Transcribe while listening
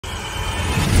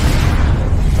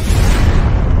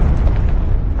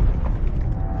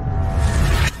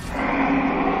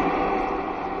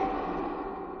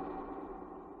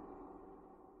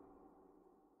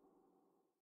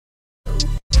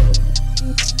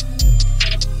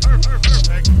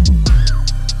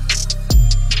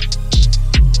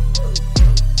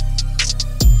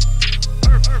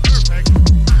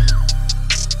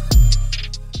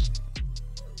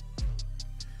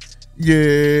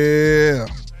Yeah.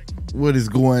 What is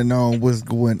going on? What's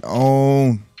going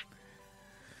on?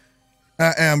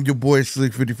 I am your boy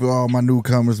Slick50 for all my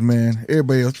newcomers, man.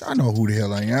 Everybody else, I know who the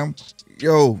hell I am.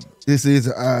 Yo, this is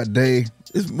an odd day.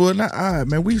 It's well, not odd,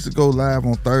 man. We used to go live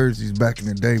on Thursdays back in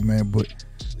the day, man, but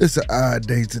it's an odd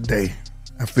day today.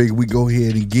 I figured we go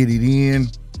ahead and get it in.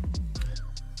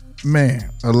 Man,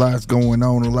 a lot's going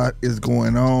on. A lot is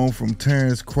going on from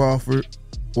Terrence Crawford,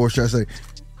 or should I say,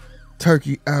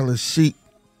 Turkey Al-Sheikh.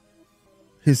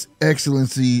 His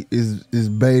Excellency is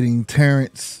baiting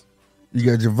Terrence. You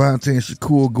got Javante and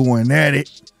Shakur going at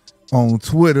it on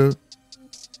Twitter.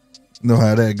 Know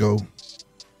how that go.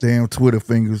 Damn Twitter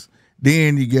fingers.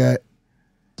 Then you got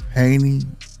Haney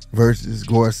versus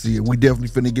Garcia. We definitely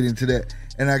finna get into that.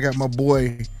 And I got my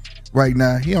boy right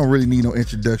now. He don't really need no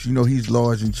introduction. You know, he's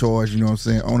large in charge, you know what I'm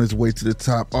saying? On his way to the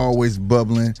top, always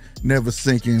bubbling, never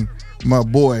sinking. My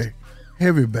boy,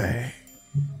 Heavy Bag.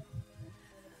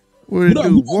 What it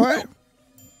do, boy?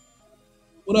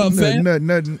 What up, fam?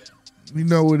 Nothing. You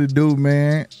know what it do,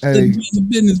 man. Hey,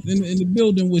 business in the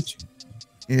building with you.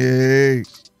 Yeah,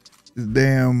 this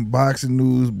damn boxing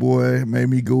news, boy, made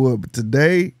me go up. But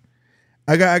today,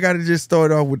 I got to just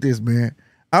start off with this, man.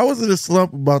 I was in a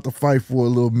slump about the fight for a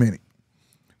little minute.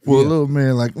 A little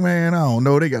minute, like, man, I don't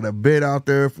know. They got a bet out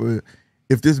there for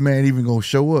if this man even gonna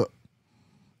show up.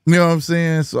 You know what I'm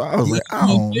saying? So I was like, I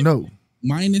don't know.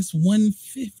 Minus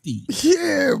 150.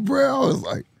 Yeah, bro. I was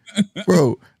like,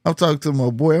 bro, I'm talking to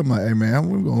my boy. I'm like, hey, man,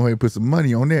 we're going to go ahead and put some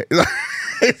money on that.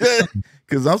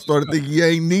 Because I'm starting to think he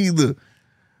ain't neither.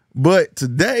 But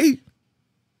today,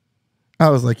 I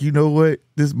was like, you know what?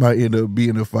 This might end up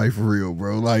being a fight for real,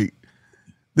 bro. Like,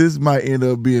 this might end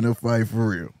up being a fight for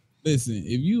real. Listen,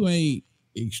 if you ain't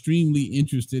extremely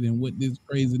interested in what this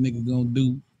crazy nigga gonna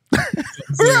do,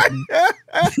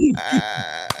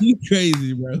 you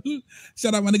crazy, bro.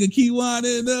 Shout out my nigga Kiwan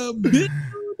in the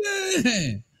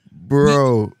building.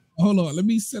 Bro. Hold on, let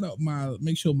me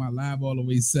make sure my live all the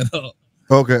way set up.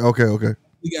 Okay.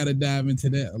 We gotta dive into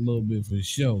that a little bit for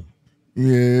sure.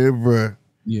 Yeah, bro.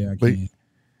 Yeah, I can.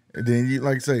 And then you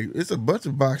like say it's a bunch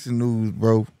of boxing news,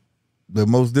 bro. The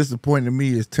most disappointing to me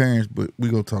is Terrence, but we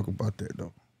gonna talk about that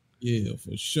though. Yeah,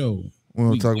 for sure. We're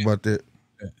gonna talk about that.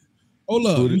 Hold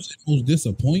up, you said most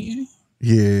disappointing?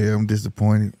 Yeah, I'm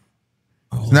disappointed.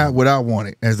 Oh. It's not what I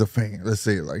wanted as a fan. Let's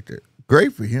say it like that.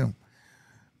 Great for him.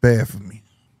 Bad for me.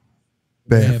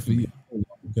 Bad for you.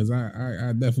 Because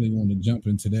I definitely want to jump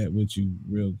into that with you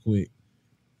real quick.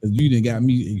 Because you done got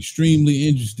me extremely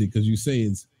interested because you say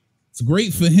it's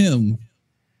great for him,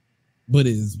 but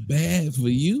it's bad for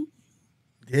you.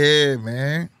 Yeah,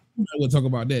 man. We'll talk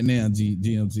about that now,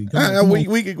 GMT.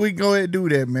 We can go ahead and do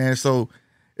that, man. So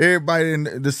everybody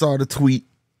that saw the tweet,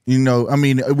 you know, I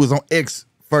mean, it was on X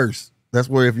first. That's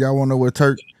where if y'all want to know where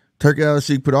Turkey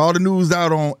Al-Sheikh put all the news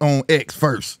out on X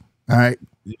first. All right.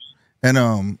 Yeah.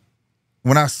 And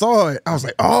when I saw it, I was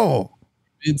like, oh.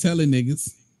 Been telling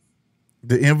niggas.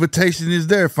 The invitation is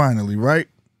there finally, right?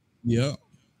 Yeah.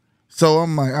 So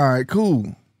I'm like, all right,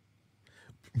 cool.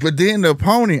 But then the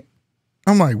opponent,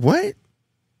 I'm like, what?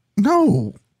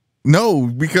 No,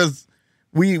 because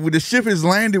the ship has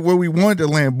landed where we wanted to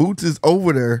land. Boots is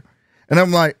over there. And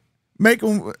I'm like,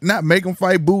 not make him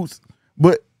fight Boots,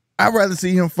 but I'd rather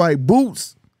see him fight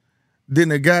Boots than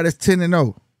the guy that's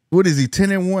 10-0. What is he,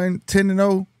 10-1,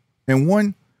 10-0 and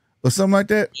 1 or something like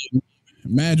that?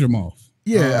 Madrimov.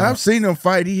 Yeah, I've seen him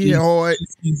fight. He hit hard.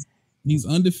 He's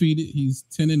undefeated. He's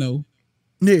 10-0.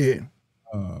 Yeah.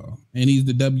 And he's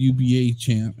the WBA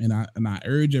champ. And I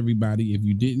urge everybody, if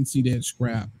you didn't see that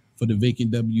scrap for the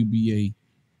vacant WBA,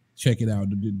 check it out.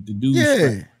 The dude,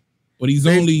 yeah. But he's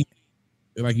only,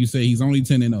 like you say, he's only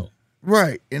 10-0.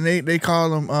 Right. And they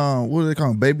call him what do they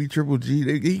call him? Baby Triple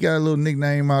G. He got a little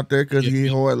nickname out there because he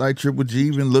hit hard like Triple G,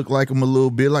 even look like him a little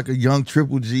bit, like a young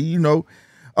Triple G, you know.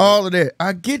 All of that.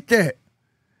 I get that.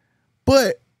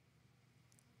 But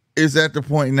it's at the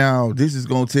point now, this is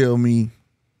gonna tell me,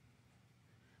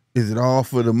 is it all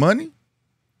for the money?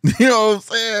 You know what I'm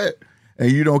saying?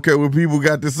 And you don't care what people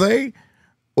got to say?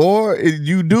 Or if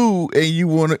you do and you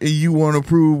wanna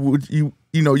prove what you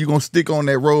know, you're gonna stick on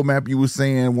that roadmap you were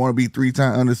saying, want to be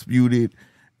 3-time undisputed,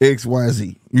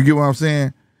 XYZ. You get what I'm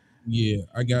saying? Yeah,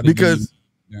 I got it. Because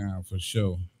now for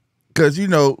sure. Because you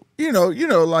know,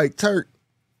 like Turk,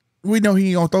 we know he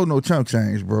ain't gonna throw no chump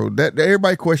change, bro. That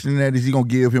everybody questioning that, is he gonna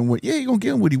give him what? Yeah, he gonna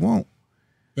give him what he want.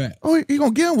 Fact. Oh, he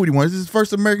gonna give him what he wants. This is his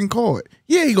first American card.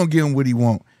 Yeah, he gonna give him what he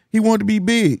want. He wanted to be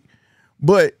big,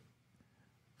 but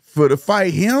for to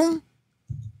fight him,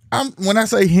 when I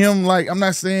say him, like, I'm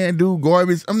not saying dude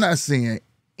garbage. I'm not saying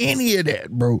any of that,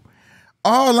 bro.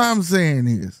 All I'm saying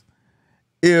is,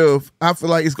 if I feel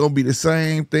like it's gonna be the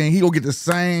same thing, he gonna get the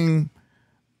same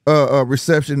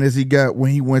reception as he got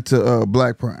when he went to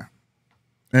Black Prime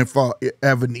and fought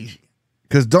Avanesian.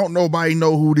 Cause don't nobody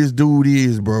know who this dude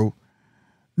is, bro.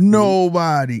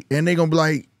 Nobody. And they gonna be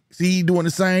like, see, he doing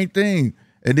the same thing.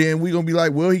 And then we gonna be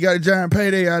like, well, he got a giant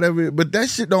payday out of it. But that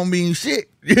shit don't mean shit.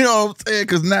 You know what I'm saying?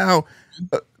 Cause now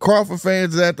Crawford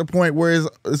fans is at the point where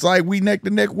it's like we neck to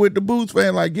neck with the Boots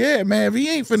fan. Like, yeah, man, if he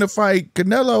ain't finna fight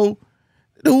Canelo,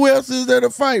 who else is there to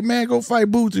fight, man? Go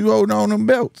fight Boots. You holding on them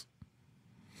belts.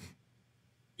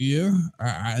 Yeah,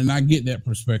 and I get that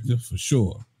perspective for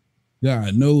sure.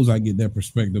 God knows I get that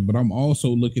perspective, but I'm also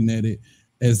looking at it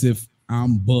as if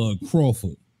I'm Bud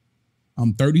Crawford.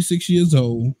 I'm 36 years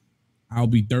old. I'll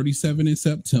be 37 in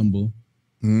September.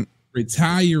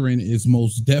 Retiring is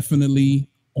most definitely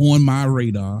on my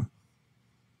radar.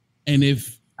 And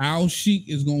if Al Sheik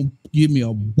is going to give me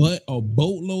a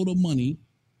boatload of money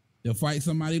to fight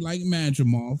somebody like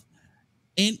Madrimov,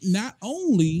 and not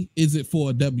only is it for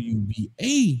a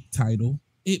WBA title,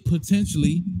 it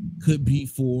potentially could be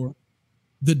for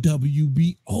the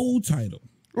WBO title.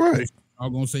 Right.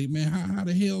 I'm going to say, man, how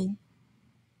the hell?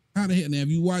 Now, if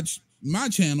you watch my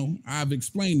channel, I've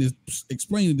explained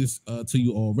this to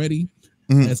you already.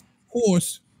 As, of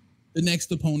course, the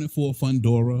next opponent for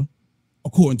Fundora,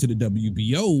 according to the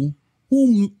WBO,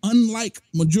 whom, unlike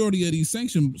majority of these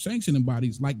sanctioning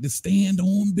bodies, like to stand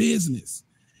on business.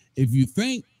 If you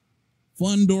think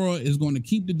Fundora is going to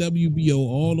keep the WBO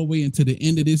all the way into the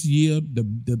end of this year,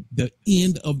 the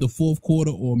end of the fourth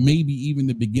quarter, or maybe even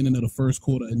the beginning of the first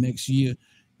quarter of next year,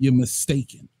 you're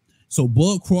mistaken. So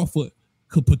Bud Crawford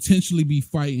could potentially be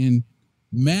fighting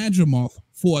Madrimov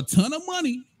for a ton of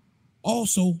money,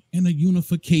 also in a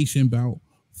unification bout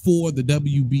for the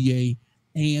WBA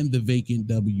and the vacant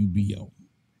WBO.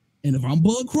 And if I'm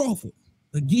Bud Crawford,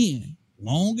 again,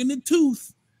 long in the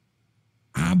tooth,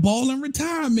 eyeball in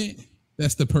retirement,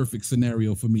 that's the perfect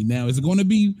scenario for me. Now, is it going to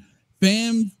be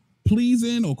fan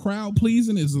pleasing or crowd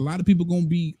pleasing? Is a lot of people going to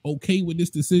be okay with this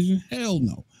decision? Hell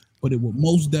no. But it will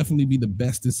most definitely be the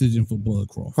best decision for Bud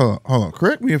Crawford. Hold on.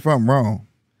 Correct me if I'm wrong.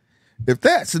 If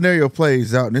that scenario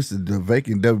plays out, and this is the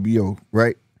vacant WBO,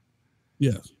 right?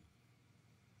 Yes.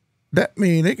 That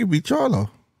means it could be Charlo.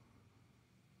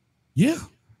 Yeah.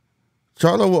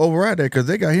 Charlo will override that because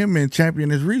they got him in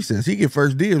champion as recess. He get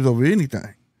first dibs over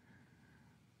anything.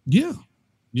 Yeah.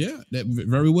 Yeah, that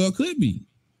very well could be.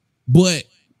 But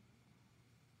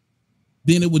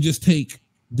then it would just take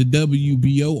the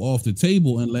WBO off the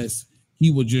table unless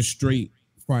he would just straight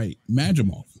fight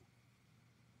Madrimov.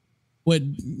 But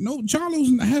no,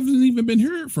 Charlo's haven't even been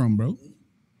heard from, bro.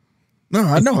 No,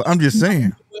 I know. I'm just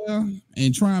saying.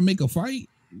 And try and make a fight.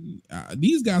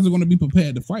 These guys are going to be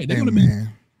prepared to fight. They're going to be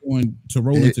going to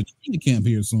roll into training camp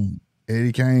here soon.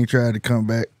 Eddie Kane tried to come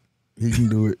back. He can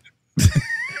do it.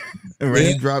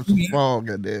 Raindrops and fall,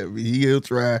 goddamn. He'll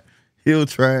try. He'll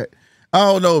try it. I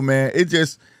don't know, man. It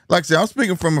just, like I said, I'm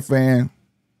speaking from a fan.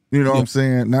 You know what I'm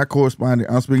saying? Not corresponding.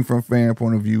 I'm speaking from a fan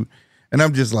point of view. And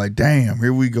I'm just like, damn,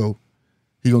 here we go.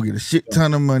 He gonna get a shit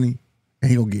ton of money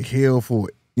and he gonna get hell for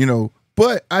it. You know,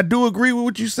 but I do agree with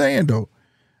what you're saying, though.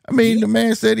 I mean, the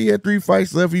man said he had 3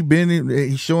 fights left.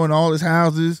 He's showing all his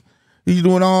houses. He's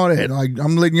doing all that. Like,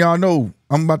 I'm letting y'all know,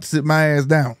 I'm about to sit my ass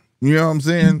down. You know what I'm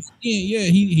saying? Yeah.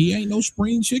 He ain't no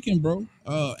spring chicken, bro.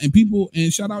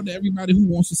 And shout out to everybody who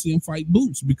wants to see him fight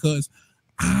Boots, because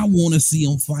I want to see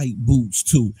him fight Boots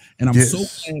too. And I'm so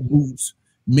glad Boots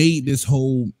made this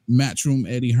whole Matchroom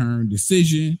Eddie Hearn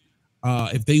decision.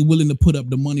 If they willing to put up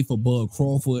the money for Bud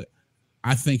Crawford,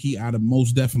 I think he ought to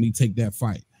most definitely take that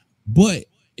fight. But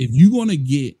if you're going to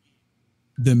get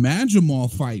the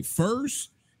Madrimov fight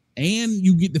first and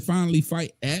you get to finally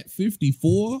fight at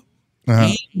 54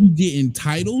 and you getting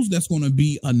titles, that's going to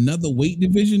be another weight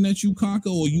division that you conquer,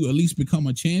 or you at least become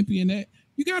a champion at,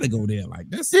 you got to go there. Like,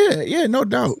 that's no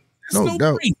doubt. No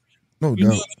doubt. No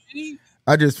doubt. I mean?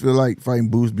 I just feel like fighting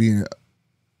Boots being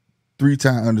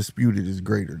 3-time undisputed is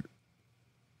greater.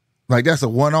 Like, that's a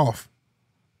one-off.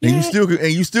 And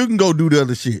you still can go do the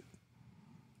other shit.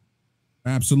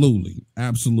 Absolutely.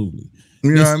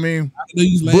 You know what I mean?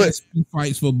 These last 2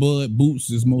 fights for Bud,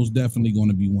 Boots is most definitely going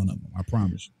to be one of them. I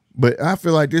promise you. But I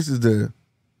feel like this is and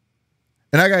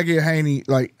I gotta get Haney,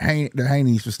 the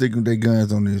Haneys for sticking with their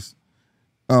guns on this.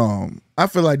 I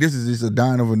feel like this is just a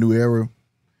dawn of a new era.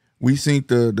 We seen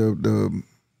the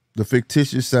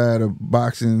fictitious side of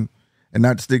boxing, and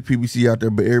not to stick PBC out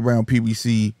there, but everybody on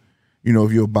PBC, you know,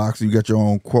 if you're a boxer, you got your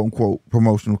own quote unquote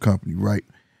promotional company, right?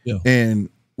 Yeah. And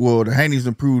well, the Haneys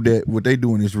have proved that what they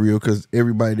doing is real, because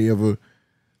everybody they ever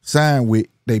signed with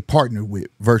they partner with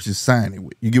versus signing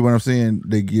with. You get what I'm saying?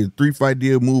 They get 3-fight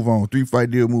deal, move on,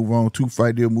 3-fight deal, move on,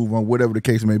 2-fight deal, move on, whatever the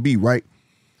case may be, right?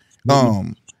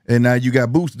 And now you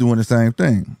got Boots doing the same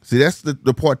thing. See, that's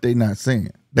the part they not saying.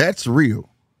 That's real.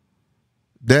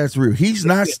 That's real. He's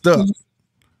not stuck.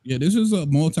 Yeah, this is a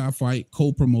multi-fight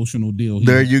co-promotional deal.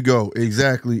 There you go.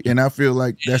 Exactly. And I feel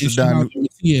like that's the dynamic.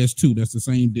 Matias too. That's the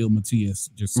same deal Matias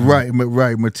just signed.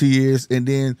 Right, Matias. And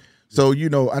then, so, you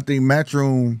know, I think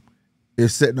Matchroom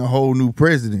is setting a whole new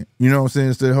precedent. You know what I'm saying?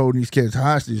 Instead of holding these cats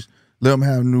hostage, let them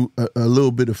have a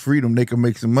little bit of freedom. They can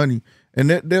make some money. And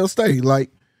they'll stay.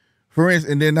 Like, for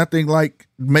instance, and then I think like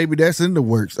maybe that's in the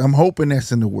works. I'm hoping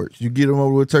that's in the works. You get them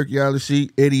over with Turkey Island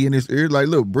Sheet, Eddie in his ear, like,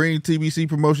 look, bring TBC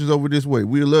promotions over this way.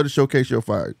 We'd love to showcase your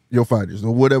fighters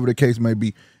or whatever the case may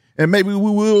be. And maybe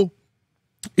we will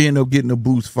end up getting a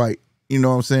Boost fight. You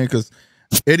know what I'm saying? Because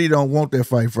Eddie don't want that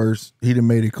fight first. He done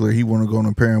made it clear he want to go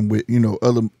and pair him with, you know,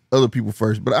 other people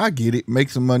first. But I get it. Make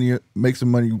some money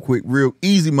quick, real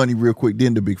easy money real quick,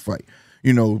 then the big fight.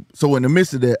 You know, so in the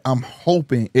midst of that, I'm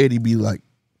hoping Eddie be like,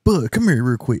 Bud, come here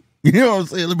real quick. You know what I'm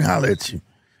saying? Let me holler at you.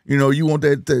 You know, you want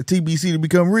that TBC to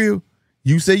become real?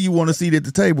 You say you want to seat at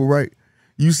the table, right?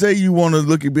 You say you want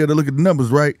to be able to look at the numbers,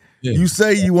 right? Yeah. You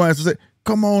say you want to say,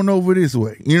 come on over this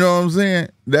way. You know what I'm saying?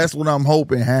 That's what I'm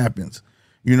hoping happens.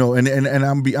 You know, and I'm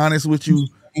gonna be honest with you.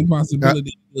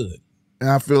 Possibility good.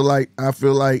 I feel like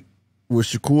with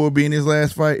Shakur being his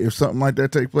last fight, if something like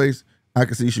that take place, I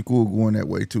can see Shakur going that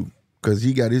way too, because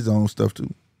he got his own stuff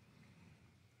too.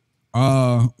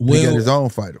 Well, he got his own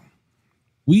fighter.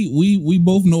 We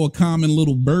both know a common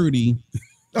little birdie.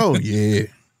 Oh yeah,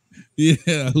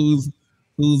 yeah.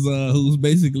 Who's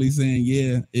basically saying,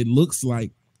 yeah, it looks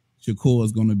like Shakur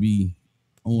is gonna be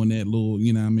on that little,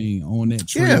 you know what I mean, on that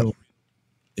trail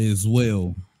as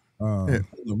well.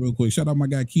 Real quick, shout out my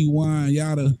guy Key Wine,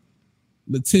 Yada,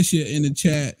 Letitia in the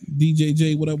chat,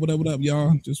 DJJ, what up,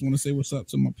 y'all? Just want to say what's up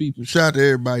to my people. Shout out to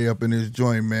everybody up in this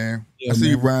joint, man. Yeah, I see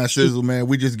you, Ryan Sizzle, man.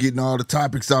 We just getting all the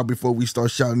topics out before we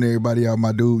start shouting everybody out,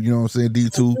 my dude. You know what I'm saying?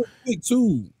 D2. Quick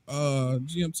too.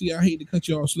 GMT, I hate to cut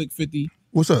you off, Slick 50.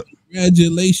 What's up?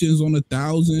 Congratulations on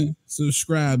 1,000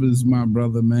 subscribers, my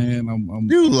brother, man.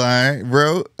 You lying,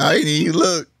 bro. I ain't even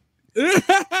look.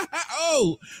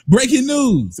 Oh, breaking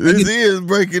news. This is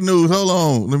breaking news. Hold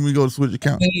on. Let me go switch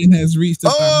account. Has reached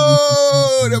that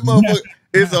motherfucker.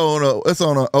 It's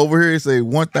on over here. It say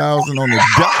 1,000 on the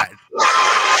dot.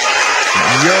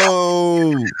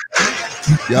 Yo.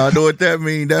 Y'all know what that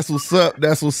means. That's what's up.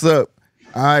 That's what's up.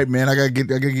 All right, man. I gotta get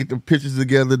the pictures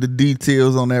together, the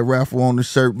details on that raffle on the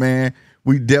shirt, man.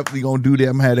 We definitely gonna do that.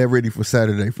 I'm gonna have that ready for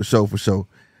Saturday for sure.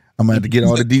 I'm gonna have to get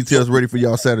all the details ready for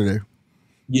y'all Saturday.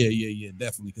 Yeah,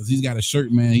 definitely. Because he's got a shirt,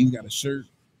 man. He's got a shirt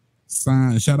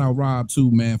signed. Shout out Rob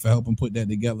too, man, for helping put that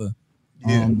together.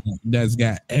 Yeah. That's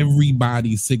got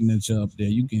everybody's signature up there.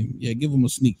 You can, give them a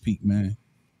sneak peek, man.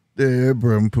 Yeah,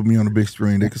 bro. Put me on the big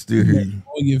screen. They can still hear you.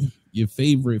 All your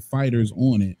favorite fighters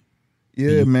on it.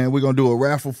 Yeah, man. We're gonna do a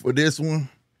raffle for this one.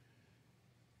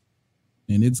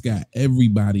 And it's got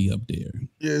everybody up there.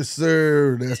 Yes,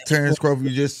 sir. That's Terrence Crawford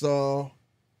you just saw.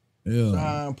 Yeah.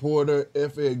 John Porter,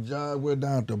 FX John, we're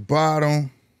down at the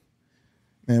bottom.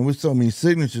 Man, with so many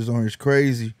signatures on here, it's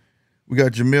crazy. We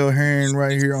got Jamil Herring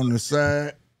right here on the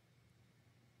side.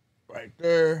 Right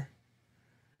there.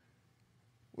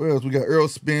 What else? We got Earl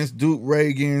Spence, Duke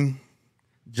Reagan,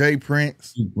 Jay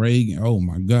Prince. Duke Reagan, oh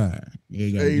my God.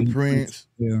 Yeah, Jay Prince.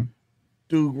 Yeah.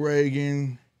 Duke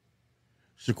Reagan.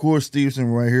 Shakur Stevenson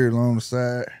right here along the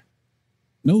side.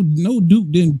 No, Duke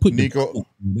didn't put Nico.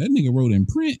 That nigga wrote in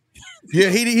print. Yeah,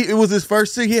 it was his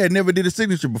first signature. He had never did a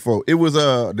signature before. It was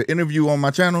the interview on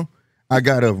my channel I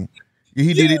got of him.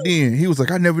 He did it then. He was like,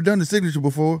 I never done the signature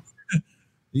before.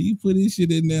 He put his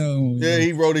shit in there. Yeah,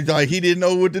 he wrote it like he didn't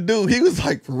know what to do. He was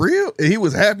like, for real? And he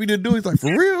was happy to do it. He's like,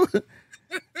 for real?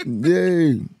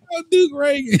 Yeah. Oh, Duke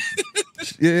Reagan.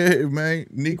 Yeah, man.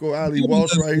 Nico Ali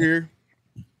Walsh right here.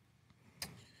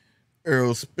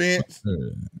 Earl Spence.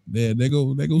 There they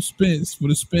go Spence for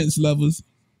the Spence lovers.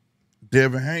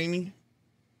 Devin Haney.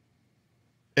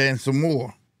 And some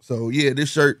more. So yeah, this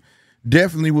shirt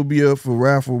definitely will be up for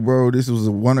raffle, bro. This was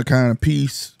a one-of-a-kind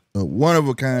piece. I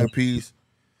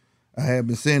have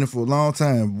been saying it for a long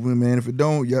time. Man, if it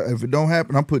don't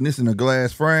happen, I'm putting this in a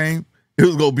glass frame. It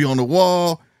was gonna be on the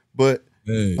wall, but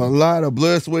a lot of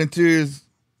blood, sweat, and tears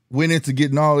went into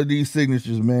getting all of these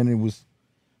signatures, man.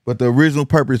 But the original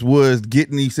purpose was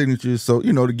getting these signatures, so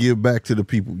to give back to the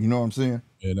people. You know what I'm saying?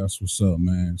 Yeah, that's what's up,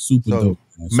 man. Super dope.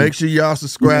 Man. Make sure y'all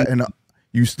subscribe, and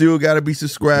you still got to be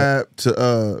subscribed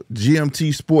to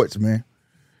GMT Sports, man.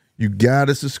 You got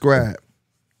to subscribe.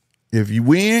 If you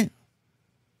win,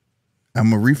 I'm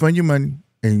gonna refund your money,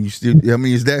 and you still. I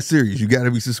mean, it's that serious. You got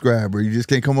to be subscribed, bro. You just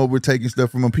can't come over taking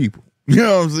stuff from my people. You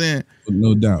know what I'm saying?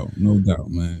 No doubt,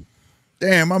 man.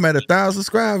 Damn, I'm at 1,000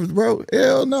 subscribers, bro.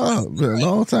 Hell no, been a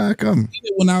long time coming.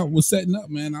 When I was setting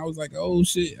up, man, I was like, oh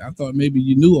shit. I thought maybe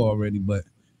you knew already, but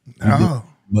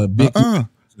but big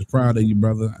is proud of you,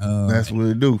 brother. That's what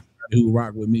it do. Who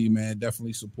rock with me, man?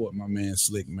 Definitely support my man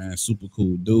Slick, man. Super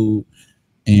cool dude.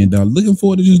 And looking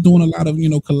forward to just doing a lot of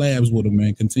collabs with him,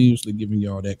 man. Continuously giving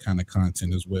y'all that kind of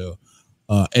content as well.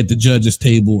 At the judges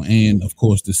table and of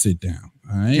course the sit down.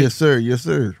 All right. Yes, sir. Yes,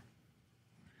 sir.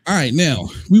 All right, now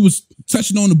we was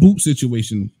touching on the boot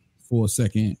situation for a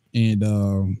second, and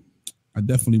I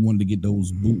definitely wanted to get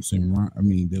those boots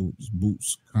those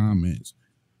boots comments.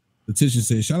 Letitia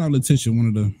said, "Shout out Letitia, one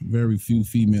of the very few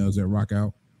females that rock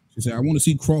out." She said, "I want to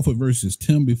see Crawford versus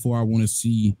Tim before I want to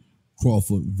see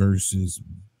Crawford versus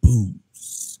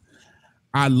Boots."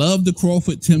 I love the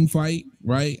Crawford Tim fight,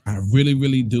 right? I really,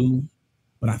 really do,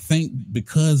 but I think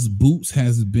because Boots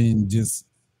has been just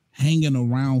hanging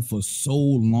around for so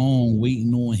long,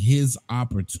 waiting on his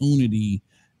opportunity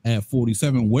at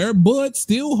 47, where Bud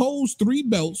still holds 3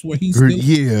 belts, where he's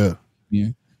still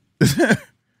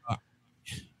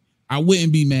I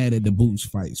wouldn't be mad at the Boots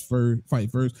fight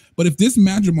first. But if this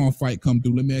Madrimal fight come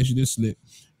through, let me ask you this, Slip.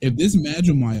 If this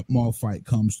Madrimal fight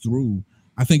comes through,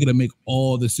 I think it'll make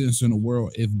all the sense in the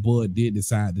world if Bud did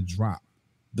decide to drop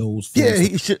those. Yeah,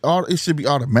 it should be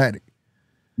automatic.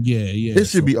 Yeah. It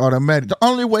should be automatic. The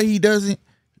only way he doesn't,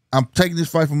 I'm taking this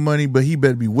fight for money, but he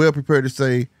better be well prepared to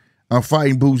say, I'm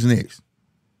fighting Boots next.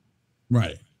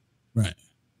 Right.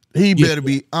 He better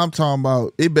be, I'm talking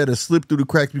about, it better slip through the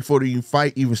cracks before the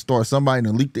fight even starts. Somebody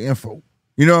to leak the info.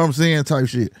 You know what I'm saying? Type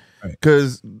shit.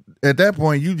 Because at that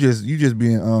point, you just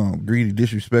being greedy,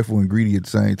 disrespectful, and greedy at the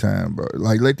same time, bro.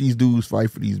 Like, let these dudes fight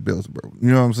for these belts, bro.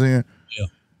 You know what I'm saying?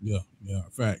 Yeah.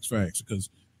 Facts. Because,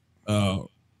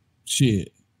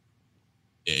 shit.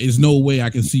 There's no way I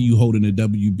can see you holding the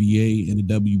WBA and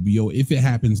the WBO if it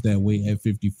happens that way at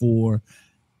 54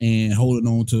 and holding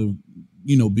on to,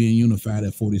 being unified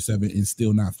at 47 and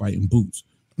still not fighting Boots.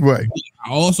 Right.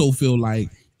 I also feel like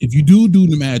if you do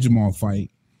the Madrimal fight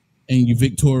and you're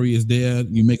victorious there,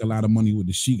 you make a lot of money with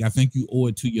the Sheik, I think you owe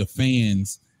it to your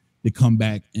fans to come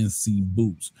back and see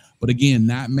Boots. But again,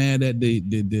 not mad at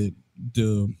the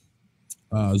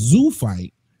Zoo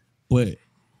fight, but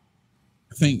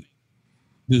I think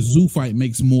the Zoo fight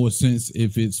makes more sense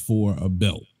if it's for a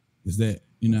belt. Is that,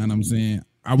 you know what I'm saying?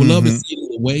 I would love to see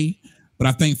it the way, but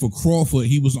I think for Crawford,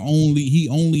 he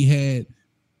only had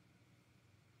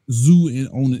Zoo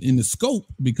in the scope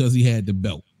because he had the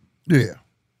belt. Yeah.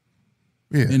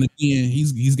 And again,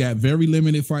 he's got very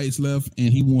limited fights left,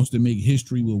 and he wants to make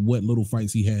history with what little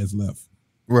fights he has left.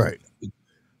 Right.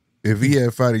 If he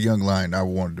had fought a young lion, I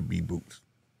wanted to be Boots.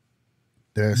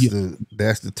 That's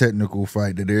the technical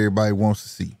fight that everybody wants to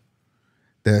see.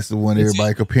 That's the one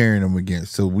everybody comparing them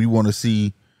against. So we want to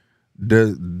see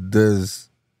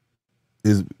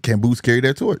can Boots carry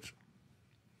that torch?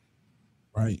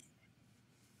 Right.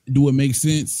 Do it make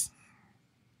sense?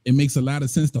 It makes a lot of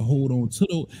sense to hold on to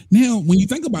those. Now, when you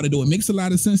think about it, though, it makes a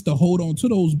lot of sense to hold on to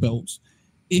those belts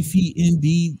if he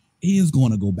indeed is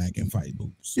going to go back and fight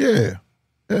Boots. Yeah.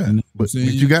 But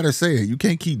you got to say it. You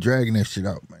can't keep dragging that shit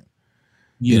out, man.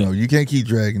 Yeah. You can't keep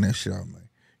dragging that shit out, man.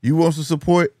 You want some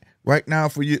support right now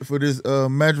for this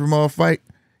Madrimal fight?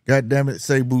 God damn it,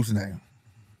 say Boots' name.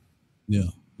 Yeah.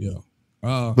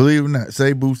 Believe it or not,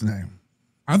 say Boots' name.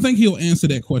 I think he'll answer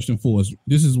that question for us.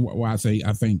 This is why I say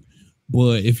I think.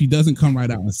 But if he doesn't come right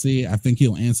out and say it, I think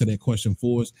he'll answer that question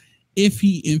for us. If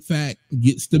he, in fact,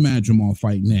 gets the Madrimal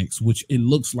fight next, which it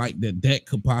looks like that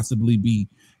could possibly be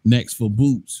next for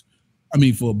Boots.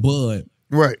 For Bud.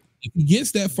 Right. If he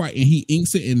gets that fight and he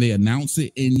inks it and they announce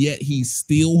it, and yet he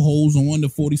still holds on to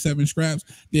 47 scraps,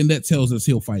 then that tells us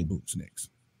he'll fight Boots next.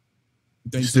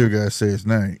 You still gotta say his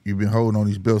name. You've been holding on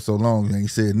these belts so long, and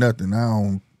ain't said nothing.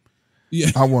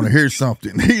 I want to hear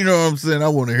something. You know what I'm saying? I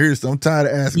want to hear something. I'm tired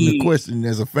of asking the question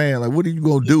as a fan. Like, what are you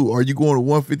gonna do? Are you going to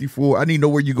 154? I need to know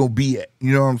where you're gonna be at.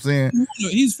 You know what I'm saying?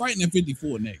 He's fighting at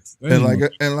 54 next. And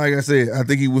like I said, I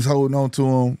think he was holding on to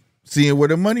him, seeing where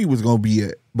the money was gonna be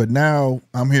at. But now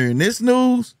I'm hearing this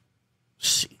news.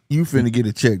 You finna get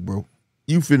a check, bro.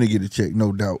 You finna get a check,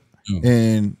 no doubt.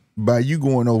 And by you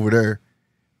going over there,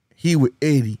 he with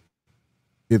Eddie.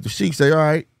 If the Sheik say, all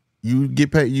right, you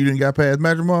get paid, you didn't got past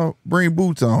Madrimal, bring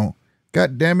Boots on.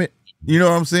 God damn it. You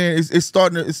know what I'm saying? It's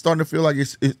starting to feel like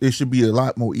it should be a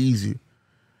lot more easier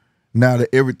now that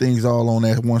everything's all on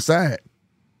that one side.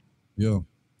 Yeah.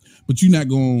 But you're not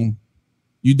going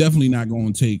you definitely not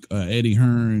going to take Eddie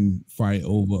Hearn fight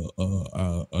over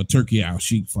a Turkey Al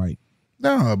Sheik fight.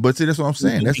 No, but see, that's what I'm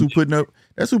saying. That's who putting up.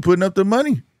 That's who putting up the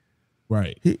money.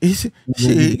 Right.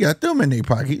 He got them in their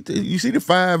pocket. You see the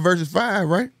 5 versus 5,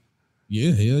 right?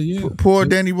 Yeah, hell yeah. Poor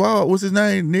Danny Ball. What's his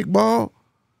name? Nick Ball.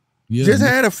 Yeah, just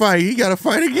had a fight. He got a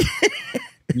fight again.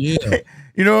 Yeah.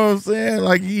 You know what I'm saying?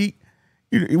 Like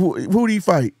who did he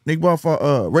fight? Nick Ball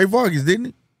fought Ray Vargas, didn't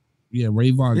he? Yeah,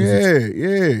 Ray Vargas.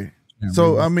 Yeah.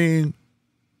 So I mean,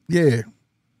 yeah,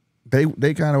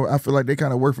 they kind of. I feel like they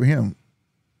kind of work for him.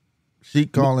 She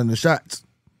calling the shots.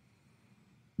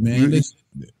 Man,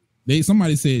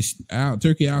 somebody said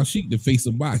Turkey Al Sheik the face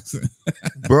of boxing.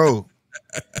 Bro,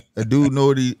 a dude know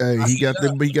what he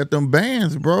got them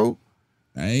bands, bro.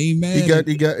 I ain't mad.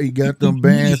 He got them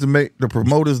bands to make the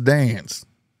promoters dance.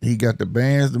 He got the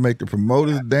bands to make the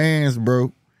promoters dance,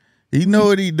 bro. He know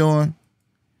what he doing.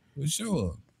 For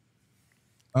sure.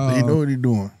 He know what he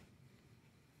doing.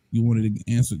 You wanted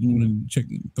to answer? You wanted to check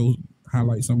those,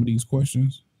 highlight some of these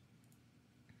questions?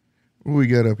 What we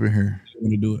got up in here? You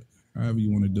want to do it? However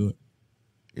you want to do it.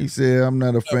 He said, "I'm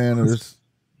not a fan of this."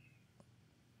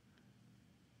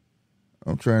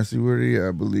 I'm trying to see where he.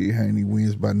 I believe Haney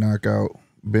wins by knockout.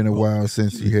 Been a while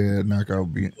since he had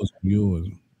knockout beat. Yours.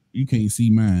 You can't see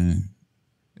mine.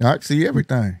 I can see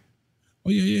everything. Oh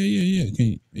yeah.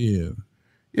 Yeah.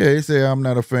 Yeah, he said, "I'm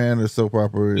not a fan of soap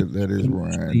opera that is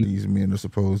Ryan. These men are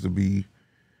supposed to be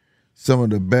some of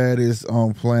the baddest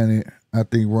on planet. I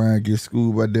think Ryan gets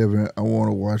schooled by Devin. I want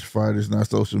to watch fighters, not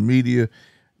social media."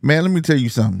 Man, let me tell you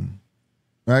something.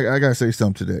 I got to say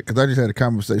something to that because I just had a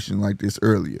conversation like this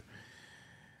earlier.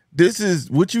 This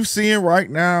is what you seeing right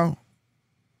now.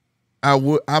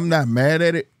 I'm not mad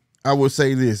at it. I would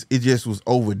say this. It just was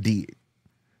overdid.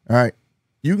 All right.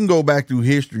 You can go back through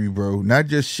history, bro. Not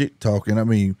just shit talking. I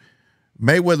mean,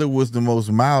 Mayweather was the most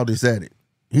mildest at it.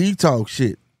 He talked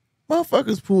shit.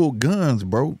 Motherfuckers pull guns,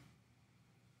 bro.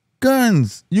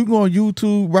 Guns. You go on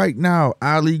YouTube right now.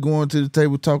 Ali going to the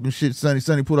table talking shit.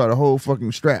 Sonny pulled out a whole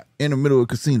fucking strap in the middle of a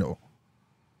casino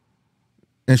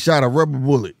and shot a rubber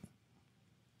bullet.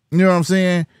 You know what I'm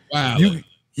saying? Wow.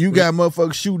 You got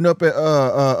motherfuckers shooting up at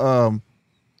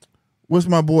what's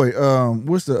my boy?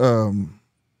 What's the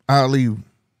Ali?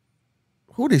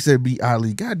 Who they said beat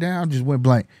Ali? Goddamn, just went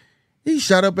blank. He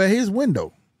shot up at his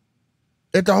window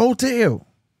at the hotel.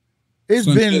 It's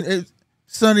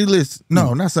Sonny Liston.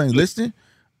 No, not Sonny Liston.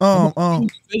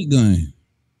 Fake gun.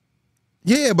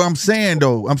 Yeah, but I'm saying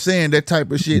that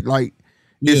type of shit like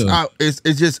it's out. It's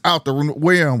just out the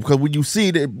realm because when you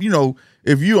see that, you know,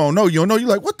 if you don't know, you don't know. You're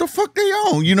like, what the fuck they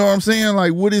on? You know what I'm saying?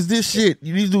 Like, what is this shit?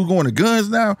 These dudes going to guns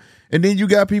now, and then you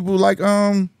got people like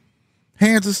Hands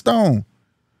of Stone,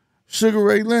 Sugar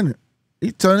Ray Leonard.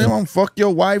 He telling him, "I'm fuck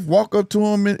your wife." Walk up to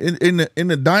him in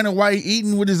the diner while he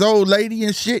eating with his old lady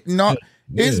and shit and all.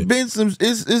 Yeah.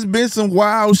 It's been some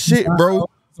wild shit, bro.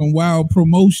 Some wild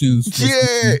promotions.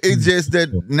 Yeah, it's just that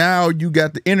now you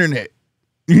got the internet.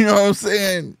 You know what I'm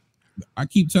saying? I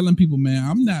keep telling people, man,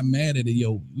 I'm not mad at it.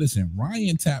 Yo, listen,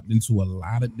 Ryan tapped into a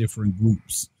lot of different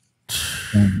groups,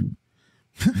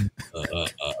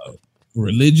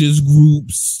 religious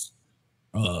groups,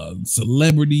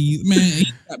 celebrities. Man, he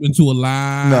tapped into a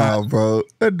lot. Nah, bro.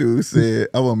 That dude said,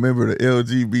 "I'm a member of the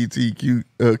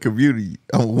LGBTQ community.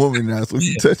 I'm a woman now, so if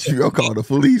you touch me, I'll call the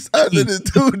police." I said, "This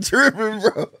dude tripping,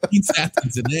 bro." He tapped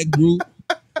into that group,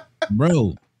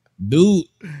 bro. Dude,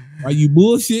 are you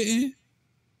bullshitting?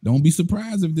 Don't be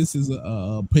surprised if this is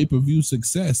a pay-per-view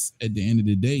success at the end of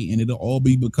the day, and it'll all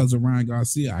be because of Ryan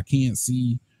Garcia. I can't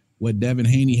see what Devin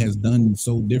Haney has done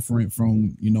so different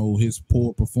from, you know, his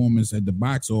poor performance at the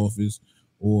box office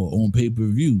or on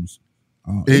pay-per-views.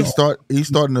 He's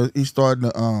starting to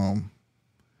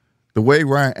the way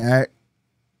Ryan act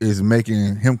is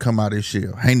making him come out of his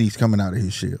shell. Haney's coming out of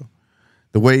his shell.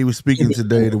 The way he was speaking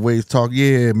today, the way he's talking,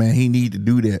 yeah, man, he need to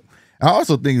do that. I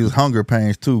also think it was hunger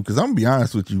pains too, because I'm gonna be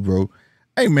honest with you, bro.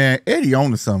 Hey man, Eddie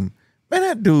on to something. Man,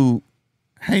 that dude,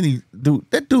 Haney,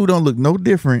 that dude don't look no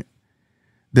different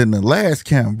than the last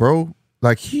camp, bro.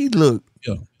 Like he looked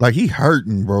like he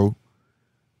hurting, bro.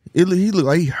 He looked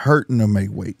like he hurting to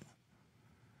make weight.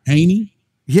 Haney?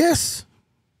 Yes.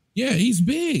 Yeah, he's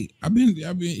big.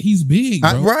 He's big,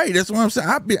 bro. Right, that's what I'm saying.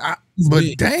 But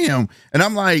big. Damn. And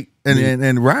I'm like,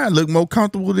 and Ryan looked more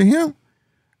comfortable than him.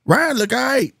 Ryan look all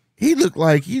right. He looked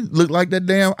like that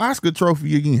damn Oscar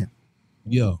trophy again.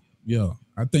 Yeah.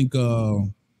 I think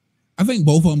both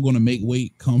of them going to make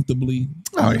weight comfortably.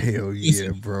 Oh hell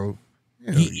yeah, bro.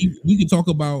 We can talk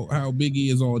about how big he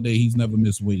is all day. He's never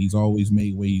missed weight. He's always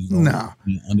made weight. Nah,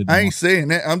 I ain't saying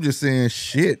that. I'm just saying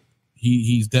shit.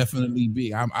 he's definitely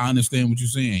big. I understand what you're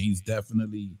saying. He's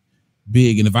definitely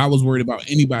big. And if I was worried about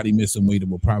anybody missing weight, it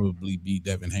would probably be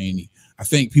Devin Haney. I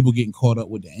think people getting caught up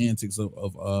with the antics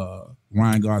of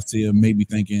Ryan Garcia, maybe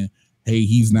thinking, hey,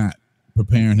 he's not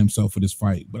preparing himself for this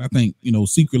fight. But I think,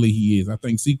 secretly he is. I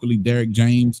think secretly Derek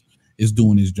James is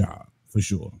doing his job for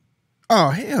sure. Oh,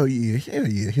 hell yeah.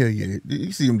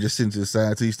 You see him just sitting to the side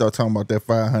until you start talking about that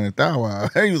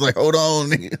 500,000. He was like, hold on.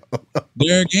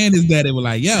 Derek and his daddy were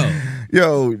like,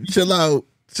 yo, chill out,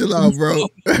 bro.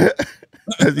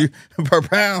 Per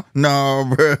pound? No,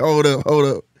 bro. Hold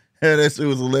up. Yeah, that shit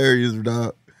was hilarious,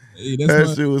 dog. Hey,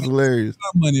 that shit was hilarious.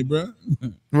 Money, bro.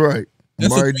 Right.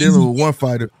 I'm already dealing with one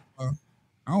fighter.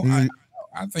 I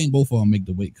think both of them make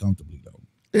the weight comfortably, though.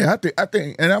 Yeah, I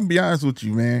think, and I'm be honest with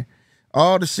you, man.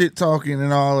 All the shit talking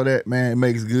and all of that, man, it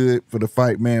makes good for the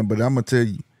fight, man. But I'm gonna tell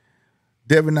you,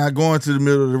 Devin not going to the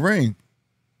middle of the ring.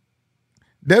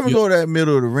 Devin go to that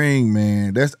middle of the ring,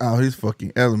 man. That's out his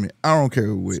fucking element. I don't care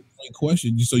who it. Great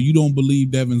question. So you don't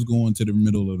believe Devin's going to the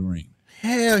middle of the ring?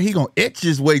 Hell, he gonna etch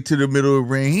his way to the middle of the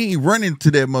ring. He ain't running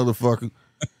to that motherfucker.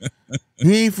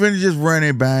 He ain't finna just run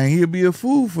and bang. He'll be a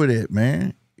fool for that,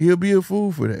 man. He'll be a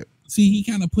fool for that. See, he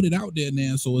kind of put it out there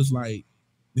now, so it's like,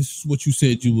 this is what you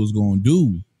said you was gonna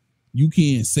do. You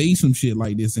can't say some shit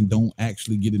like this and don't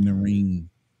actually get in the ring.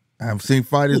 I've seen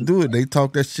fighters do it. They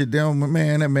talk that shit down.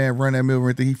 Man, that man run that middle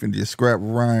ring thing. He finna just scrap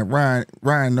Ryan.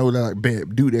 Ryan know that, like,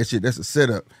 bad, do that shit. That's a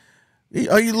setup.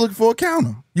 Are you looking for a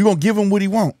counter? You gonna give him what he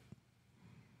want?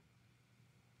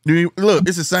 Look,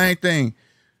 it's the same thing.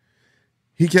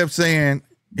 He kept saying,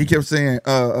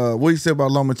 what he said about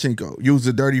Lomachenko. You was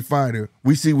a dirty fighter.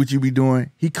 We see what you be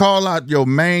doing. He called out your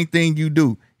main thing you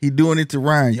do. He doing it to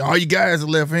Ryan. All you guys are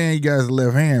left hand. You guys are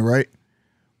left hand, right?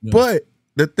 Yeah. But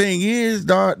the thing is,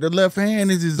 dog, the left hand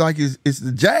is like it's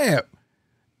the jab,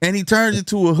 and he turns it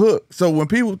to a hook. So when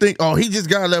people think, oh, he just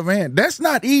got a left hand, that's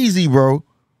not easy, bro.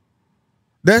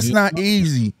 That's not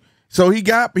easy. So he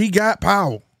got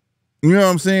power. You know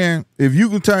what I'm saying? If you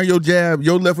can turn your jab,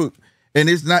 your left hook, and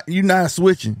you're not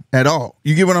switching at all.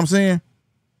 You get what I'm saying?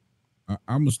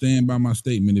 I'm gonna stand by my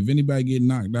statement. If anybody get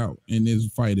knocked out in this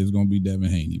fight, it's gonna be Devin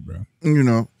Haney, bro. You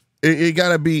know, it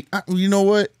gotta be. You know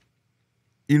what?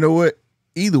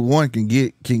 Either one can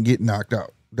get knocked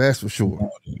out. That's for sure.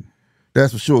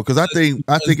 That's for sure. Because I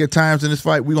think at times in this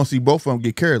fight we're gonna see both of them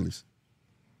get careless.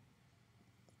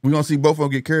 We're gonna see both of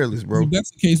them get careless, bro. If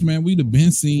that's the case, man, we'd have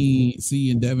been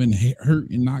seeing Devin hurt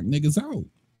and knock niggas out.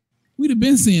 We'd have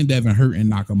been seeing Devin hurt and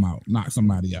knock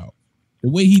somebody out. The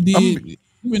way he did,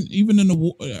 even in the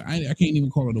war, I can't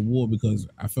even call it a war because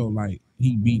I felt like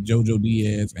he beat Jojo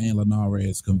Diaz and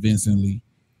Linares convincingly.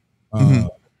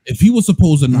 If he was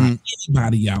supposed to knock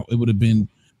anybody out, it would have been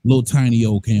little tiny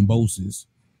old Cambosis,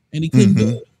 and he couldn't do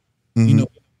it. You know,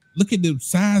 look at the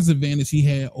size advantage he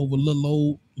had over little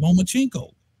old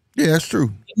Lomachenko. Yeah, that's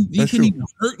true. He couldn't even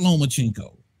hurt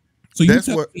Lomachenko. So you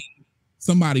tell me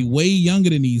somebody way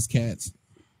younger than these cats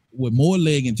with more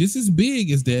leg and just as big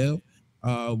as Dev,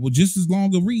 with just as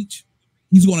long a reach,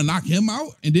 he's going to knock him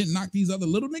out and then knock these other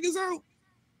little niggas out.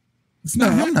 It's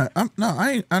not.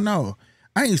 I know.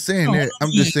 I ain't saying that. I'm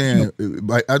just saying.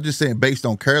 I'm just saying based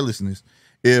on carelessness.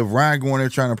 If Ryan going there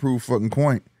trying to prove fucking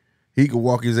point, he could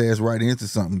walk his ass right into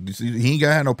something. He ain't got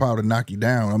to have no power to knock you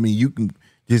down. I mean, you can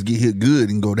just get hit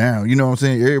good and go down. You know what I'm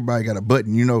saying? Everybody got a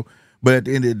button, you know. But at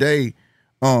the end of the day,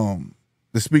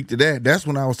 to speak to that, that's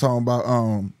when I was talking about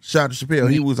Shot Chappelle.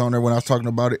 He was on there when I was talking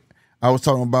about it. I was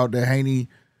talking about that Haney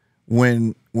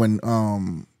when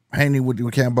Haney with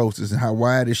Cambosis and how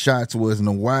wide his shots was and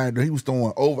the wide he was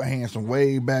throwing overhands from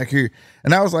way back here.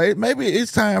 And I was like, maybe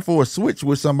it's time for a switch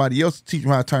with somebody else to teach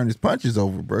him how to turn his punches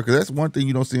over, bro. Because that's one thing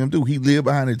you don't see him do. He lived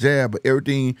behind the jab, but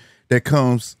everything that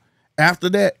comes after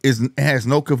that has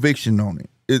no conviction on it.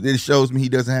 It shows me he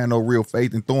doesn't have no real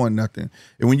faith in throwing nothing.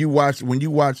 And when you watch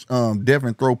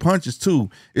Devin throw punches too,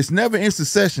 it's never in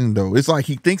succession though. It's like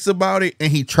he thinks about it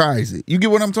and he tries it. You get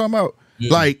what I'm talking about?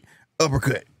 Yeah. Like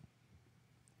uppercut,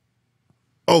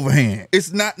 overhand.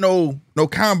 It's not no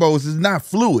combos. It's not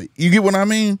fluid. You get what I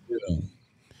mean?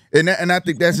 Yeah. And I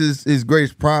think that's his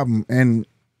greatest problem. And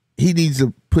he needs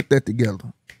to put that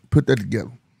together.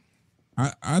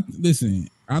 I listen.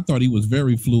 I thought he was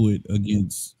very fluid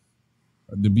against.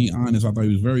 To be honest, I thought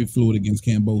he was very fluid against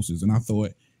Cambosis, and I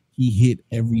thought he hit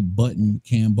every button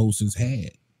Cambosis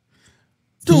had.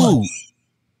 Dude,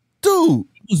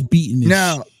 he was beating this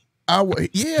now.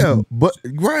 shit.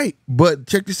 But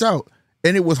check this out,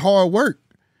 and it was hard work.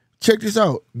 Check this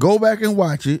out. Go back and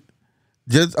watch it.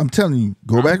 I'm telling you,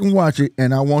 go back and watch it,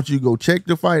 and I want you to go check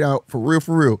the fight out for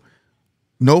real.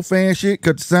 No fan shit.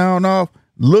 Cut the sound off.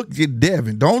 Look at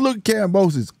Devin. Don't look at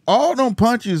Kambosos. All them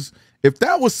punches, if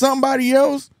that was somebody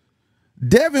else,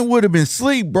 Devin would have been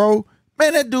asleep, bro.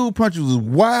 Man, that dude punches was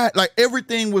wide. Like,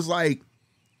 everything was like,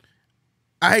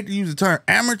 I hate to use the term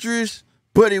amateurish,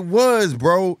 but it was,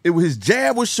 bro. It was, his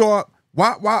jab was sharp.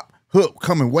 Wop, wop. Hook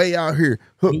coming way out here.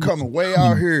 Hook coming way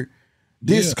out here.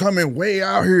 This coming way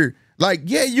out here. Like,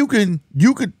 yeah, you could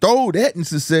throw that in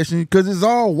succession because it's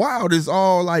all wild. It's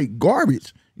all like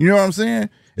garbage. You know what I'm saying?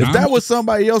 If that was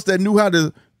somebody else that knew how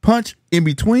to punch in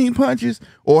between punches,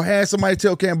 or had somebody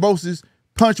tell Kambosos,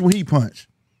 punch when he punched,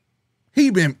 he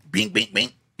been bing, bing,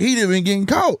 bing. He'd have been getting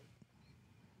caught.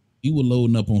 He was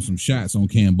loading up on some shots on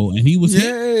Kambosos, and he was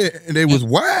hit. And they was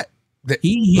what?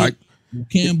 He hit like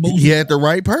Kambosos. He had the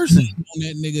right person on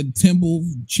that nigga temple,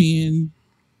 chin,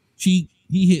 cheek.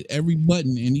 He hit every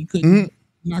button, and he couldn't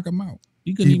knock him out.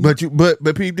 He couldn't.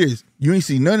 But peep this. You ain't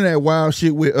see none of that wild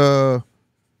shit with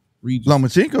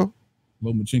Lomachenko.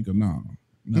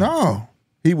 No,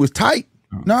 he was tight.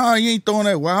 No, you ain't throwing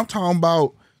that. Well, I'm talking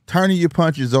about turning your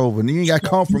punches over. And you ain't got to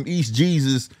come from East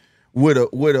Jesus with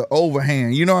a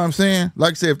overhand. You know what I'm saying?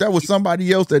 Like I said, if that was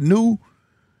somebody else that knew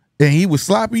and he was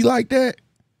sloppy like that,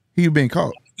 he'd been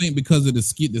caught. I think because of the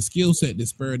skill set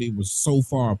disparity was so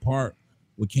far apart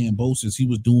with Kambosos, he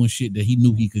was doing shit that he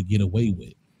knew he could get away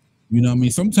with. You know what I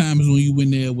mean? Sometimes when you in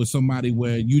there with somebody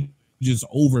where you just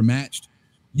overmatched,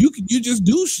 you just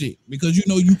do shit because you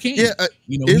know you can't. Yeah,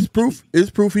 it's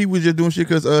proof he was just doing shit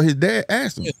because his dad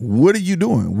asked him, "What are you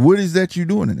doing? What is that you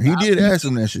doing?" And he did ask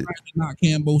him that shit. Knock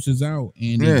Kambosos out,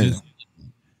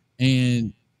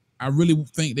 and I really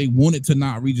think they wanted to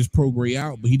knock Regis Prograis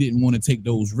out, but he didn't want to take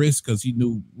those risks because he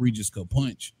knew Regis could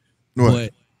punch.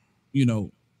 Right. But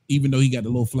even though he got the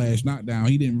little flash knockdown,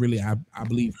 he didn't really, I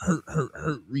believe, hurt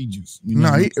Regis.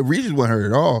 Regis wasn't hurt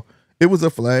at all. It was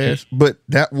a flash, but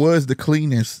that was the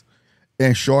cleanest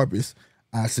and sharpest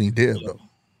I seen Dev though.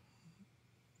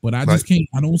 But I just can't.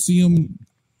 I don't see him.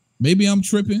 Maybe I'm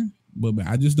tripping, but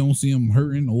I just don't see him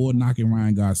hurting or knocking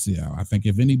Ryan Garcia out. I think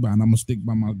if anybody, and I'm gonna stick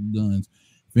by my guns,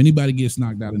 if anybody gets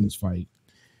knocked out in this fight,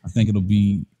 I think it'll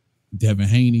be Devin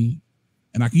Haney.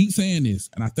 And I keep saying this,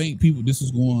 and I think this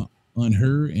is going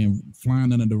unheard and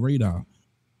flying under the radar.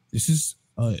 This is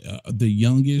the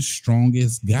youngest,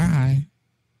 strongest guy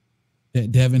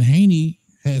that Devin Haney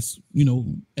has,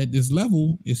 at this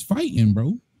level is fighting,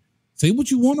 bro. Say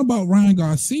what you want about Ryan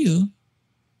Garcia,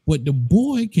 but the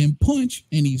boy can punch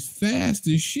and he's fast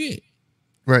as shit.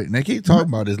 Right. And they keep talking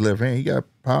about his left hand. He got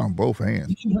power on both hands.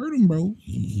 He can hurt him, bro.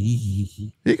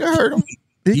 He can hurt him.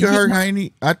 He can hurt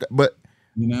Haney. But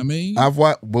you know what I mean? I've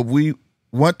watched, but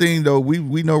one thing though,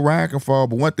 we know Ryan can fall,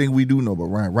 but one thing we do know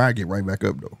about Ryan get right back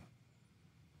up though.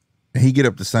 And he get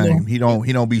up the same. Yeah.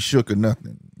 He don't be shook or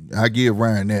nothing. I give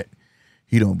Ryan that.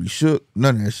 He don't be shook,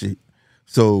 none of that shit.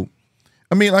 So,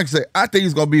 I mean, like I said, I think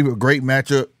it's gonna be a great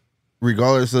matchup,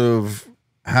 regardless of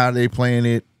how they playing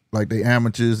it, like they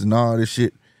amateurs and all this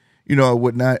shit,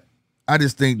 whatnot. I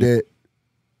just think that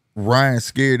Ryan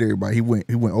scared everybody. He went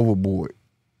overboard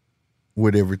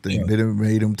with everything. Yeah. They done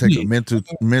made him take a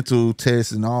mental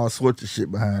test and all sorts of shit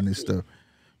behind this stuff,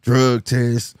 drug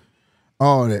tests,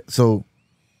 all that. So,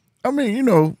 I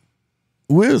mean,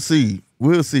 we'll see.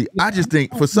 We'll see. I just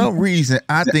think for some reason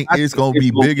I think it's gonna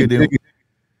be bigger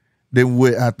than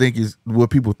what I think is what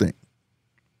people think.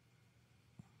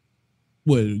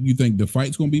 What, you think the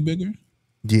fight's gonna be bigger?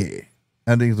 Yeah,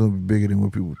 I think it's gonna be bigger than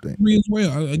what people think. Me as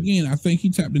well. Again, I think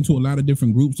he tapped into a lot of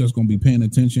different groups that's gonna be paying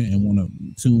attention and want to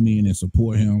tune in and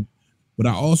support him. But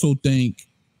I also think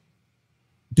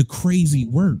the crazy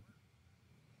work.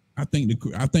 I think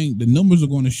the numbers are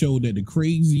going to show that the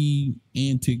crazy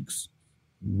antics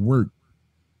work.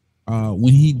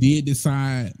 When he did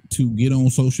decide to get on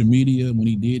social media, when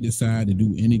he did decide to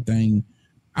do anything,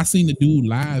 I seen the dude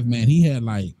live, man. He had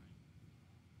like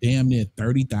damn near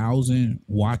 30,000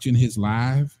 watching his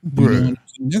live. You know what I mean?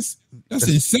 That's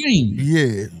insane.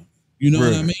 Yeah. You know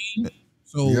what I mean?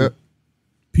 So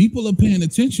people are paying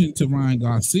attention to Ryan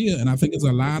Garcia, and I think there's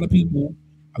a lot of people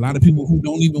who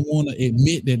don't even want to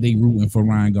admit that they rooting for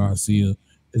Ryan Garcia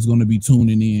is going to be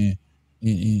tuning in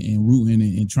and rooting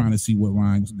and trying to see what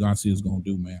Ryan Garcia is going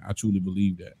to do, man. I truly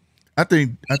believe that. I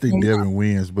think Devin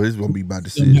wins, but it's going to be by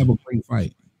decision. Have a great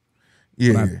fight.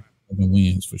 Yeah, Devin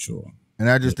wins for sure. And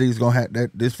I just think he's gonna have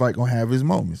that. This fight gonna have his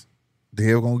moments.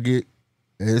 Dev gonna get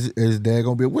his dad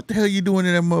gonna be. What the hell you doing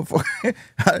in that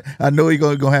motherfucker? I know he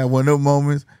gonna have one of those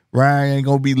moments. Ryan ain't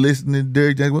gonna be listening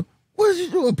to Dirty. What is he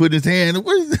doing? Put his hand.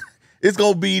 What is it? It's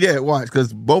gonna be that watch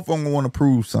because both of them want to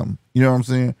prove something. You know what I'm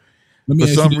saying? For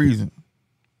some reason.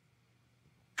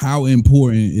 How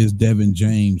important is Devin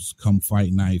James come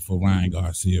fight night for Ryan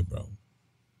Garcia, bro?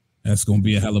 That's going to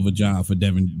be a hell of a job for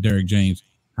Derek James.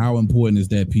 How important is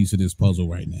that piece of this puzzle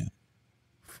right now?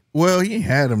 Well, he ain't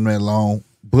had him that long,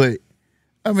 but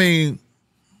I mean,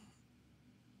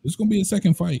 it's going to be a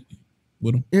second fight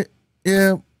with him.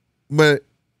 Yeah, but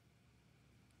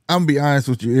I'm gonna be honest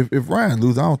with you. If Ryan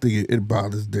loses, I don't think it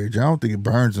bothers Derek James. I don't think it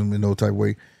burns him in no type of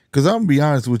way. Because I'm gonna be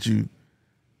honest with you.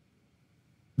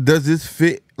 Does this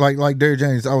fit like Derek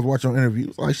James? I was watching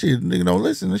interviews like shit. Nigga don't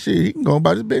listen to shit. He can go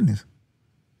about his business.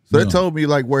 So that told me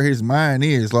like where his mind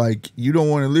is. Like you don't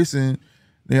want to listen.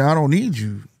 Then I don't need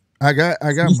you. I got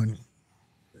money.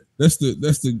 That's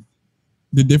the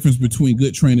difference between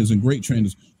good trainers and great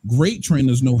trainers. Great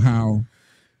trainers know how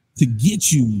to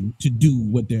get you to do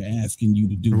what they're asking you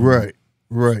to do. Right.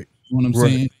 You know what I'm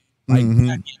saying? Like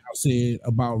I said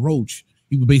about Roach,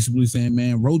 he was basically saying,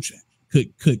 man, Roach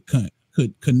could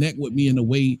connect with me in a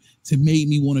way to make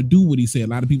me want to do what he said. A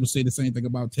lot of people say the same thing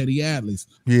about Teddy Atlas.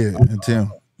 Yeah, and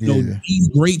Tim. These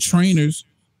great trainers,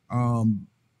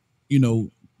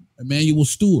 Emmanuel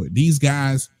Stewart, these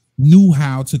guys knew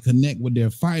how to connect with their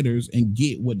fighters and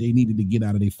get what they needed to get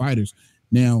out of their fighters.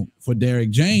 Now, for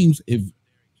Derek James, if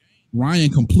Ryan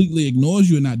completely ignores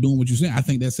you and not doing what you say, I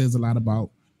think that says a lot about,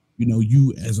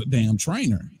 you as a damn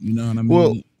trainer. You know what I mean?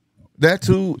 Well, that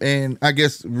too, and I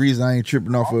guess the reason I ain't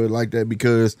tripping off of it like that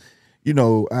because,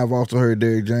 I've also heard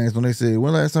Derek James when they said,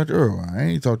 when last talked to Earl? I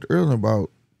ain't talked to Earl in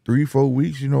about 3-4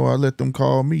 weeks. I let them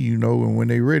call me, and when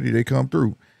they ready, they come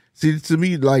through. See, to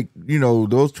me, like,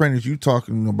 those trainers you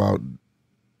talking about,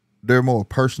 they're more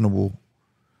personable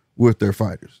with their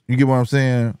fighters. You get what I'm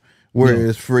saying?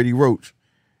 Whereas Freddie Roach,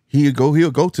 he'll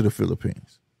go to the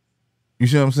Philippines. You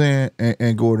see what I'm saying?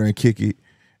 And go over there and kick it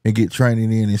and get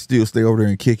training in and still stay over there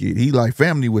and kick it. He like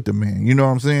family with the man. You know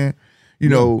what I'm saying?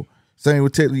 Same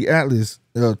with Teddy Atlas.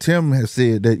 Tim has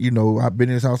said that, I've been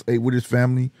in his house, ate with his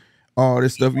family, all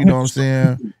this stuff. You know what I'm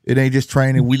saying? It ain't just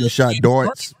training. We done shot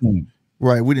darts.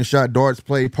 Right. We done shot darts,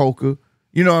 played poker.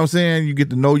 You know what I'm saying? You get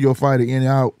to know your fighter in and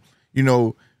out.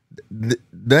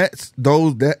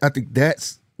 I think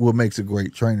that's what makes a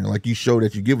great trainer. Like you show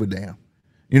that you give a damn.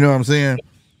 You know what I'm saying?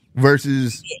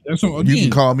 Versus you can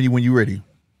call me when you're ready.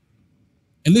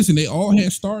 And listen, they all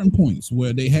had starting points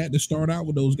where they had to start out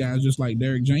with those guys just like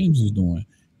Derek James is doing.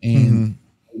 And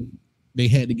they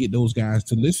had to get those guys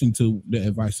to listen to the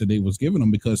advice that they was giving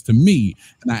them. Because to me,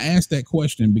 and I asked that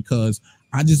question because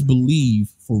I just believe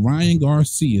for Ryan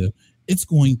Garcia, it's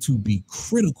going to be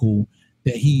critical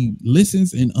that he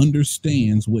listens and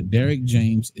understands what Derek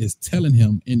James is telling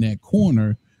him in that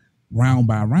corner round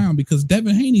by round, because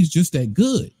Devin Haney's just that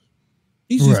good.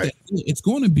 He's just that good. It's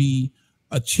going to be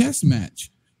a chess match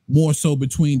more so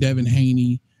between Devin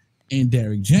Haney and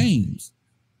Derek James.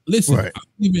 Listen, I'm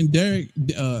giving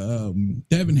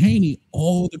Devin Haney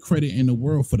all the credit in the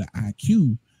world for the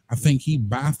IQ. I think he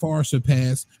by far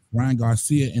surpassed Ryan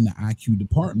Garcia in the IQ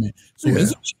department. So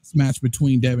it's a chess match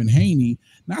between Devin Haney,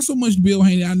 not so much Bill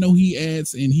Haney. I know he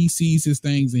adds and he sees his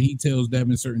things and he tells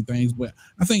Devin certain things, but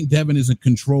I think Devin is in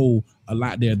control a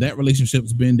lot there. That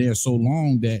relationship's been there so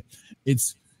long that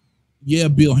it's,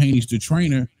 Bill Haney's the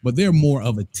trainer, but they're more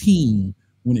of a team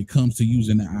when it comes to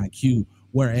using the IQ.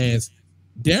 Whereas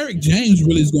Derek James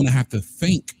really is going to have to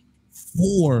think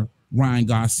for Ryan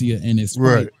Garcia and his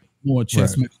fight. More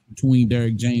chess match between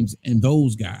Derek James and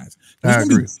those guys. It's going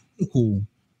to be critical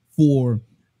for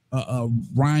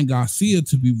Ryan Garcia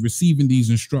to be receiving these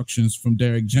instructions from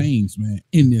Derek James, man,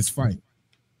 in this fight.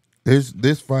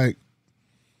 This fight,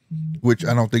 which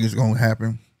I don't think is going to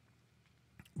happen,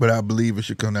 but I believe it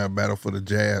should come down to battle for the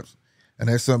jabs. And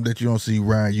that's something that you don't see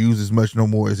Ryan use as much no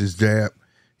more as his jab.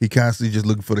 He constantly just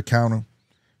looking for the counter.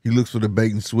 He looks for the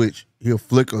bait and switch. He'll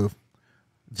flick a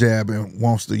jab and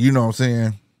wants to, you know what I'm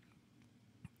saying,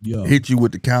 hit you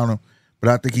with the counter. But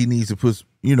I think he needs to put,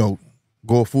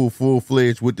 go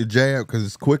full-fledged with the jab because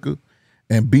it's quicker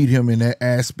and beat him in that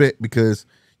aspect, because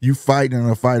you fighting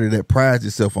a fighter that prides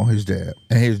itself on his jab.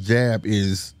 And his jab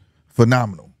is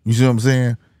phenomenal. You see what I'm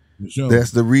saying? Sure. That's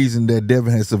the reason that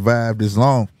Devin has survived this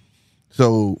long.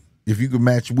 So if you can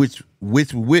match which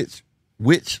with which,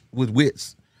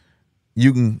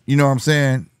 you can, you know what I'm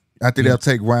saying? I think that'll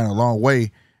take Ryan a long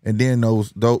way. And then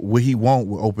those what he won't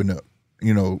will open up.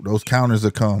 Those counters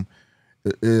will come.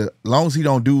 As long as he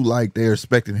don't do like they're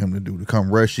expecting him to do, to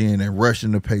come rush in and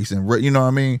rushing the pace and you know what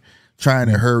I mean, trying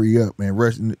to hurry up and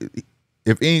rushing.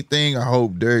 If anything, I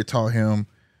hope Derek taught him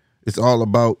it's all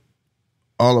about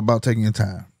taking your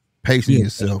time, pacing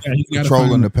yourself,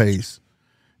 controlling the pace.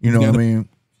 You know what I mean?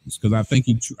 Because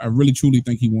I really truly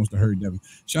think he wants to hurt Devin.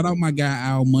 Shout out my guy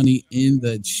Al Money in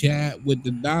the chat with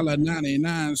the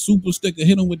 $1.99 super sticker.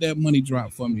 Hit him with that money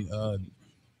drop for me.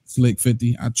 Slick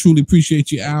 50. I truly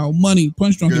appreciate you, Al. Money,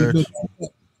 Punch Drunk in the building. Ooh, I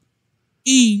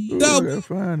E-double. gotta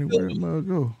find it. Where the mug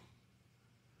go?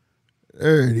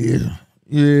 There it is.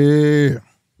 Yeah.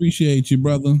 Appreciate you,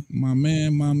 brother. My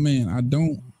man.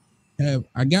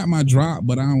 I got my drop,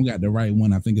 but I don't got the right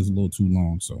one. I think it's a little too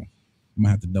long, so I'm gonna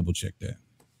have to double check that.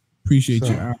 Appreciate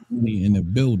you, Al Money in the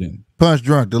building. Punch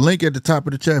Drunk. The link at the top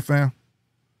of the chat, fam.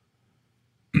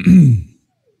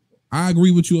 I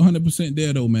agree with you 100%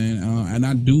 there, though, man. And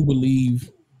I do believe,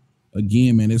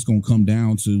 again, man, it's going to come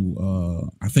down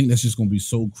to, I think that's just going to be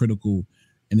so critical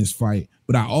in this fight.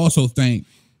 But I also think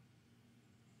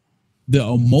the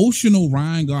emotional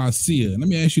Ryan Garcia, let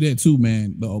me ask you that too,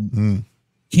 man.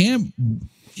 Can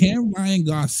Ryan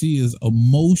Garcia's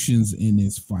emotions in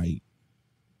this fight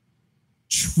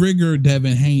trigger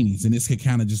Devin Haney's, and this could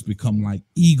kind of just become like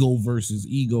ego versus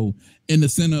ego in the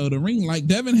center of the ring, like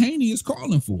Devin Haney is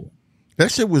calling for?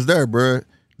 That shit was there, bro.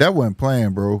 That wasn't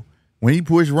playing, bro. When he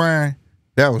pushed Ryan,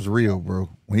 that was real, bro.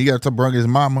 When he got to bring his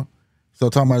mama, so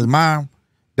talking about his mom,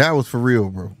 that was for real,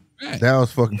 bro. Right. That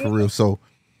was fucking for real. So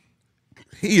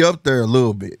he up there a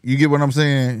little bit. You get what I'm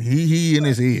saying? He in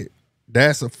his head.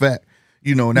 That's a fact.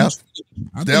 You know, and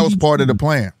that was part of the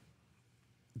plan.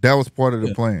 That was part of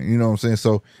the plan. You know what I'm saying?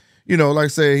 So, you know, like I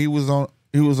said, he was on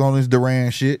his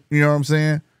Duran shit. You know what I'm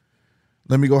saying?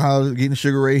 Let me go holler, getting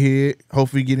Sugar Ray head.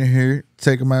 Hopefully get in here,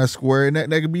 take him out of square, and that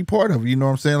could be part of it. You know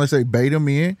what I'm saying? Like I say, bait him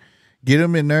in, get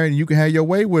him in there, and you can have your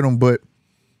way with him. But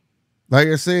like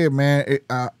I said, man,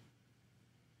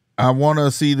 I want to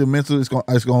see the mental. It's going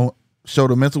to show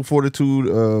the mental fortitude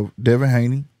of Devin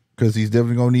Haney, because he's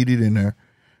definitely going to need it in there,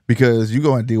 because you're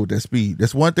going to deal with that speed.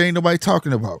 That's one thing nobody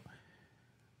talking about.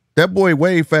 That boy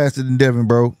way faster than Devin,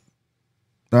 bro. All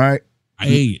right?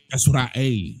 That's what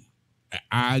I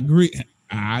agree.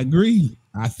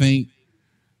 I think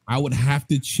I would have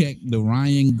to check the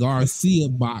Ryan Garcia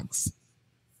box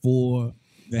for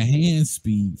the hand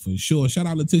speed for sure. Shout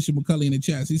out Letitia McCulley in the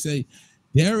chat. She say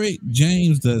Derek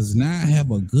James does not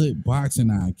have a good boxing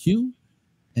IQ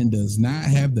and does not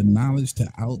have the knowledge to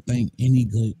outthink any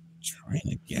good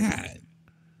trainer. God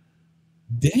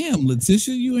damn,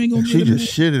 Letitia, you ain't gonna. She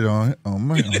just shitted on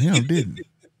him, didn't?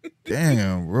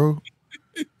 Damn, bro.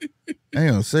 I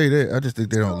ain't gonna say that. I just think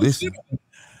they don't listen.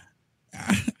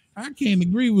 I can't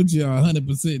agree with you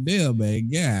 100% there, man.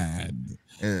 God.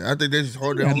 Yeah, I think they just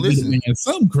hard they don't listen.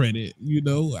 Some credit, you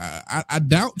know. I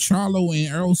doubt Charlo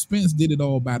and Errol Spence did it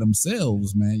all by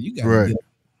themselves, man. You got to get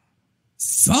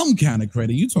some kind of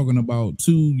credit. You're talking about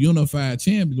two unified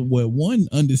champions, where one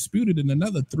undisputed and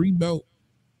another 3-belt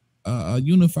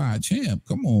unified champ.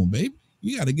 Come on, baby.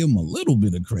 You got to give them a little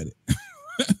bit of credit.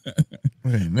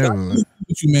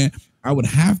 With you, man. I would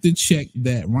have to check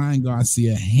that Ryan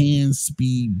Garcia hand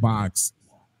speed box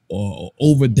or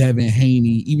over Devin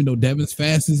Haney, even though Devin's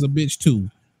fast as a bitch too,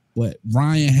 but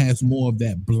Ryan has more of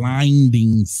that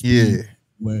blinding speed.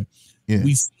 Where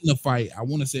we seen the fight, I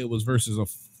want to say it was versus a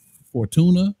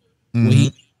Fortuna, where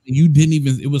you didn't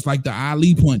even, it was like the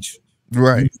Ali punch,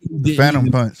 right? The Phantom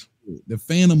punch. The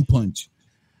Phantom punch,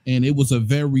 and it was a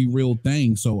very real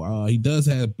thing. So he does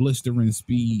have blistering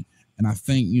speed, and I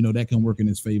think, you know, that can work in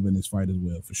his favor in this fight as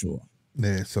well, for sure.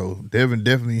 Yeah, so Devin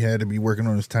definitely had to be working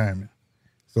on his timing.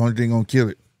 It's the only thing gonna kill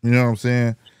it. You know what I'm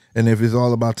saying? And if it's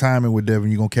all about timing with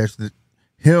Devin, you're gonna catch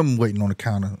him waiting on the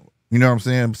counter. You know what I'm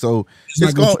saying? So it's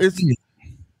like what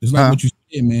you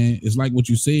said, man. It's like what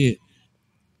you said.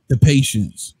 The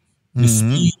patience, the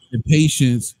speed, the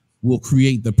patience will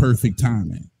create the perfect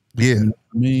timing. Yeah, you know what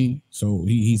I mean, so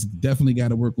he's definitely got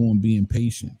to work on being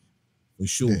patient, for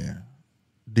sure. Yeah.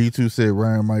 D2 said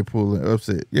Ryan might pull an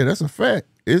upset. Yeah, that's a fact.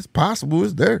 It's possible.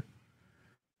 It's there.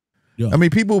 Yeah. I mean,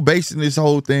 people basing this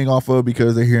whole thing off of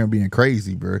because they hear him being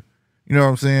crazy, bro. You know what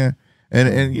I'm saying?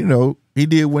 And you know, he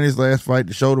did win his last fight.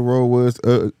 The shoulder roll was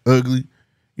ugly.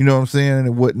 You know what I'm saying,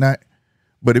 and whatnot.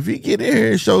 But if he get in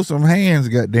here and show some hands,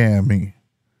 goddamn me,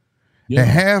 and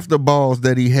half the balls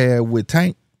that he had with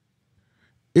Tank,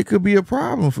 it could be a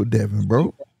problem for Devin,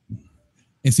 bro.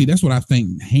 And see, that's what I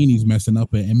think Haney's messing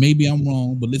up at. And maybe I'm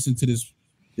wrong, but listen to this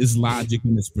logic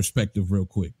and this perspective real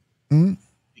quick.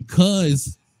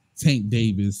 Because Tank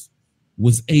Davis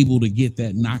was able to get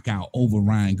that knockout over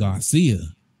Ryan Garcia,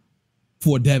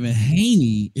 for Devin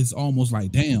Haney, it's almost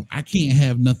like, damn, I can't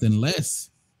have nothing less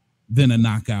than a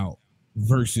knockout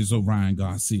versus Ryan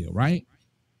Garcia, right?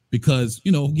 Because,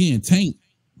 you know, again, Tank,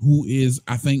 who is,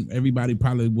 I think everybody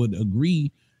probably would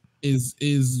agree, is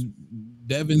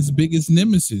Devin's biggest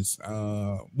nemesis.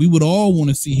 We would all want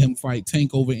to see him fight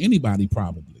Tank over anybody,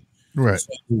 probably. Right.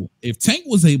 So if Tank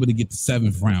was able to get the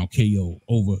 7th round KO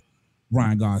over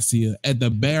Ryan Garcia, at the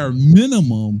bare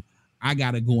minimum, I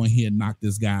got to go in here and knock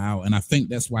this guy out. And I think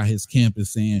that's why his camp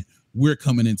is saying we're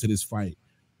coming into this fight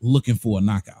looking for a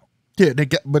knockout. Yeah,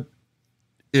 but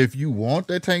if you want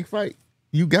that Tank fight,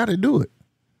 you got to do it.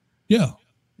 Yeah.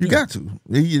 You got to.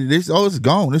 It's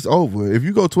gone. It's over. If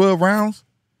you go 12 rounds,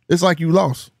 it's like you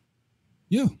lost.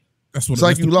 Yeah. It's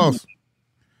like you lost.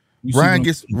 Ryan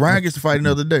gets to fight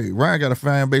another day. Ryan got a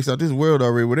fan base out this world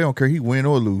already where they don't care he win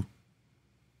or lose.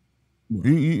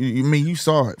 You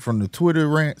saw it from the Twitter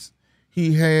rants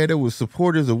he had. It was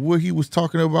supporters of what he was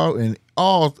talking about, and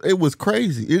it was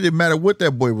crazy. It didn't matter what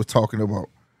that boy was talking about.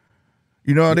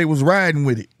 You know, they was riding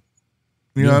with it.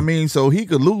 You know what I mean? So he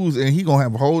could lose, and he gonna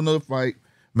have a whole nother fight,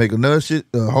 make another shit,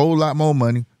 a whole lot more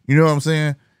money. You know what I'm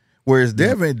saying? Whereas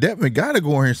Devin got to go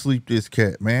in here and sleep this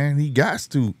cat, man. He got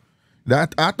to. I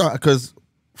thought, because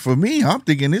for me, I'm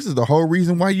thinking this is the whole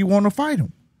reason why you want to fight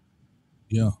him.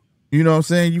 Yeah. You know what I'm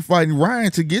saying? You fighting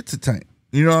Ryan to get to Tank.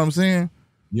 You know what I'm saying?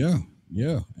 Yeah.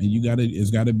 Yeah. And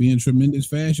it's got to be in tremendous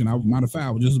fashion. Matter of fact,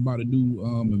 I was just about to do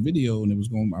a video, and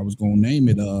I was going to name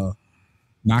it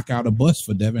knock out a bust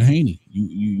for Devin Haney.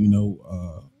 You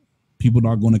know, people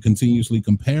are going to continuously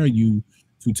compare you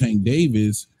to Tank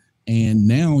Davis, and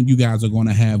now you guys are going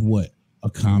to have what? A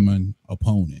common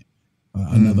opponent,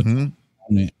 another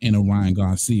opponent, and a Ryan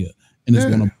Garcia, and it's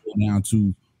going to go down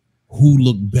to who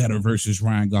looked better versus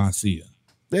Ryan Garcia.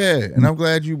 Yeah, and I'm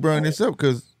glad you brought this up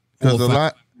because a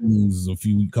lot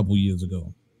couple years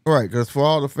ago, right? Because for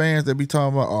all the fans that be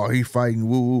talking about, oh, he fighting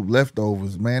woo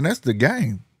leftovers, man, that's the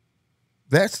game.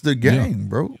 That's the game,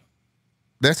 bro.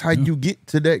 That's how you get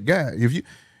to that guy. If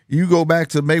you go back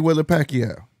to Mayweather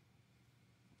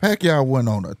Pacquiao went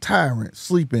on a tyrant,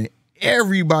 sleeping.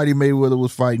 Everybody Mayweather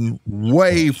was fighting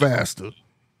way faster.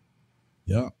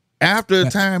 Yeah. After a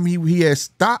time, he had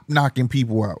stopped knocking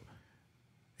people out.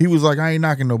 He was like, I ain't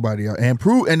knocking nobody out. And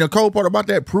the cold part about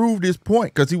that, proved his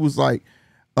point, because he was like,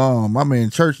 I'm in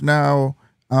church now.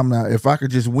 I'm not, if I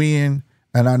could just win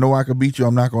and I know I could beat you,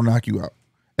 I'm not gonna knock you out.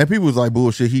 And people was like,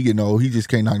 bullshit, he getting old. He just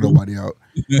can't knock nobody out.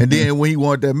 And then when he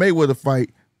wanted that Mayweather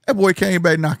fight, that boy came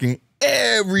back knocking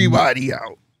everybody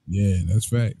out. Yeah, that's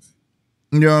facts.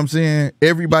 You know what I'm saying?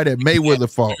 Everybody that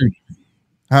Mayweather fought.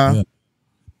 Huh? Yeah.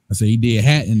 I said he did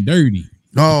hat and dirty.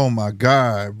 Oh my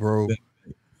God, bro.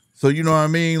 So you know what I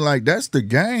mean? Like, that's the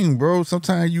game, bro.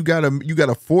 Sometimes you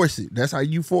gotta force it. That's how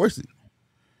you force it.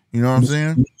 You know what I'm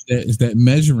saying? It's that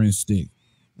measuring stick.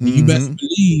 You best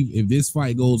believe if this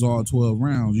fight goes all 12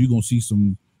 rounds, you're gonna see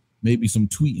maybe some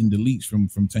tweet and deletes from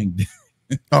Tank.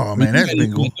 Oh man, that's been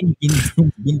going.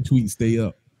 Them tweets stay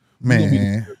up,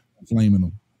 man. Flaming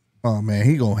them. Oh man,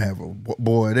 he gonna have a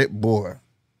boy. That boy,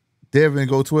 Devin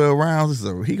go 12 rounds,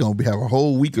 so he gonna have a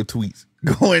whole week of tweets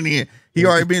going in. He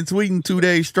already been tweeting 2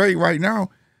 days straight right now.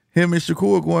 Him and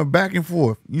Shakur going back and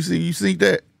forth. You see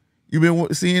that? You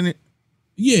been seeing it?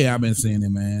 Yeah, I've been seeing it,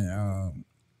 man.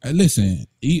 Listen,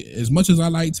 as much as I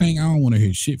like Tank, I don't want to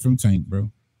hear shit from Tank, bro.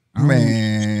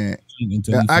 Man,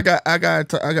 I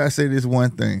gotta say this one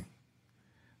thing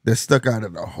that stuck out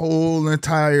of the whole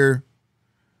entire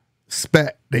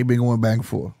spat they've been going back and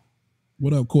forth.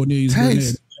 What up,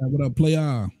 Cornelius? What up,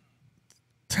 player?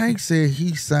 Tank said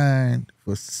he signed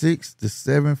for 6 to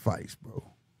 7 fights, bro.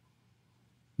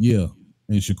 Yeah,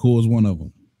 and Shakur's one of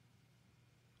them.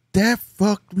 That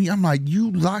fucked me. I'm like,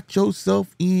 you locked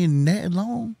yourself in that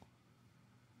long?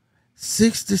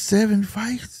 6 to 7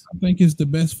 fights? I think it's the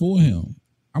best for him.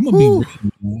 I'm gonna be real,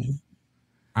 man.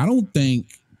 I don't think,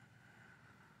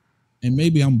 and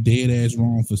maybe I'm dead ass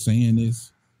wrong for saying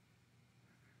this,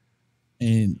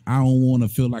 and I don't want to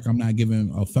feel like I'm not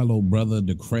giving a fellow brother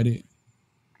the credit,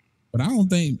 but I don't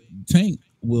think Tank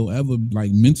will ever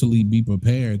like mentally be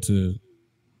prepared to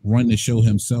run the show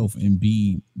himself and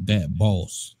be that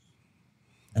boss.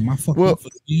 Am I fucking up for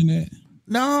saying that?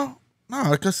 No,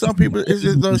 because some people, it's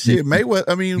just no shit.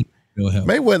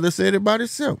 Mayweather said it about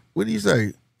himself. What did he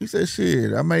say? He said,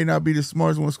 shit, I may not be the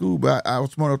smartest one in school, but I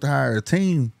was smart enough to hire a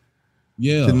team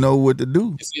to know what to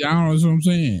do. See, I don't know what I'm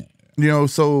saying. You know,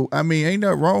 so, I mean, ain't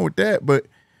nothing wrong with that, but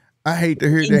I hate to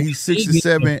hear that he's 6 to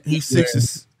 7. He's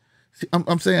 6 to,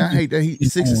 I'm saying I hate that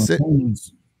he's 6 to 7.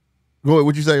 Go ahead,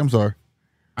 what you say? I'm sorry.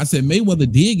 I said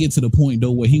Mayweather did get to the point,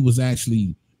 though, where he was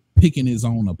actually picking his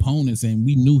own opponents, and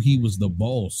we knew he was the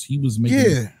boss. He was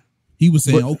making, he was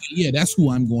saying, okay, yeah, that's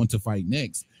who I'm going to fight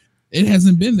next. It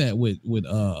hasn't been that with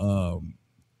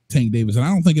Tank Davis, and I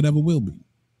don't think it ever will be.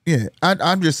 Yeah,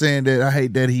 I'm just saying that I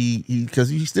hate that he because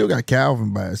he still got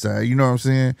Calvin by his side. You know what I'm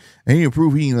saying? And he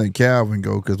improved. He ain't let Calvin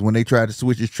go because when they tried to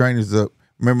switch his trainers up,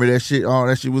 remember that shit? All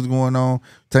that shit was going on.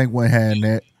 Tank wasn't having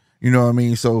that. You know what I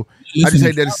mean? So I just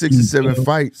hate that it's 6 to 7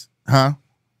 fights, huh?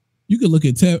 you could look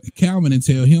at Calvin and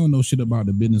tell he don't know shit about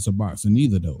the business of boxing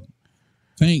either, though.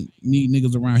 Tank need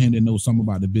niggas around him that know something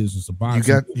about the business of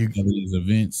boxing. These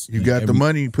events. You got the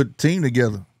money. Put a team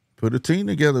together. Put a team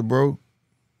together, bro.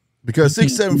 Because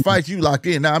 6-7 fights you locked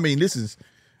in. Now, I mean, this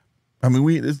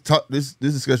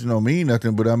discussion don't mean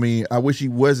nothing, but I mean, I wish he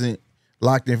wasn't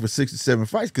locked in for 6 to 7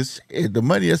 fights because the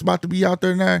money that's about to be out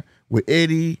there now with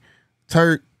Eddie,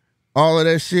 Turk, all of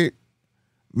that shit,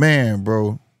 man,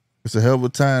 bro, it's a hell of a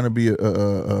time to be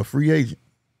a free agent.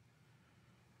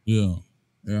 Yeah.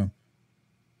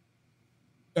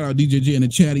 DJJ in the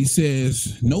chat, he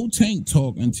says, no Tank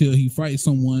talk until he fights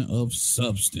someone of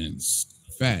substance.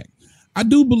 Fact. I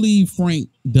do believe Frank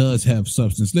does have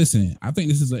substance. Listen, I think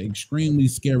this is an extremely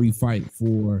scary fight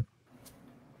for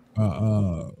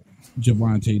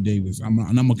Gervonta Davis. I'm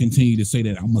going to continue to say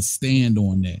that. I'm going to stand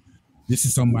on that. This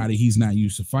is somebody he's not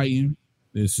used to fighting.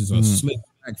 This is a slick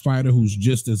back fighter who's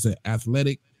just as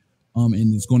athletic.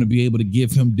 And it's going to be able to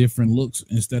give him different looks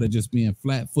instead of just being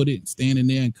flat-footed, standing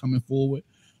there and coming forward.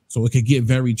 So it could get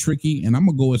very tricky. And I'm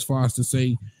going to go as far as to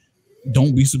say,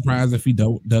 don't be surprised if he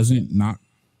doesn't knock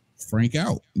Frank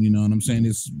out. You know what I'm saying?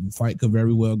 This fight could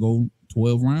very well go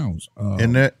 12 rounds.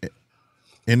 In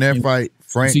that fight,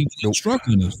 Frank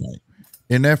struggling in this fight.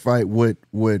 In that fight, what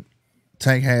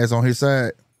Tank has on his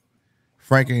side,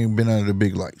 Frank ain't been under the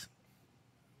big lights.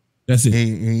 That's it.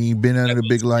 He ain't been under the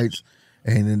big lights,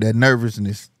 and that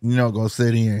nervousness, gonna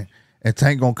set in. And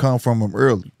Tank gonna come from him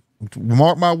early.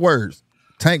 Mark my words,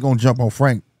 Tank gonna jump on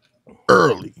Frank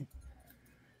early.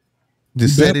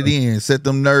 Just set it in, set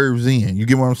them nerves in. You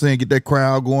get what I'm saying? Get that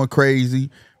crowd going crazy.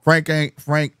 Frank ain't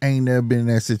never been in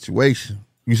that situation.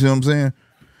 You see what I'm saying?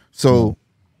 So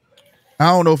I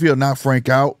don't know if he'll knock Frank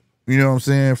out. You know what I'm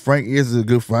saying? Frank is a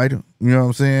good fighter. You know what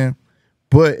I'm saying?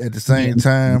 But at the same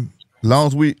time, long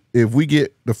as if we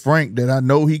get the Frank that I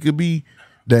know he could be,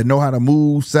 that know how to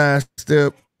move,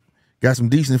 sidestep, got some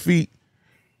decent feet,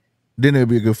 then it'll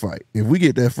be a good fight. If we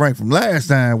get that Frank from last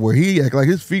time where he act like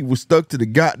his feet was stuck to the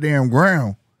goddamn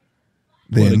ground,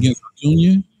 then against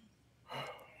Junior,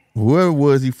 whoever it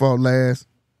was he fought last,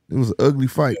 it was an ugly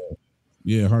fight.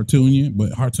 Yeah, Hartunian,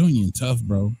 but Hartunian tough,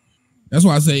 bro. That's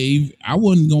why I say I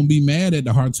wasn't gonna be mad at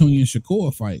the Hartunian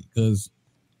Shakur fight because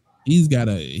he's got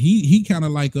he kind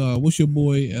of like what's your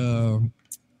boy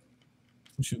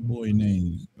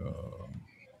name?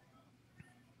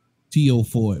 T.O.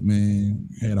 Ford, man,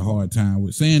 had a hard time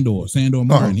with Sandor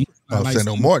Martin.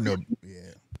 Sandor Martin,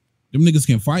 yeah. Them niggas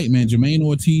can fight, man. Jermaine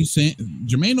Ortiz,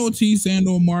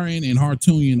 Sandor Martin, and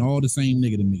Hartunian, all the same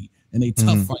nigga to me, and they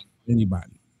tough fight for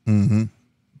anybody. Mm-hmm.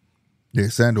 Yeah,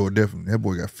 Sandor definitely. That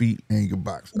boy got feet and he can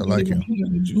box. I like him.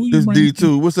 This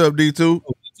D2. What's up, D2?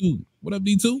 What up,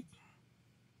 D2?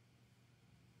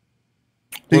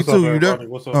 D2, you there?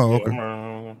 What's up? Oh,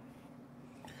 okay.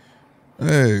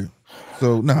 Hey.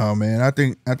 So man, I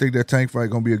think that Tank fight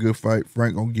gonna be a good fight.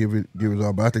 Frank gonna give it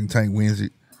all, but I think Tank wins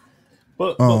it.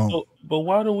 But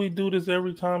why do we do this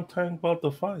every time Tank about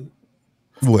to fight?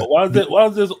 What? Why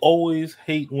is this always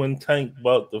hate when Tank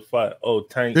about to fight? Oh,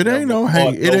 Tank. It ain't no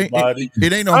hate. It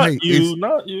ain't no hate.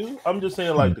 Not you. I'm just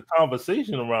saying, like the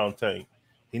conversation around Tank.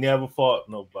 He never fought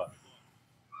nobody.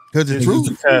 Because it's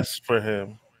a test for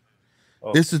him.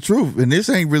 Oh. It's the truth, and this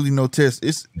ain't really no test.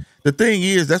 It's the thing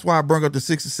is that's why I brought up the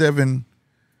 6 or 7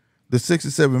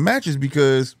 matches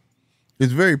because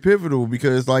it's very pivotal.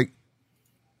 Because like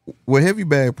what Heavy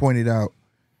Bag pointed out,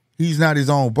 he's not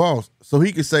his own boss, so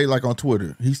he could say like on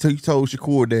Twitter, he told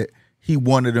Shakur that he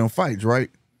wanted them fights, right?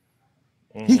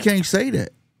 Mm-hmm. He can't say that.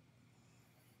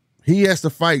 He has to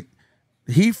fight.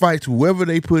 He fights whoever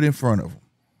they put in front of him.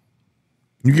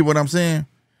 You get what I'm saying?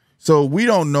 So we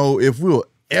don't know if we'll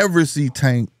ever see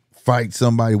Tank fight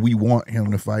somebody we want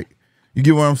him to fight. You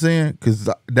get what I'm saying? Because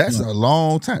that's a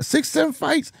long time. 6, 7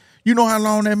 fights. You know how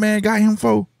long that man got him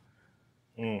for?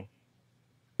 You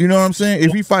know what I'm saying?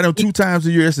 If he fight him 2 times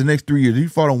a year, that's the next 3 years. If he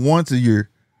fought him once a year,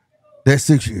 that's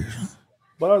 6 years.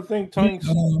 But I think Tank.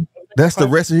 That's the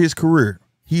rest of his career.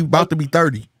 He about to be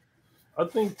 30. I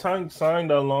think Tank signed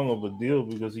that long of a deal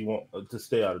because he want to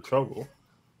stay out of trouble.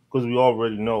 Because we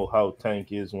already know how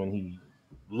Tank is when he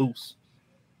loose.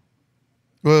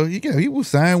 Well, he was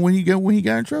signed when he got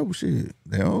in trouble. Shit,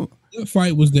 that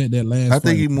fight was that last. I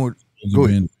think he more. Go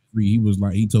ahead. He was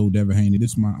like he told Devin Haney,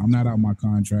 I'm not out my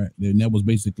contract." And that was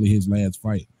basically his last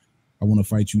fight. I want to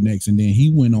fight you next, and then he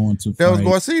went on to. That was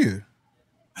Garcia.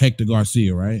 Hector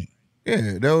Garcia, right?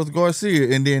 Yeah, that was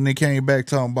Garcia, and then they came back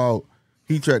talking about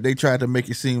they tried to make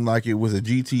it seem like it was a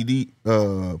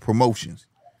GTD promotions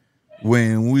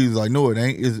when we was like, no, it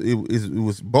ain't. It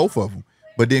was both of them,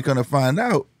 but then kind of find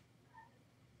out.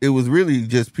 It was really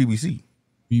just PBC.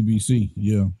 PBC,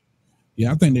 yeah.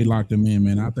 Yeah, I think they locked him in,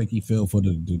 man. I think he fell for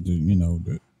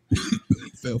the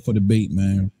fell for the bait,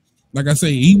 man. Like I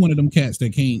say, he one of them cats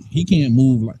that can't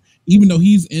move like, even though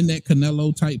he's in that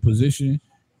Canelo type position,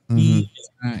 he is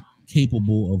not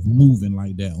capable of moving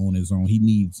like that on his own. He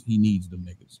needs them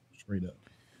niggas straight up.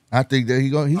 I think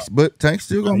that but Tank's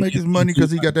still gonna make his money because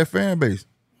he got that fan base.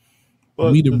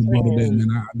 But Me to the rebuttal thing that, is,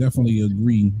 man. I definitely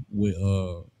agree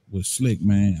with Slick,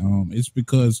 man. It's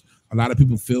because a lot of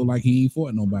people feel like he ain't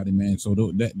fought nobody, man.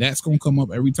 So that's gonna come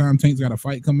up every time Tank's got a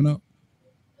fight coming up.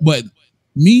 But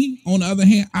me, on the other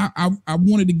hand, I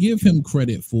wanted to give him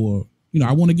credit for,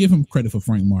 I want to give him credit for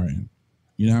Frank Martin.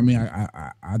 You know what I mean?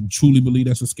 I truly believe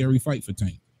that's a scary fight for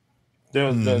Tank.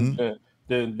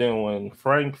 then when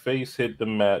Frank face hit the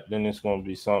mat, then it's gonna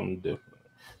be something different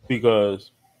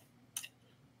because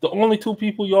the only two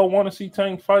people y'all want to see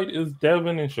Tank fight is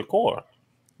Devin and Shakur.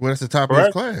 Well, that's the top of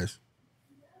his Correct? class.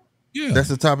 Yeah, That's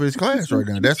the top of his class right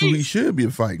now. That's who he should be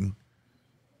fighting.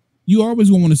 You always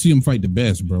gonna want to see him fight the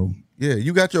best, bro. Yeah,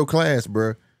 you got your class,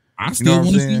 bro. I still what want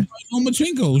I'm to see him saying?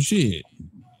 fight Lomachenko. Shit.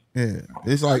 Yeah,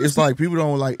 it's like people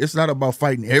don't like. It's not about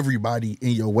fighting everybody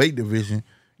in your weight division.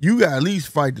 You got to at least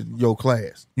fight your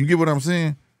class. You get what I'm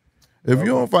saying? If you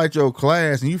don't fight your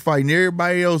class and you fighting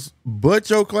everybody else but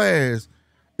your class,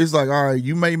 it's like, all right,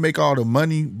 you may make all the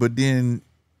money, but then,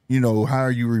 how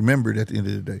are you remembered at the end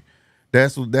of the day?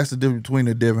 That's the difference between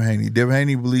the Devin Haney. Devin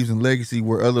Haney believes in legacy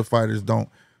where other fighters don't.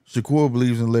 Shakur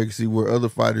believes in legacy where other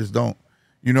fighters don't.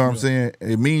 You know what I'm saying?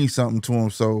 It means something to him.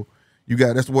 So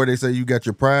that's where they say you got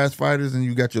your prize fighters and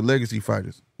you got your legacy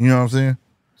fighters. You know what I'm saying?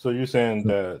 So you're saying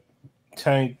that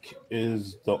Tank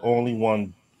is the only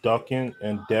one ducking,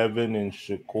 and Devin and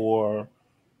Shakur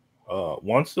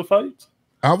wants to fight?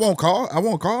 I won't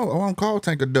call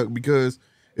Tank a duck because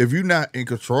if you're not in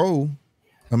control,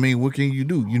 I mean, what can you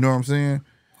do? You know what I'm saying?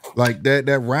 Like that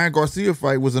Ryan Garcia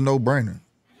fight was a no-brainer.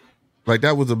 Like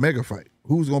that was a mega fight.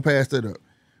 Who's gonna pass that up?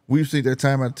 We've seen that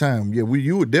time after time. Yeah,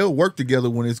 they'll work together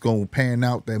when it's gonna pan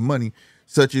out that money,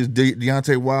 such as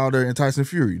Deontay Wilder and Tyson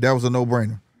Fury. That was a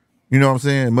no-brainer. You know what I'm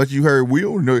saying? Much you heard, we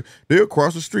don't know they'll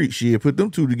cross the street. Shit, put them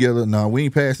two together. No, we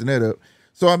ain't passing that up.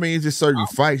 So I mean, it's just certain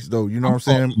fights, though. You know what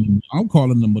I'm saying? I'm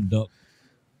calling them a duck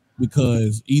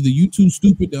because either you too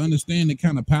stupid to understand the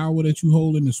kind of power that you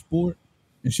hold in the sport.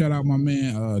 And shout out my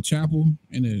man Chapel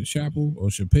in the Chapel or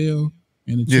Chappelle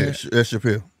in the chat. Yeah, that's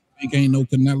Chappelle. Tank ain't no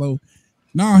Canelo.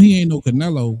 No, he ain't no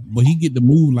Canelo, but he get to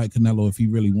move like Canelo if he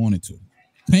really wanted to.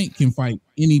 Tank can fight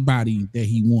anybody that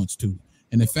he wants to.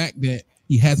 And the fact that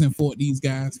he hasn't fought these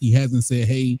guys, he hasn't said,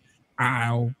 hey,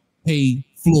 hey,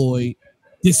 Floyd,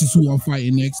 this is who I'm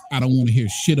fighting next. I don't want to hear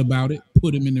shit about it.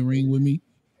 Put him in the ring with me.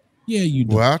 Yeah, you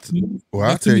do. Well,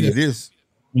 I'll tell you this.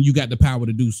 When you got the power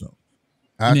to do so.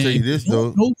 I'll tell you this,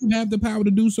 though. Don't have the power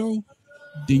to do so,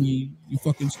 then you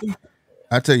fucking stupid.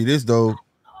 I'll tell you this, though.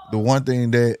 The one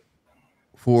thing that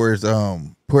for is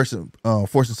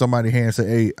forcing somebody's hand and say,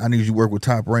 hey, I need you to work with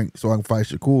Top Rank so I can fight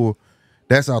Shakur,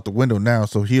 that's out the window now.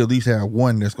 So he'll at least have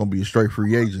one that's going to be a straight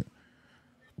free agent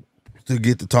to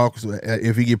get the talks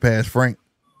if he get past Frank.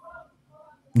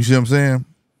 You see what I'm saying?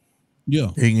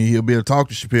 Yeah. He'll be able to talk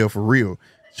to Chappelle for real.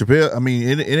 Chappelle, I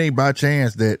mean, it ain't by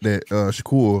chance that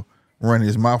Shakur running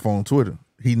his mouth on Twitter.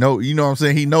 He know, you know what I'm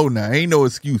saying? He know now. Ain't no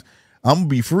excuse. I'm going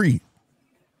to be free.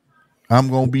 I'm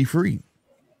going to be free.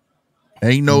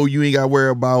 Ain't no, you ain't got to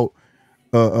worry about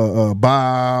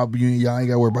Bob. Y'all ain't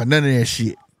got to worry about none of that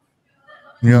shit.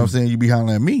 You know what I'm saying? You be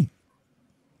hollering at me.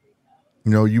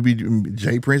 You know, you be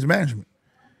J Prince Management.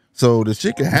 So the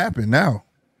shit can happen now.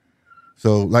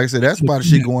 So, like I said, that's about the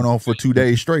shit going on for 2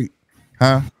 days straight.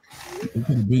 Huh? It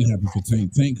could have been happening for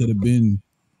Tank. Tank could have been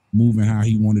moving how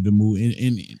he wanted to move.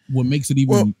 And what makes it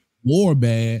even more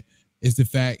bad is the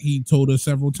fact he told us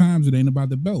several times it ain't about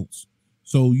the belts.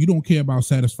 So you don't care about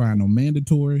satisfying no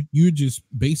mandatory. You're just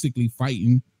basically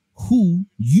fighting who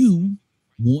you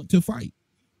want to fight.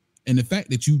 And the fact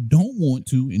that you don't want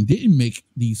to and didn't make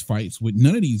these fights with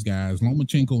none of these guys,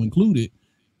 Lomachenko included.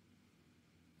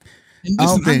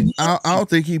 Listen, I don't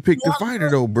think he picked the fighter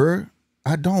though, bro.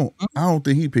 I don't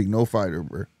think he picked no fighter,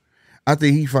 bro. I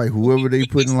think he fight whoever they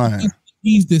put in line.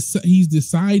 He's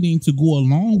deciding to go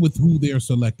along with who they're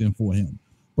selecting for him.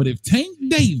 But if Tank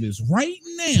Davis right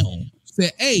now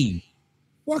said, hey,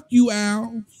 fuck you,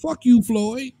 Al, fuck you,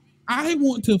 Floyd, I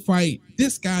want to fight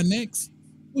this guy next,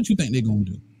 what you think they're gonna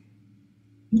do?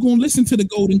 You gonna listen to the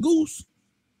Golden Goose?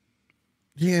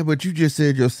 Yeah, but you just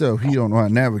said yourself he don't know how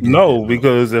to navigate. No,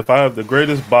 because if I have the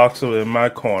greatest boxer in my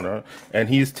corner and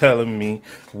he's telling me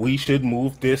we should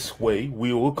move this way,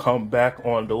 we will come back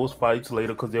on those fights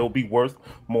later because they'll be worth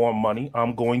more money.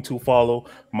 I'm going to follow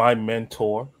my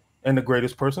mentor and the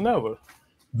greatest person ever.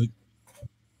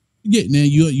 Yeah, now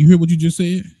you hear what you just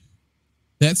said?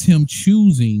 That's him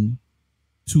choosing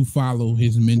to follow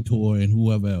his mentor and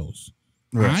whoever else.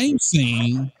 Right. I'm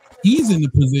saying he's in the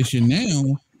position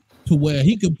now to where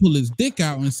he could pull his dick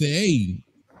out and say, "Hey,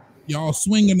 y'all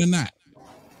swinging or not?"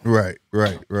 Right.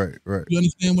 You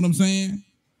understand what I'm saying?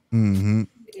 Mm-hmm.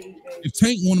 If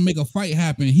Tank want to make a fight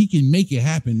happen, he can make it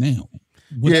happen now.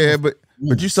 Yeah, but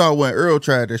you saw when Earl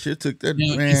tried that shit. Took that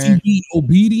now, man. Is he being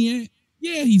obedient?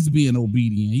 Yeah, he's being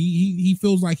obedient. He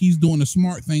feels like he's doing a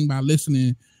smart thing by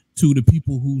listening to the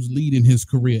people who's leading his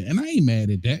career, and I ain't mad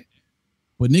at that.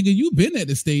 But nigga, you've been at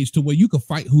the stage to where you can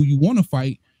fight who you want to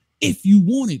fight if you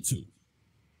wanted to.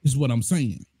 Is what I'm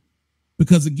saying.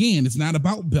 Because again, it's not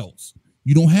about belts.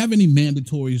 You don't have any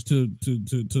mandatories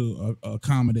to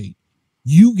accommodate.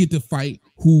 You get to fight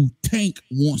who Tank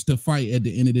wants to fight at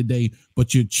the end of the day,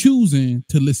 but you're choosing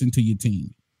to listen to your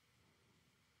team.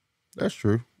 That's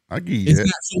true. I give you it's that.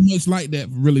 Not so much like that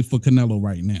really for Canelo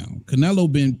right now.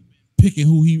 Canelo been picking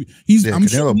who he's. Yeah, I'm Canelo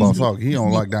sure boss hog. He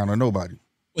don't lock down on nobody.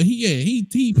 But he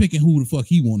picking who the fuck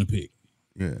he want to pick.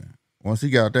 Yeah. Once he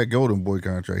got that Golden Boy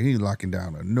contract, he ain't locking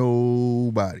down on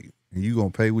nobody, and you gonna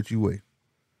pay what you weigh.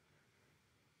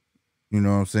 You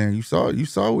know what I'm saying? You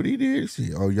saw what he did.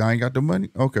 See, oh, y'all ain't got the money?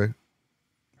 Okay.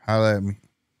 Holla at me.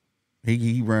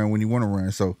 He ran when he want to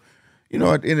run. So, you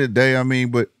know, at the end of the day, I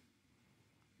mean, but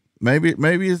maybe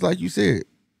it's like you said.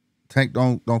 Tank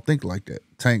don't think like that.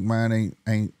 Tank mind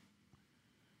ain't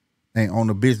on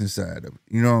the business side of it.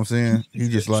 You know what I'm saying? He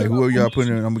just like, whoever y'all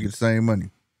putting in, I'm gonna get the same money.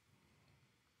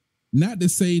 Not to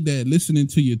say that listening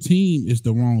to your team is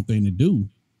the wrong thing to do.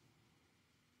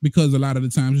 Because a lot of the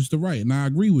times it's the right. And I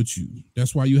agree with you.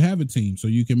 That's why you have a team, so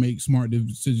you can make smart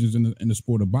decisions in the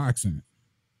sport of boxing.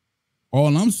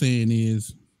 All I'm saying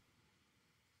is,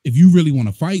 if you really want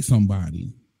to fight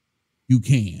somebody, you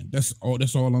can. That's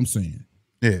all I'm saying.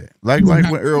 Yeah. Like when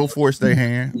Earl forced their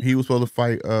hand, he was supposed to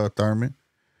fight Thurman,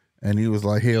 and he was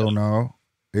like, hell no.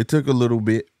 It took a little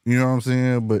bit, you know what I'm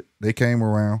saying? But they came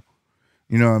around.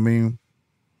 You know what I mean?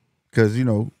 Because, you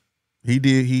know, he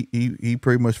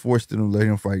pretty much forced them to let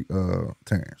him fight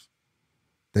Terrence.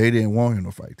 They didn't want him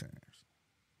to fight Terrence.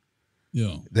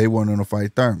 Yeah. They wanted him to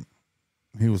fight Thurman.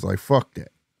 He was like, fuck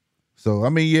that. So I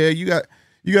mean, yeah, you got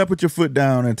to put your foot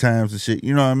down at times and shit,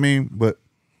 you know what I mean? But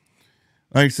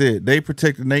like I said, they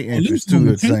protecting their interests too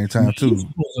at the same time too.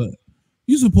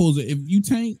 You supposed to, if you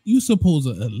Tank, you supposed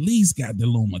to at least got the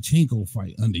Lomachenko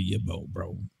fight under your belt,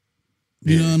 bro.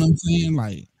 You know what I'm saying?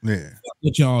 Like,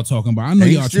 what y'all talking about? I know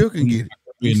y'all still can get it.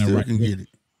 He still can get it.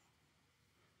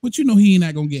 But you know he ain't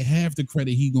not gonna get half the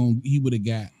credit he would have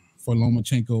got for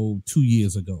Lomachenko 2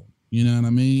 years ago. You know what I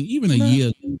mean? Even a year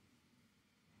ago.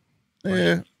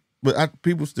 Yeah, but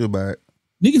people still buy it.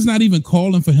 Niggas not even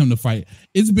calling for him to fight.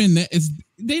 It's been that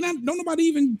don't nobody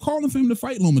even calling for him to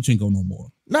fight Lomachenko no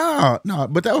more. No,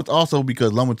 but that was also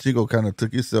because Lomachenko kind of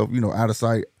took himself, you know, out of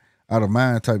sight, out of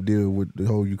mind type deal with the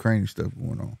whole Ukraine stuff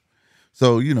going on.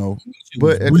 So, you know,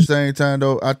 but at the same time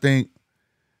though, I think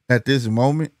at this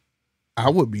moment, I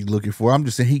would be looking for, I'm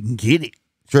just saying he can get it.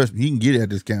 Trust me, he can get it at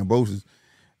this Cambosis.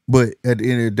 But at the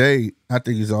end of the day, I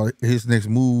think it's all his next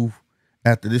move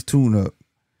after this tune-up,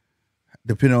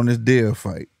 depending on this Dale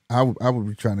fight, I would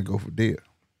be trying to go for Dale.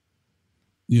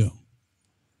 Yeah.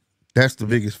 That's the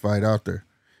biggest fight out there.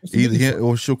 Either him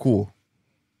or Shakur.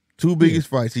 Two biggest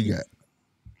fights he got.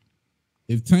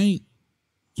 If Tank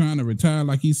trying to retire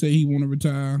like he said he want to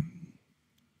retire,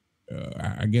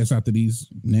 I guess after these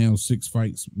now 6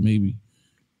 fights, maybe,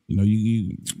 you know,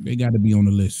 they got to be on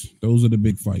the list. Those are the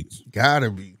big fights. Gotta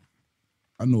be.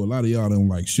 I know a lot of y'all don't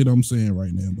like shit I'm saying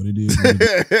right now, but it is.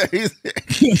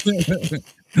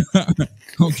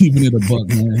 I'm keeping it a buck,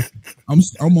 man.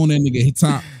 I'm on that nigga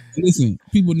top. Listen,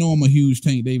 people know I'm a huge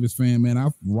Tank Davis fan, man. I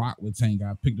rock with Tank.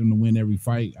 I picked him to win every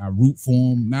fight. I root for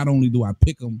him. Not only do I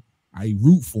pick him, I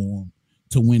root for him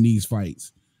to win these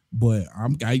fights. But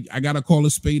I gotta call a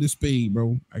spade,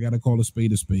 bro. I gotta call a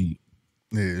spade a spade.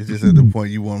 Yeah, it's just at the point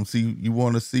you want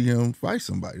to see him fight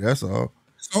somebody. That's all.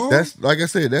 That's like I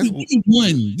said. That's give me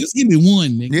one. Just give me one,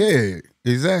 nigga.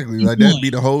 Yeah, exactly. Like that'd be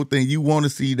the whole thing. You want to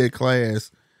see that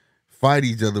class fight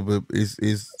each other, but it's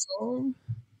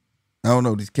I don't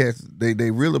know. These cats,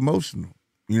 they real emotional.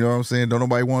 You know what I'm saying? Don't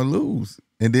nobody want to lose,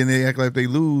 and then they act like they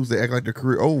lose. They act like their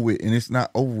career over with, and it's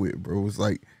not over with, bro. It's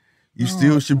like you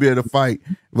still should be able to fight.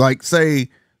 Like say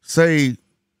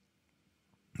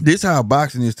this how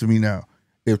boxing is to me now.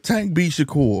 If Tank beat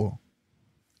Shakur,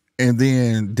 and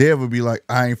then Dev would be like,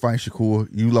 I ain't fighting Shakur,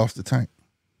 you lost the Tank.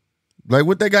 Like,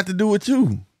 what they got to do with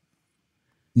you?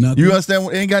 Nothing. You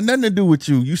understand? It ain't got nothing to do with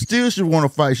you. You still should want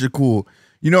to fight Shakur.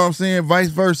 You know what I'm saying? Vice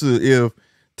versa. If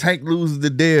Tank loses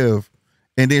to Dev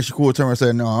And then Shakur turned and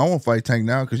said, "No, I won't fight Tank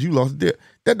now because you lost it."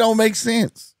 That don't make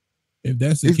sense. If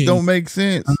that's the It case, don't make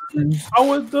sense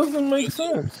How it doesn't make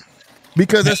sense?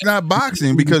 because that's not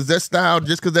boxing. Because that style,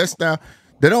 just because that style,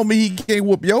 that don't mean he can't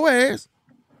whoop your ass.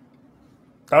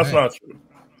 That's not true.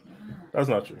 That's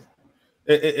not true.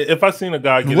 If I seen a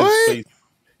guy get his face,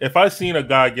 if I seen a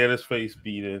guy get his face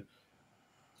beaten,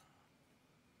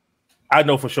 I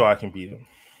know for sure I can beat him.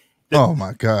 Oh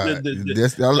my God!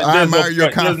 I admire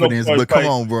your confidence, but come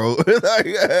on, bro.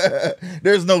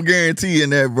 There's no guarantee in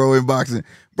that, bro. In boxing,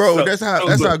 bro, so, that's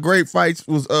how great fights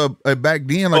was back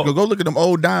then. Like, go look at them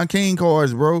old Don King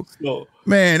cards, bro.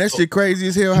 Man, that shit crazy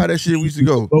as hell. How that shit used to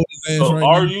go. So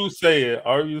are you saying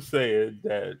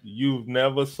that you've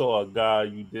never saw a guy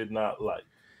you did not like?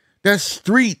 That's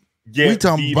street. We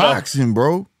talking boxing,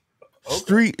 bro. Okay.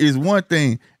 Street is one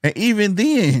thing, and even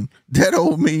then, that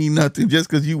don't mean nothing. Just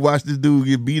because you watch this dude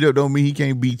get beat up, don't mean he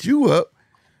can't beat you up.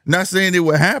 Not saying it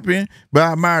would happen, but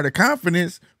I admire the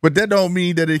confidence. But that don't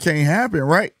mean that it can't happen,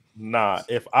 right? Nah,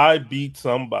 if I beat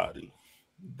somebody,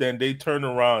 then they turn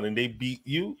around and they beat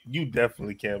you. You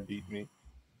definitely can't beat me.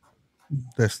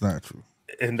 That's not true,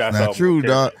 and that's not true,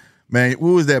 dog. Man,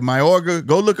 who was that? Mayorga.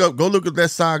 Go look up that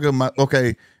saga.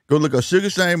 Go look up Sugar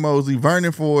Shane Mosley,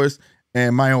 Vernon Forrest,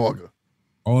 and Mayorga.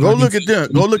 Go look at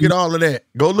them. Go look at all of that.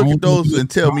 Go look at those and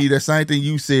tell me the same thing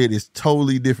you said is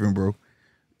totally different, bro.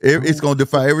 It's gonna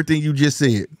defy everything you just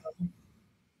said.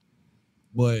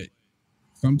 But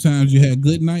sometimes you had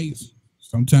good nights.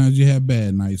 Sometimes you had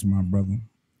bad nights, my brother.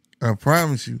 I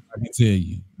promise you. I can tell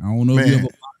you. I don't know if you ever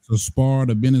boxed or sparred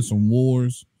or been in some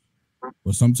wars,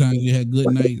 but sometimes you had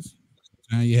good nights.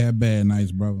 Sometimes you had bad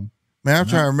nights, brother. Man, I'm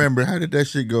trying to remember. How did that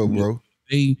shit go, bro?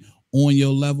 They on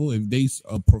your level, if they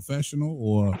a professional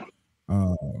or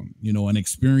an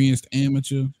experienced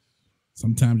amateur,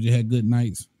 sometimes you had good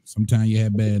nights, sometimes you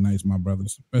had bad nights, my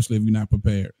brothers, especially if you're not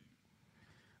prepared.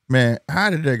 Man, how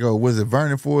did that go? Was it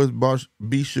Vernon Forrest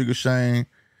beat Sugar Shane,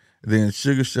 then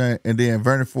Sugar Shane, and then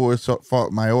Vernon Forrest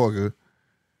fought Mayorga,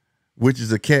 which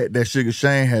is a cat that Sugar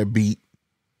Shane had beat?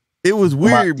 It was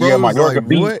weird, bro. Yeah, Mayorga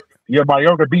beat. What? Yeah,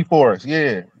 Mayorga beat Forrest.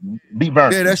 Yeah, beat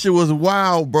Vernon. Yeah, that shit was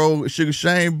wild, bro. Sugar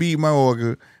Shane beat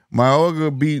Mayorga.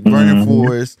 Mayorga beat Vernon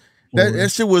Forrest.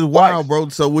 That shit was wild, bro.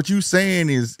 So what you saying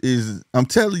is I'm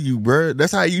telling you, bro,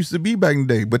 that's how it used to be back in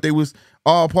the day. But they was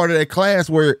all part of that class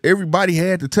where everybody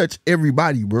had to touch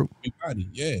everybody, bro.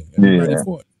 Everybody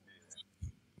fought.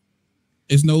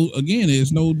 It's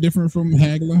no different from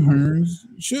Hagler, Hearns,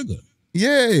 Sugar.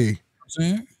 Yeah. You know what I'm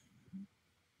saying?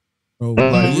 So,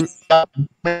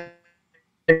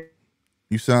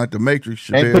 you sound like the Matrix.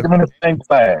 Ain't put them in the same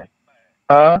class,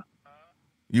 huh?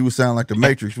 You would sound like the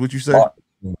Matrix. What you say?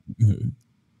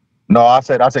 No, I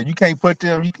said you can't put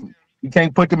them. You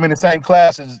can't put them in the same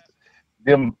class as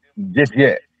them just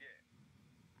yet.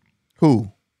 Who?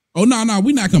 Oh no,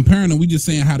 we're not comparing them. We just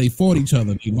saying how they fought each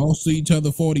other. They lost to each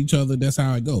other, fought each other. That's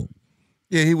how it go.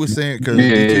 Yeah, he was saying because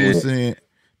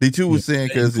D2 was saying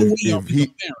because if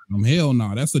he hell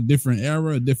no, that's a different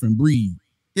era, a different breed.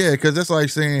 Yeah, because that's like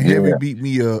saying Heavy beat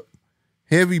me up.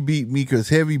 Heavy beat me because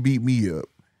Heavy beat me up.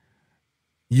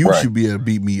 You should be able to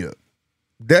beat me up.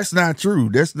 That's not true.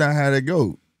 That's not how that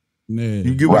goes. Yeah.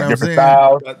 You get what I'm saying?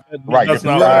 Styles, that's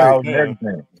not styles and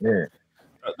everything. Yeah.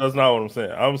 That's not what I'm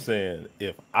saying. I'm saying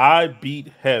if I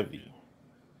beat Heavy,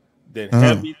 then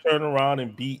Heavy turn around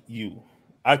and beat you,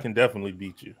 I can definitely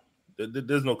beat you.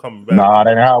 There's no coming back. Nah, that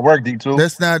ain't how it worked, D2.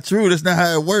 That's not true. That's not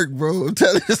how it worked, bro. I'm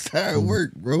telling you, that's how it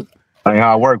worked, bro. That ain't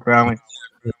how it worked, family.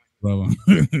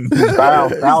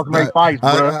 Styles make fights,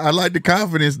 bro. I like the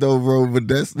confidence though, bro, but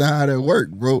that's not how that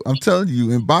worked, bro. I'm telling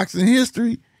you, in boxing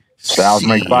history, Styles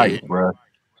make fights, bro.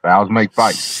 Styles make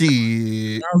fights.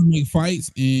 Styles make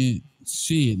fights and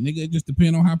shit, nigga. It just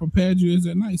depends on how prepared you is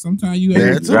that night. Sometimes you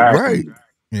have right.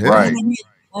 Yeah. Right.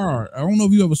 I don't know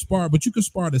if you ever spar, but you can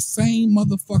spar the same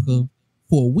motherfucker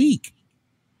for a week.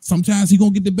 Sometimes he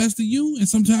gonna get the best of you, and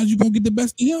sometimes you gonna get the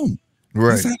best of him.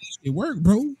 Right. That's how it work,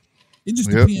 bro. It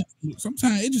just depends.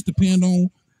 Sometimes it just depends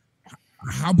on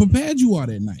how prepared you are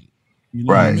that night. You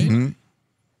know what I mean?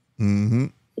 Mm-hmm.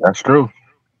 That's true.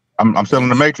 I'm still in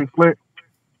the Matrix split.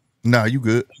 No, you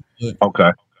good.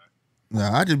 Okay. No,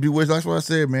 I just be wishing. That's what I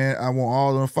said, man. I want all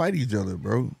of them to fight each other,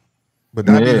 bro. But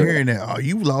I be hearing that. Oh,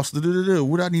 you lost.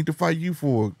 What I need to fight you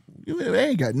for? It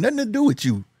ain't got nothing to do with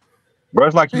you. Bro,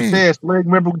 it's like you said, Slick.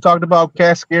 Remember we talked about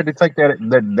cats scared to take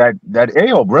that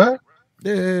L, bro.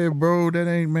 Yeah, bro, that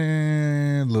ain't,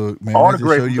 man. Look, man, all that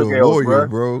just show you a warrior,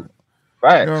 bro.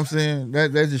 Right. You know what I'm saying?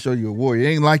 That just show you a warrior.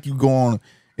 It ain't like you go on.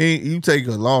 You take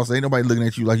a loss. Ain't nobody looking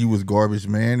at you like you was garbage,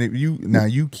 man. If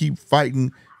you keep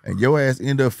fighting and your ass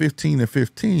end up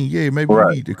 15-15, yeah, maybe you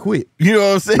Right. need to quit. You know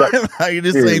what I'm saying? Right. Like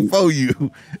this Yeah. ain't for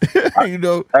you. You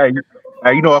know. Hey,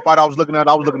 you know, if I was looking at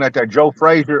that Joe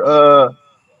Frazier,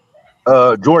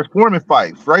 George Foreman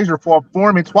fight. Frazier fought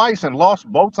Foreman twice and lost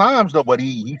both times though, but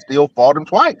he still fought him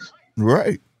twice.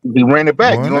 Right. He ran it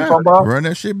back. Why You know what I'm not? talking about? Run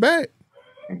that shit back.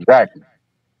 Exactly.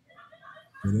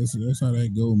 Yeah, that's how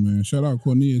that go, man. Shout out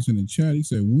Cornelius in the chat. He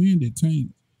said, "When did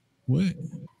Tank? What?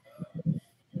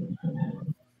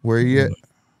 Where he at?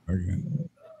 I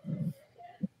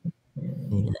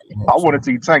want to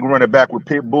see Tank run it back with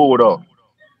Pitbull though.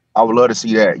 I would love to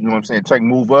see that. You know what I'm saying? Tank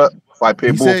move up, fight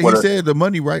Pitbull. He said the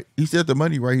money right. He said the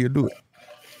money right here. Do it.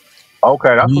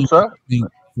 Okay, that's what's up.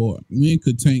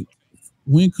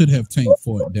 When could have Tank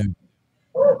fought down?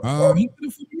 He could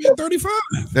have fought at 35.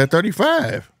 That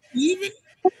 35. Even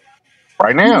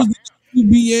right now. He was the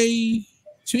WBA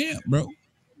champ, bro.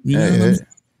 You know what I'm saying?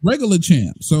 Regular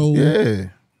champ. So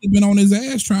he's been on his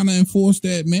ass trying to enforce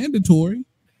that mandatory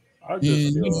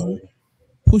and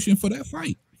pushing for that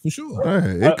fight for sure.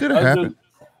 It could have happened.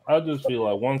 I just feel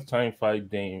like once Tank fight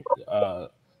Devin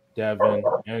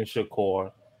and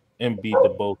Shakur and beat the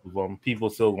both of them,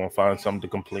 people still gonna find something to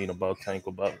complain about Tank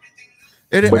about.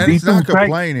 It's not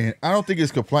complaining. I don't think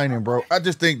it's complaining, bro. I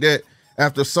just think that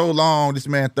after so long, this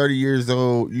man 30 years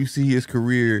old, you see his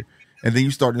career, and then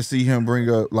you start to see him bring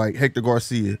up like Hector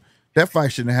Garcia. That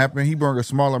fight shouldn't have happened. He brought a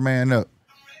smaller man up,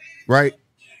 right?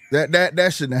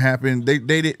 That shouldn't have happened. They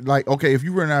did like, okay, if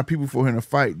you run out of people for him to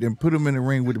fight, then put him in the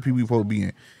ring with the people he's supposed to be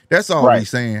in. That's all he's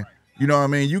saying. You know what I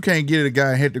mean? You can't get a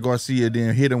guy Hector Garcia,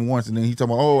 then hit him once, and then he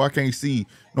talking about, oh, I can't see.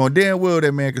 No, damn well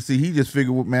that man can see. He just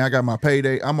figured, man, I got my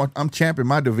payday. I'm champion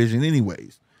my division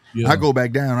anyways. Yeah. I go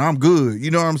back down. I'm good. You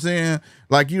know what I'm saying?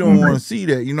 Like, you don't want to see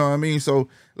that. You know what I mean? So,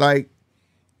 like,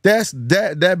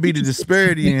 that be the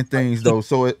disparity in things, though.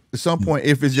 So at some point,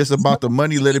 if it's just about the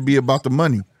money, let it be about the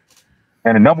money.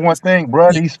 And the number one thing,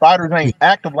 bro, these fighters ain't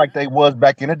active like they was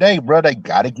back in the day, bro. They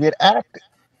got to get active.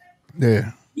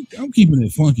 Yeah. I'm keeping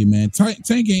it funky, man. Tank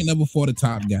ain't never fought a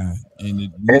top guy.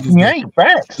 And he ain't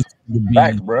facts.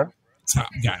 Facts, bro. Top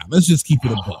guy. Let's just keep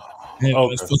it a buck. Okay.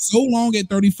 For so long at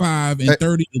 35 and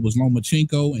 30, it was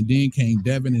Lomachenko, and then came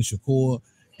Devin and Shakur,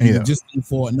 and just didn't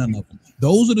fought none of them.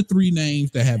 Those are the three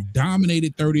names that have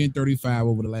dominated 30 and 35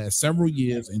 over the last several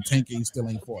years, and Tank still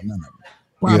ain't fought none of them.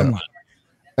 Bottom line.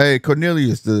 Hey,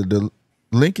 Cornelius, the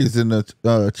link is in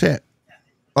the chat.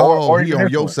 Oh, he on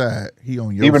your side. He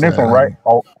on your side. Even this one, right?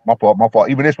 Oh, my fault.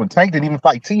 Even this one. Tank didn't even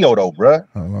fight Tio, though, bro.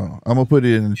 Hold on. I'm going to put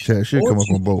it in the chat. Should come up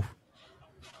on both.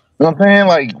 You know what I'm saying?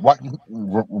 Like,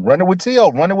 run it with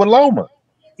Tio, run it with Loma.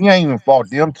 He ain't even fought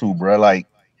them two, bro. Like,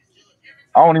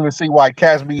 I don't even see why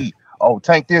Cass be,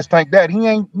 Tank this, Tank that. He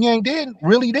ain't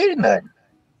really did nothing.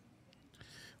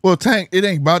 Well, Tank, it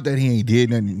ain't about that he ain't did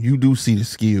nothing. You do see the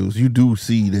skills. You do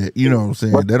see that, you know what I'm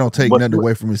saying? That don't take nothing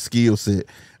away from his skill set.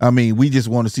 I mean, we just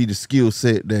want to see the skill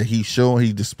set that he's showing,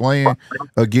 he's displaying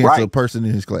against a person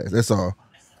in his class. That's all.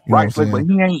 You know what I'm but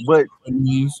he ain't, but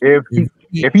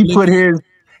if he put his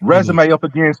resume up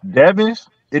against Devin's,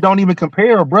 it don't even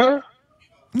compare, bro.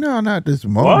 No, not this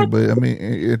moment, but I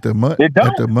mean, at the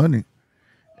money.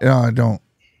 No, it don't.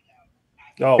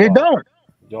 It don't.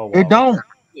 It don't.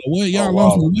 What y'all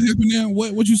lost? What happened now?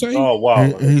 What you say? Oh wow!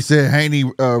 He said Haney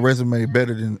resume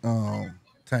better than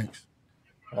Tank's.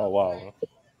 Oh wow!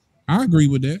 I agree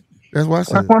with that. That's what I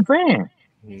said. That's what I'm saying.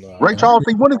 No, Ray Charles,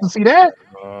 he wanted to see that.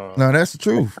 No, that's the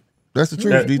truth. That's the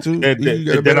truth.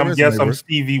 D2. Then I guess some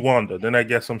Stevie Wonder.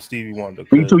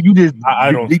 D2, you just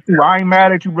D2, I ain't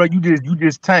mad at you, bro. You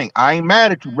just Tank. I ain't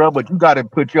mad at you, bro. But you gotta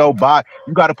put your body.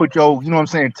 You gotta put your, you know what I'm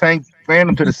saying, Tank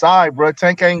fandom to the side, bro.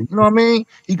 Tank ain't, you know what I mean?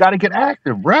 He gotta get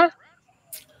active, bro.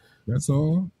 That's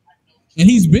all. And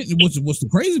he's been. What's the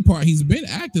crazy part? He's been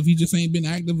active. He just ain't been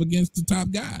active against the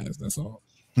top guys. That's all.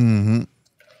 Mm-hmm.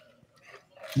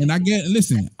 And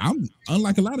listen, I'm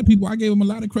unlike a lot of people. I gave him a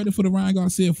lot of credit for the Ryan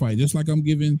Garcia fight, just like I'm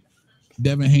giving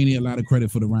Devin Haney a lot of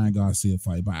credit for the Ryan Garcia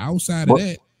fight. But outside of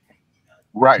that,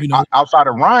 right? You know, outside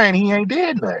of Ryan, he ain't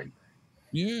did nothing.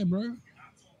 Yeah, bro.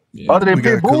 Yeah. Other than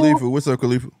Pitbull. Khalifa. What's up,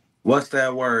 Khalifa? What's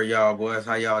that word, y'all boys?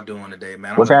 How y'all doing today,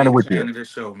 man? What's happening with you? Of this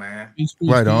show, man.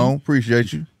 Right on.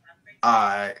 Appreciate you. All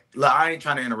right. Look, I ain't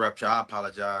trying to interrupt you. I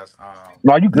apologize.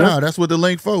 No, you good? Nah, that's what the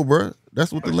link for, bro.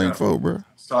 That's what the link for, bro.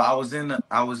 So I was in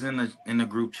the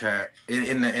group chat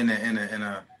in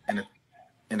the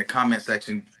comment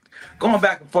section, going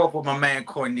back and forth with my man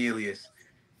Cornelius,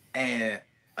 and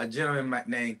a gentleman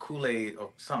named Kool-Aid or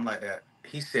something like that.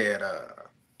 He said,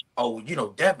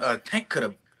 Tank could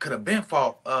have been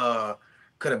fought Tank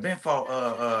could have been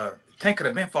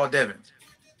fought Devin.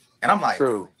 And I'm like,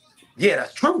 true. Yeah,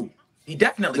 that's true. He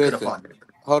definitely could have fought Devin.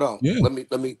 Hold on. Yeah. Let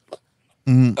me.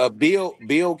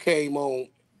 Bill came on.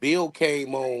 Bill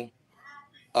came on.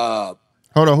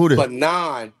 Hold on, who For that?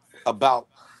 9 about.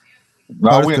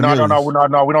 No, Oh, it's we no, Cornelius.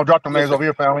 we don't drop them names Listen. over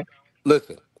here, family.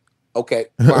 Listen. Okay.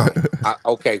 Fine.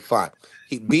 Okay. Fine.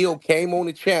 Bill came on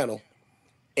the channel,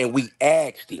 and we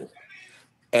asked him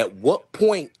at what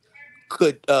point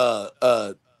could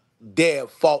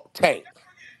Dev fault Tank.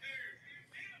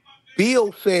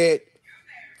 Bill said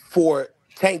for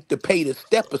Tank to pay the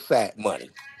step aside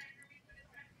money.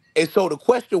 And so the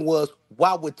question was,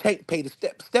 why would Tank pay the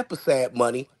step aside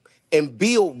money? And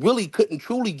Bill really couldn't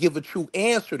truly give a true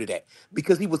answer to that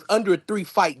because he was under a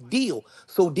 3-fight deal.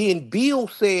 So then Bill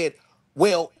said,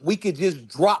 well, we could just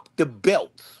drop the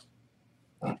belts.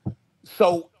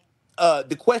 So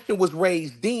the question was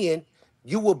raised then,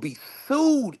 you will be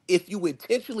sued if you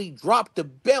intentionally drop the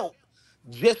belt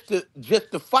just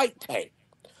to fight Tank.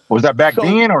 Was that back So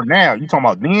then or now? You talking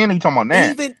about then or you talking about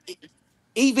now? even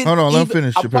even Hold on, let him even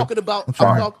finish, I'm Chappelle. talking about I'm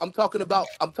trying.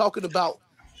 I'm talking about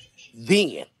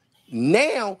then.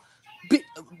 Now bi-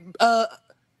 uh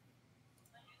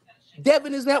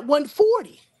Devin is at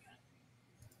 140.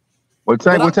 Well,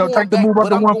 But I'm tell going Tank to back, move up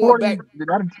but to I'm going 140. back,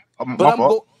 but My I'm fault.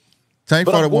 go Tank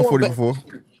but fought I'm at going 140 back. before.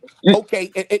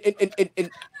 Okay,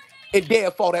 and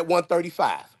Dad fought at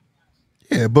 135.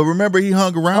 Yeah, but remember he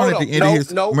hung around Hold at on. the end of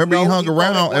his. Remember he No, hung he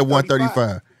fought at around at 135.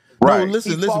 135. No, Right.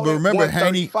 He listen. fought But at remember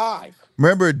Haney. 135.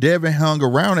 Remember Devin hung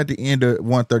around at the end of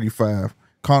 135.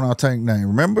 Calling out Tank name.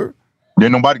 Remember?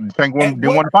 Then nobody Tank At didn't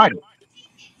what want to fight it.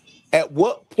 at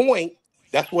what point,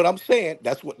 that's what I'm saying.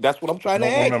 That's what I'm I trying to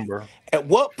don't ask you. remember. At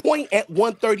what point at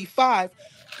 135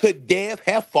 could Dev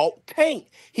have fought Tank?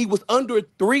 He was under a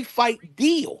 3-fight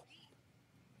deal.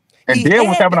 And He Dad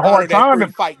was had having a to honor hard that time.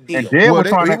 3-fight And deal. Dad Well, was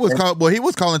trying to he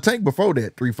was calling Tank before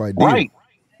that 3-fight deal. right.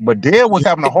 But Dad was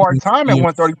having a hard time at Yeah.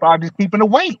 135 just keeping the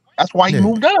weight. That's why he Yeah,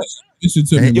 moved up. Listen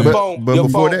to me, and, Your man. but your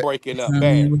before phone that, breaking up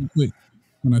Chime in bad. real quick.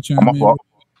 Can I I'm chime my in? fault.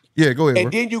 yeah, go ahead, And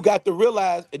bro. then you got to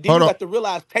realize, Hold on.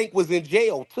 Tank was in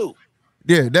jail too.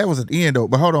 Yeah, that was at the end though.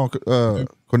 But hold on,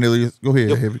 Cornelius, go ahead,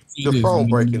 Your heavy. Say your this, phone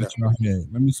and I'm gonna breaking up. let y'all have it.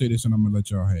 Let me say this, and I'm gonna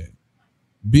let y'all have it.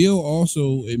 Bill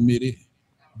also admitted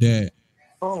that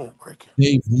Phone breaking.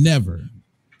 they've never,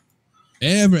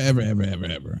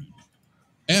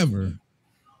 ever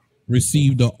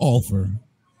received an offer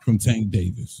from Tank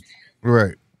Davis.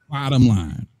 Right. Bottom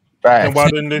line. And Facts. why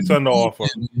didn't they send the offer?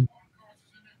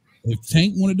 If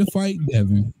Tank wanted to fight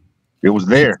Devin, It was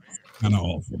there. kind of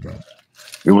offer, bro.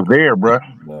 It was there, bruh.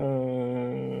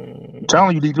 I'm Uh,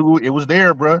 telling you, D2, it was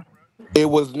there, bruh. It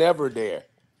was never there.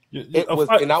 It a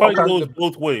was, and I was fight Okay. in goes the.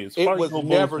 both ways. It Fight was go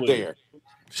both never ways. there.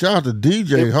 Shout out to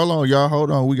DJ. It, Hold on, y'all.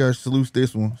 Hold on. We gotta salute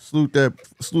this one. Salute that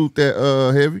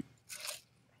heavy.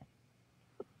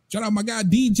 Shout out my guy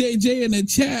DJJ in the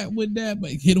chat with that,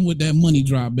 but hit him with that money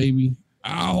drop, baby.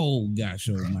 Oh gosh,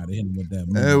 almighty, hit him with that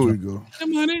money There drop. we go. Hey,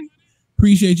 money.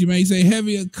 Appreciate you, man. He say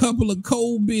heavy, a couple of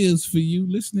cold beers for you.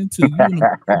 Listening to you and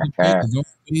the is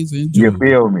always You enjoyable.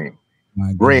 feel me?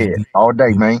 My Red God, all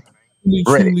day, man. truly,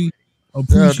 Ready. truly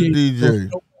Shout out to appreciate you.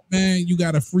 DJ. Man, you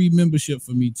got a free membership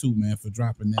for me too, man, for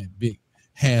dropping that big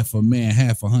half a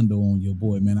hundo on your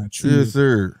boy, man. I truly Yes,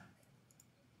 sir.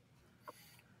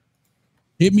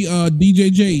 hit me,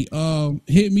 DJJ.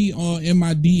 Hit me in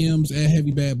my DMs at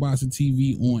Heavy Bad Boxing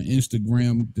TV on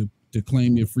Instagram to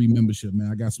claim your free membership,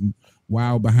 man. I got some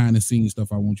wild behind the scenes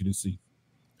stuff I want you to see.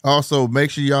 Also,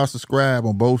 make sure y'all subscribe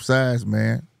on both sides,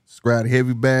 man. Subscribe to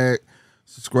Heavy Bag,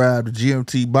 subscribe to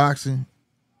GMT Boxing,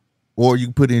 or you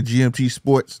can put in GMT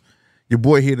Sports. Your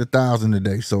boy hit 1,000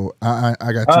 today, so I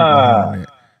got 2 behind on that.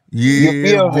 You Yeah,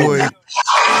 feel me? boy.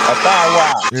 A thigh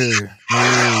wow. Yeah.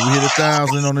 We hit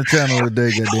 1,000 on the channel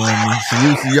today, goddamn me.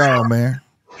 Salute to y'all, man.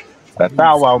 A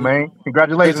thigh wow, man.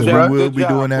 good Congratulations, So we bro. will Good be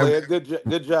doing job, that player. Good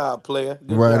job, player.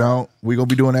 Good right job. on. We're gonna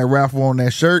be doing that raffle on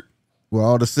that shirt with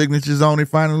all the signatures on it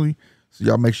finally. So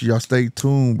y'all make sure y'all stay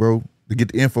tuned, bro, to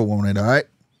get the info on it, all right?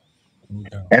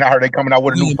 And I heard they coming out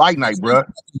with a new fight night, bro.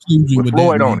 With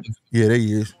Floyd on it. Yeah, there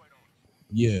he is.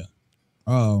 Yeah.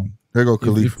 There go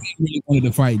If Khalifa. he really wanted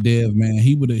to fight Dev, man,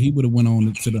 he would have went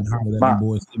on to the holler at My, them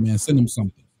boys. Say, man, send him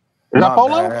something. Is that my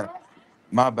Polo? bad.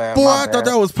 My bad. Boy, My I thought bad.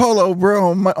 that was Polo,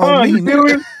 bro, on me, You nigga.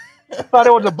 serious? I thought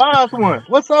it was a bias one.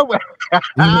 What's up?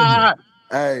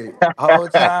 Hey, whole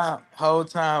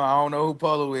time, I don't know who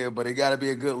Polo is, but it got to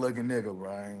be a good looking nigga,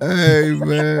 bro. I ain't gonna Hey,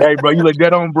 man. Hey, bro, you look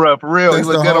dead on, bro. For real, you That's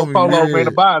the look dead on homie, Polo, man.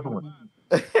 The yeah. bias one.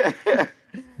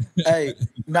 Hey,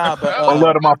 nah, but On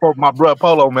love to my bro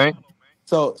Polo, man.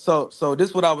 so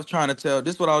this what I was trying to tell.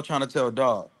 This what I was trying to tell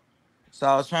Dog. So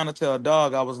I was trying to tell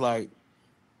Dog. I was like,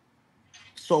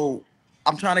 so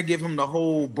I'm trying to give him the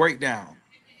whole breakdown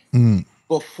Mm.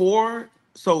 before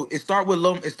So it starts with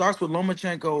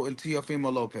Lomachenko and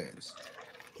Teofimo Lopez.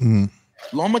 Mhm.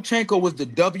 Lomachenko was the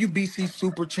WBC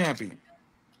super champion,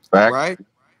 Facts. right?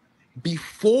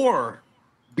 Before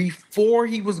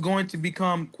he was going to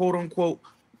become quote unquote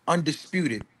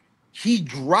undisputed, he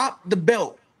dropped the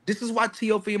belt. This is why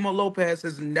Teofimo Lopez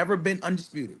has never been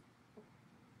undisputed.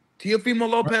 Teofimo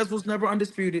Lopez was never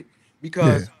undisputed Yeah.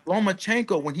 because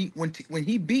Lomachenko, when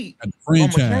he beat At the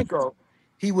franchise. Lomachenko,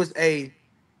 he was a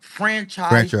franchise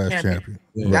Franchise champion. champion.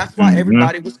 Yeah. Right. That's why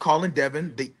everybody was calling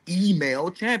Devin the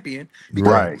email champion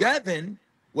because Right. Right. Devin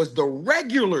was the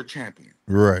regular champion.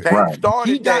 Right. Tank Right.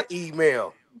 started He got that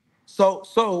email.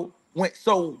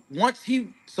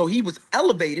 he was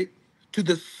elevated to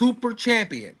the super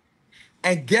champion.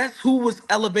 And guess who was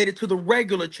elevated to the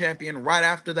regular champion right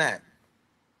after that?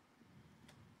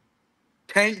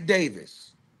 Tank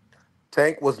Davis.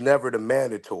 Tank was never the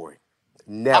mandatory.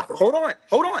 Never. Hold on.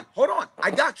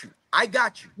 I got you.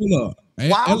 Hold up.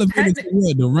 While Elevated to technically,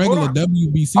 what? The hold regular on.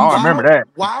 WBC. Oh, I remember that.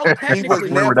 While He was technically,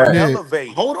 never Yeah.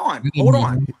 elevated. hold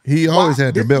on. He always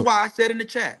had the This is belt. why I said in the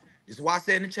chat.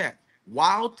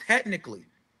 While technically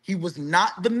he was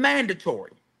not the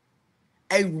mandatory,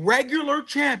 a regular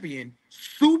champion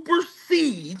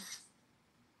supersedes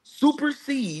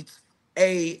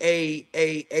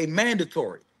a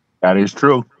mandatory. That is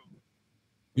true.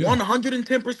 Yeah.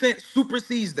 110%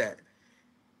 supersedes that.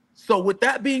 So with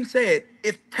that being said,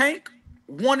 if Tank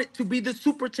wanted to be the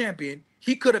super champion,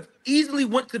 he could have easily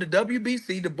went to the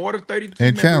WBC, the board of 32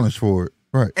 And members, challenge for it.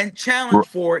 Right. and R- challenged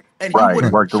for it, and he Right. would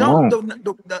have Work the jumped room. the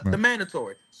Right.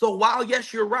 mandatory. So while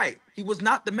yes, you're right, he was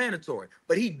not the mandatory,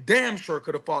 but he damn sure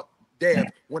could have fought Dev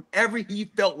whenever he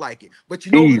felt like it. But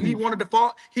you know who he Easy. wanted to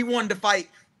fight? He wanted to fight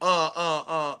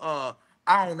I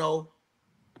don't know,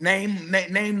 name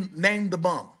the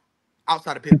bum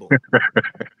outside of Pitbull.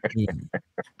 Yeah.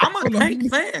 I'm a Tank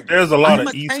fan. There's a lot I'm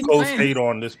of a East Tank Coast fan. hate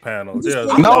on this panel. There's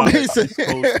a No, lot of he East said-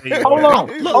 Coast hate Hold on on.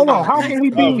 this. Look, Hold I'm on. a How Tank can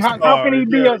he fan. be? How can he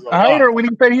be a hater when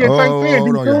he said he a Tank Oh, fan?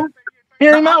 hold on, y'all.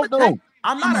 Hear him No, I'm out a though. Tank.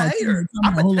 I'm not a hater.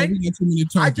 I'm a Hold on, Tank. we got too many I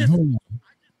talking. just Hold on.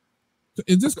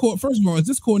 Is this first of all, is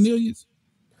this Cornelius?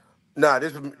 Nah,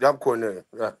 this is I'm Cornelius.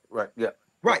 Right. Yeah.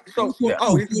 right. So Yeah.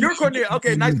 you're Cornelius.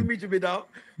 Okay, nice to meet you, big dog.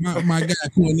 My guy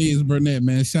Cornelius Burnett,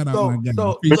 man. Shout out my guy.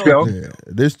 Let's go. Yeah.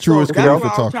 This So truest that's community why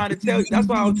for I was talking. trying to tell. That's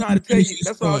why I was trying to tell you.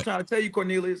 That's why I was trying to tell you,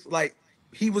 Cornelius. Like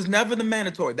he was never the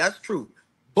mandatory. That's true,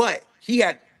 but he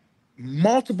had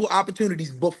multiple opportunities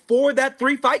before that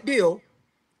 3-fight deal.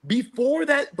 Before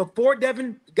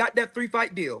Devin got that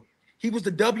 3-fight deal, he was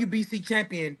the WBC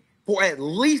champion for at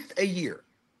least a year.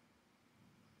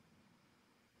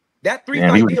 That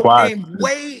Damn, he three-fight was deal quiet. came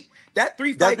way. That That's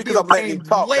 3-fight because deal I'm letting came him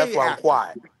talk. That's way why I'm after.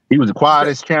 quiet. He was the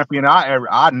quietest champion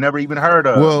I never even heard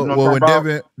of. Well, You know well, what when I'm talking about?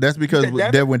 Devin, that's because said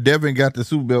Devin? when Devin got the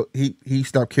super belt, he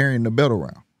stopped carrying the belt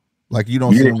around. Like you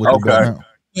don't see Yeah, him with the belt okay. now.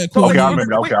 So Okay, I wait,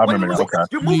 remember that. Okay, I remember that. Okay.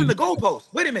 You're moving the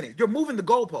goalposts. Wait a minute. You're moving the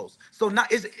goalposts. So now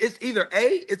it's either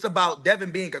A, it's about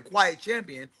Devin being a quiet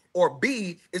champion, or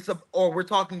B, or we're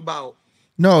talking about.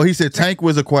 No, he said Tank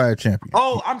was a quiet champion.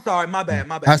 Oh, I'm sorry. My bad.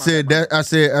 I said I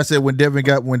said when Devin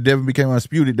became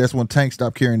undisputed, that's when Tank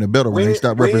stopped carrying the belt around. He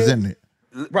stopped representing it.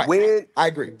 Right. When I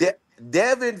agree.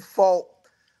 Devin fought,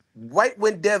 right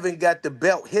when Devin got the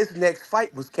belt, his next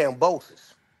fight was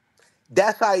Kambosos.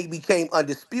 That's how he became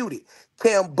undisputed.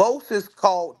 Kambosos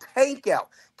called Tank out.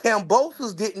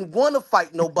 Kambosos didn't want to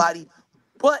fight nobody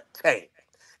but Tank.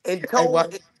 And Hey,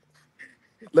 what?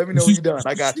 Let me know when you're done.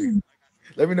 I got you.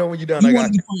 Let me know when you're done. I You got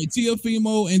wanted you. to fight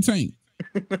Teofimo and Tank.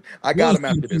 I got him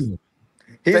after this. say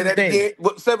Here's the that thing. again.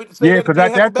 Say Yeah, that because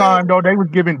again, at that Huckleberry. time though, they was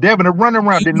giving Devin a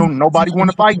runaround. Didn't nobody want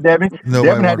to fight Devin. Nobody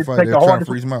Devin had wanted to to fight. take They're the trying to hardest.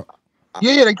 freeze him out.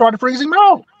 Yeah, they tried to freeze him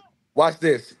out. Watch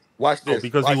this. Watch Oh, this.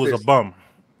 because Watch he was this. a bum.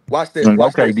 Watch this.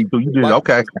 Watch Okay, this. D2, you did Watch,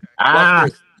 okay. watch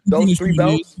this. Those Finish 3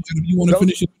 Cornelius. belts. You want to those-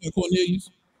 finish it, Cornelius?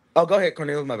 Oh, go ahead,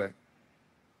 Cornelius. My bad.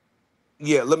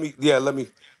 Let me.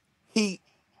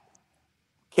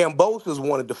 Kambosos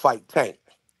wanted to fight Tank.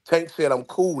 Tank said, "I'm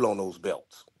cool on those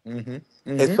belts." And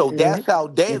so that's how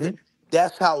Devin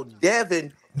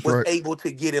That's was right. able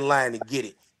to get in line and get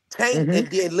it. Tank and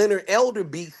then Leonard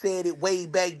Elderby said it way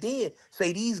back then.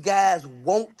 Say these guys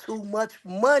want too much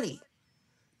money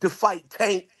to fight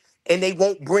Tank, and they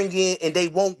won't bring in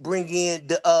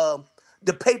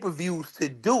the pay-per-views to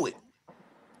do it.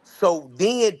 So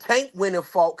then Tank went and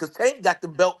fought because Tank got the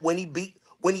belt when he beat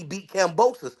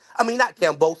Kambosos. I mean not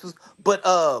Kambosos, but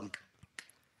God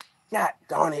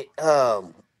darn it,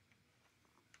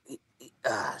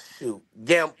 shoot,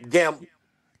 Gamboa.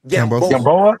 Gamboa.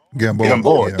 Gamboa? Gamboa.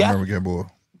 Gamboa. Yeah, I remember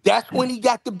Gamboa. That's when he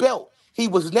got the belt. He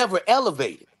was never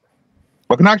elevated.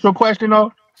 But can I ask you a question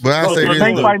though? But I So say this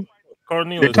Tank though. fight,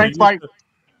 Cornelius, Tank fight?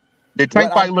 Did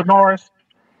Tank fight Linares?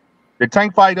 Did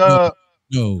Tank fight No.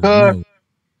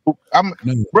 I'm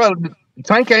bro,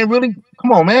 Tank ain't really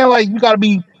come on, man. Like you gotta be,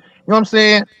 you know what I'm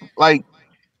saying? Like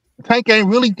Tank ain't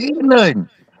really did nothing.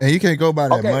 And you can't go by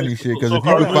that money shit because if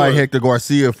you could fight Hector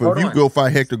Garcia, if you go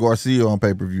fight Hector Garcia on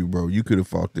pay-per-view, bro, you could have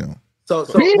fought them. So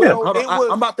yeah. hold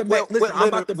on. I'm about to make. Listen, I'm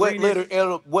about to bring this.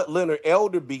 What Leonard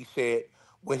Elderby said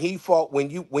when he fought when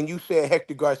you said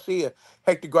Hector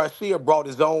Garcia brought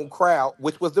his own crowd,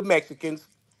 which was the Mexicans,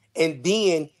 and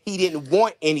then he didn't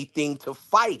want anything to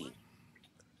fight him.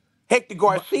 Hector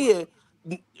Garcia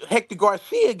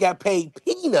got paid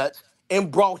peanuts and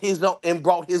brought his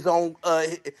own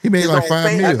He made like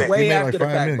 $5 million. That's way He made after like the $5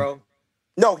 fact, million. bro.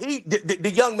 No,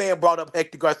 the young man brought up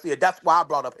Hector Garcia. That's why I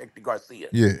brought up Hector Garcia.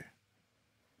 Yeah.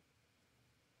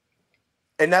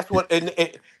 And that's what and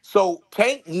so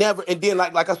Tank never and then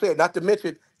like I said, not to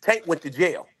mention Tank went to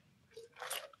jail.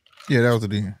 Yeah, that was the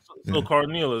thing. So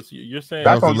Cornelius, you're saying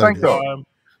that's on Tank though.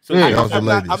 So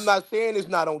I'm not saying it's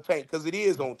not on Tank because it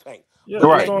is on Tank. Yeah, but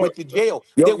right. Tank went to jail.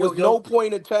 There was no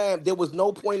point in time. There was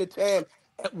no point in time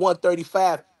at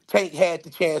 135. Tank had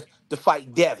the chance to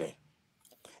fight Devin.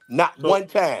 Not one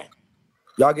time.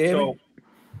 Y'all can hear me?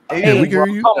 Yeah, we can hear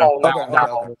you.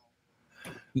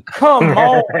 Come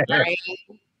on, man.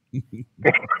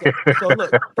 So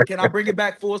look, can I bring it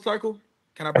back full circle?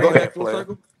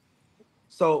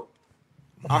 So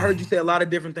I heard you say a lot of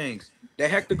different things. The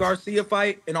Hector Garcia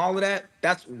fight and all of that,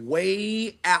 that's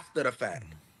way after the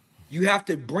fact. You have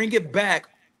to bring it back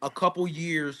a couple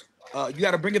years. You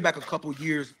got to bring it back a couple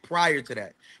years prior to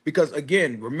that. Because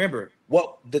again, remember,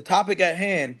 what the topic at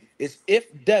hand is if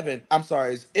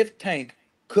Tank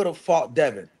could have fought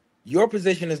Devin. Your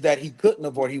position is that he couldn't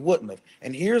have or he wouldn't have.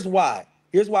 And here's why.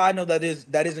 Here's why I know that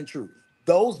isn't true.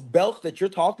 Those belts that you're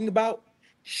talking about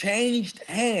changed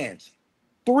hands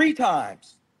 3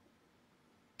 times.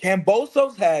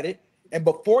 Cambosos had it, and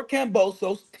before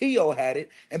Cambosos, Tio had it,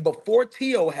 and before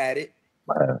Tio had it,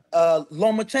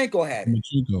 Lomachenko had it.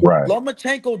 Right.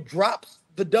 Lomachenko drops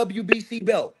the WBC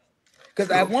belt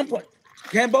because at one point,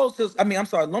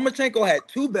 Lomachenko had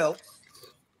 2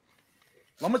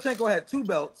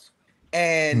 belts.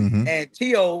 And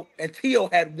Tio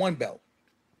had 1 belt.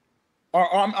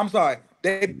 Or I'm sorry,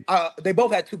 they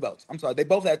both had 2 belts. I'm sorry, they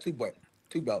both had 2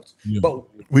 belts. Yeah. But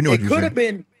we know it could have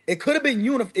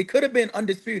been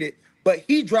undisputed, but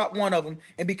he dropped one of them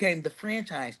and became the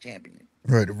franchise champion.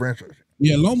 Right, the franchise.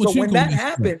 Yeah, Lomachenko. So when that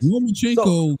happens,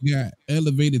 Lomachenko got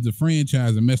elevated to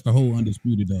franchise and messed the whole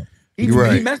undisputed up. He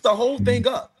messed the whole thing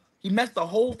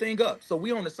up. So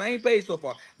we on the same page so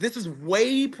far. This is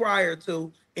way prior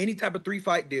to any type of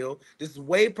 3-fight deal. This is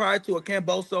way prior to a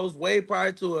Cambosos, way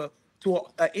prior to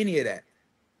any of that.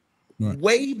 Right.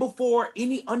 Way before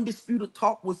any undisputed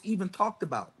talk was even talked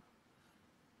about.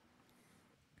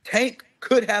 Tank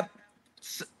could have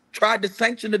tried to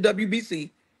sanction the WBC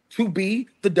to be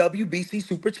the WBC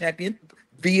super champion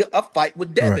via a fight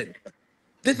with Devin. Right.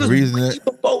 This is way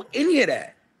before any of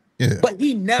that. Yeah. But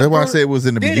he never. That's why I say it was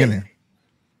in the beginning.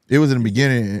 It was in the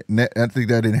beginning. And I think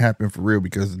that didn't happen for real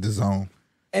because of the zone.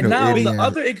 And now the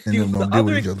other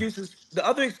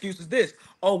excuse is this.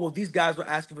 Oh, well, these guys were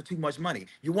asking for too much money.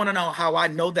 You want to know how I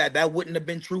know that wouldn't have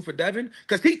been true for Devin?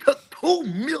 Because he took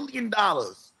 $2 million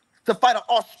to fight an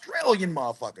Australian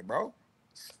motherfucker, bro.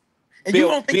 And you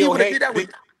don't think he would have did that with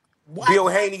Bill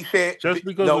Haney said just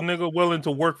because a nigga willing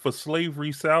to work for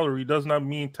slavery salary does not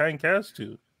mean Tank has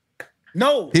to.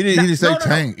 No, he didn't say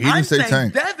Tank. He didn't say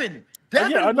Tank. Devin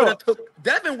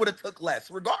would have took less,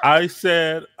 regardless. I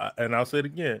said, and I'll say it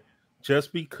again.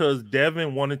 Just because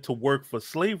Devin wanted to work for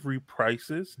slavery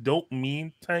prices, don't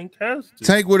mean Tank has to.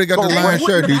 Tank would have got the lion's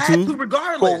share, D2.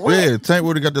 Regardless, yeah, Tank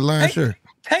would have got the lion's share.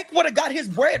 Tank would have got his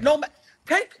bread.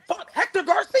 Tank fought Hector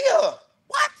Garcia.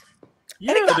 What?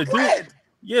 Yeah, and he got bread.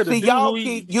 Yeah, see, y'all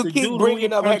keep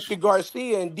bringing up Hector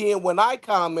Garcia, and then when I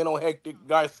comment on Hector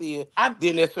Garcia,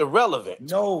 then it's irrelevant.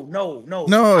 No,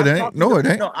 it ain't. No,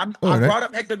 I brought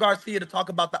up Hector Garcia to talk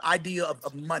about the idea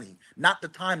of money, not the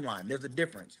timeline. There's a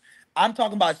difference. I'm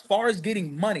talking about as far as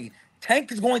getting money.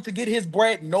 Tank is going to get his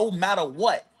bread no matter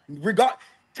what.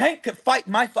 Tank could fight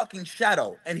my fucking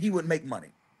shadow, and he would make money.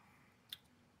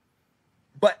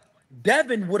 But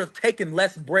Devin would have taken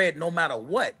less bread no matter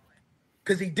what.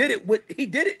 Because he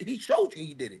showed you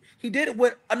he did it. He did it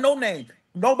with a no name.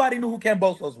 Nobody knew who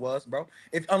Cambosos was, bro.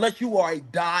 Unless you are a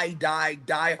die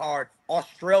hard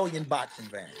Australian boxing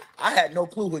fan. I had no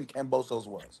clue who Cambosos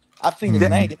was. I've seen his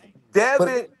name.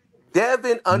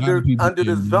 Devin under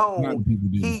the zone.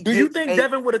 Do you think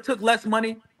Devin would have took less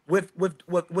money with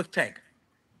Tank?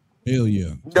 Hell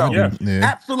yeah. No. Yeah. Yeah.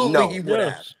 Absolutely, No. he would have.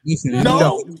 Yes. Listen, it No,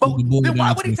 all but comes to boil then why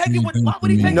down would to he the take it same with? thing Why for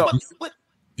would he take me. it No. with?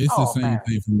 It's the Oh same man,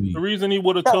 thing for The me. reason he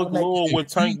would have that took would make Lord If with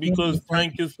Tank Tank wanted because to fight,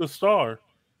 Tank is the star,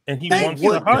 and he He thank wants the you.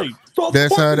 wouldn't have. hype. So of That's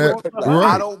course how he that would take less. I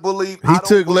right. don't believe. He I don't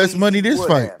took less believe money he this would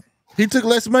fight. have. He took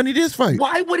less money this fight.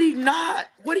 Why would he not?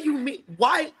 What do you mean?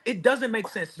 Why? It doesn't make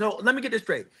sense. So let me get this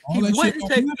straight. all He that shit wouldn't don't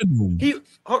take. matter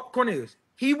though. Cornelius.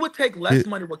 He would take less It-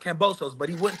 money with Cambosos, but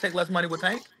he wouldn't take less money with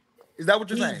Tank. Is that what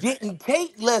you're He saying? didn't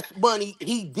take less money.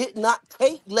 He did not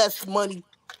take less money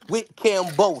with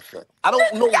Cambosa. I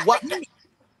don't know what.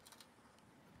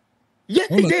 Yes,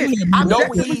 Hold he on, did. No,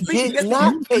 Objectively he speaking, did yes, he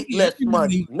not did. take less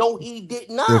money. everybody, No, he did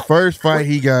the not. first fight What-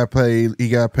 he got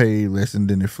paid less than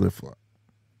the flip flop.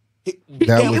 That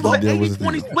It was was the an that was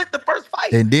 80-20 the deal. split the first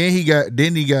fight. And then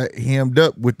he got hemmed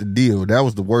up with the deal. That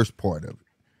was the worst part of it.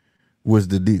 Was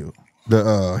the deal.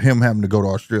 The him having to go to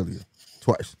Australia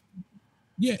twice.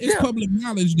 yeah, it's Yeah. public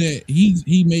knowledge that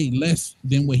he made less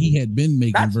than what he had been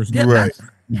making That's versus yeah, Right.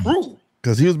 that's true.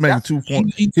 Because he was making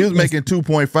That's- he was making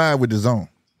 2.5 with the zone.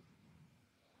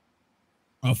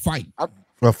 a fight.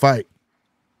 For a fight.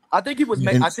 I think he was And-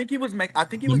 making. I think he was making a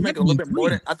little bit more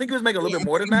than. I think he was making a little bit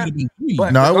more than that.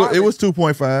 But No, it regardless- was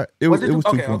 2.5. It was it 2.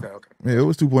 okay. Yeah, it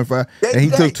was 2.5. They And he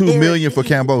got took $2 million for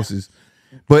guaranteed. Cambosis.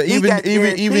 But He even got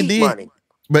guaranteed then, money.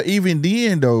 but even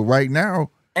then though, right now,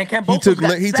 And he Cambosos took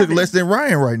got he took 70. less than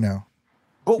Ryan right now.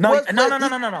 But No, what's no, that- no,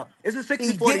 no, no, no. It's a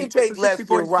 60-40. He didn't take less than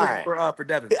Ryan. for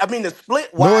Devin. I mean, the split.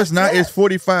 No, it's not. yes. It's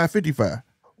 45-55.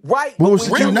 Right. But But was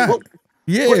when you you- not? but-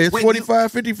 Yeah, but it's when you-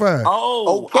 45-55.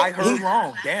 Oh, Okay, I heard he-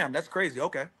 wrong. Damn, that's crazy.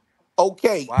 Okay.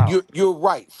 Okay, Wow. you're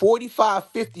right.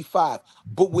 45-55.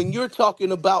 But when you're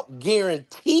talking about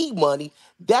guaranteed money,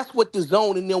 that's what the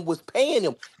zone and them was paying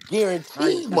him.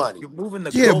 Guaranteed money. You're moving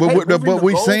the Yeah, goal- moving the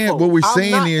we saying what goalpost. we I'm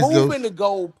saying not is though. moving the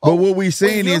goalpost. But what we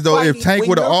saying When you're is though, if fighting- Tank when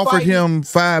would have you're offered fighting- him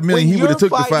 $5 million, when he would have you're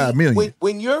took the $5 fighting- million.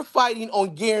 When you're fighting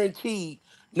on guaranteed,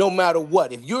 no matter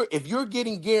what, if you're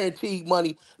getting guaranteed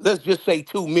money, let's just say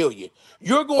 $2 million,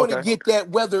 you're going to Okay. get that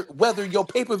whether your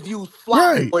pay-per-views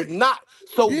fly Right. or not.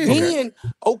 So Yeah. then,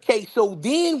 so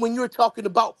then when you're talking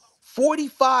about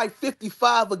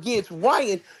 45-55 against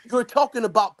Ryan, you're talking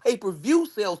about pay-per-view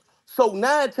sales. So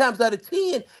 9 times out of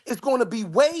 10, it's going to be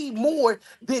way more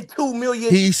than $2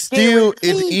 million. He still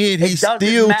in guaranteed. the end, he It doesn't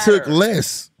still matter. took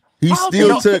less. He How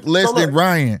still did- took less So than look,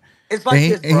 Ryan. It's like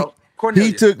And this, bro. he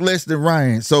Cornelius. took less than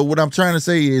Ryan. So what I'm trying to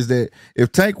say is that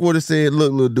if Tank would have said,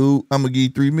 "Look, little dude, I'm gonna give you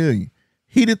 $3 million,"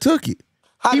 he'd have took it.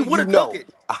 How He do you would've know? took it.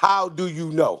 How do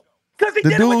you know? Because he The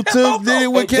did it with dude Cambosos. did it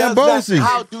with It does not- Cambosis.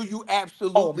 How do you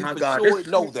absolutely Oh, my for God. sure This-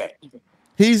 know that?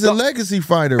 He's a legacy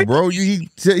fighter, bro.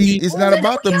 It's not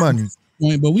about the money.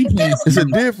 Point, but we playing It's a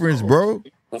difference, bro.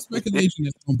 speculation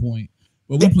at some point,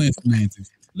 but we playing semantics.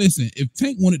 Listen, if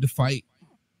Tank wanted to fight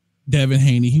Devin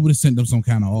Haney, he would have sent them some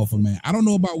kind of offer, man. I don't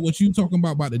know about what you talking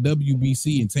about the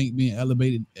WBC and Tank being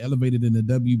elevated in the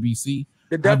WBC.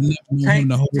 The I've never known him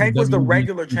to hold Tank was the WBC.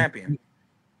 regular champion.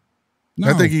 No,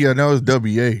 I think he got no. It's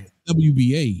WA.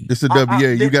 WBA. It's a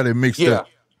WA. You got it mixed Yeah. up.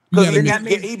 You Because gotta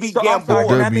Then he beat so I'm sorry,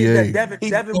 Gamboa. that means WBA. that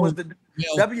Devin was the Now,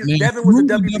 Devin was the through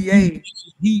WBA.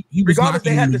 He was Regardless,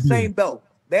 they knocking had on the door. same belt.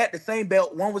 They had the same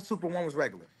belt. One was super, one was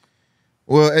regular.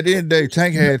 Well, at the end of the day,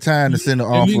 Tank had time to send an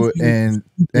offer, and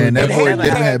that And boy Haney Devin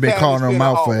had had been time to calling send him an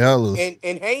out for offer. hellas.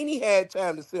 And Haney had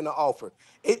time to send an offer.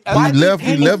 He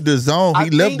left the zone. I He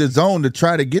left think- the zone to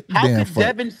try to get the How damn could fight.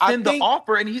 Devin I send the think-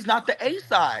 offer and he's not the A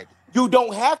side? You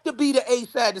don't have to be the A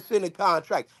side to send a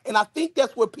contract. And I think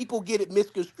that's where people get it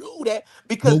misconstrued at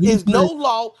because Well, we there's no heard-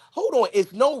 law. Hold on.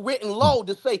 It's no written law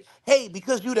to say, hey,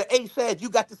 because you're the A side, you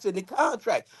got to send a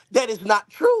contract. That is not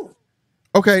true.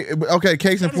 Okay. Case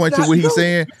in That is point to not what he's true.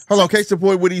 saying. Hold on. Case in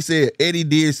point what he said. Eddie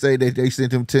did say that they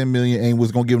sent him $10 million and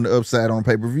was gonna give him the upside on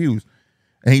pay-per-views,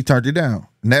 and he turned it down.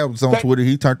 Now it's on Tank- Twitter.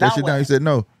 He turned that Now shit down. He what? said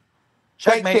no.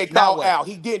 Tank Checkmate, said now call what? Al.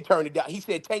 He did turn it down. He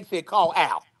said Tank said call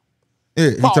Al. Yeah,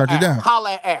 he Call turned it Al. down.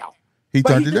 Holla at Al. He But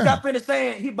turned he it just down. got finished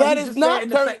saying That he is just not said in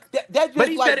the turn. same, That's just but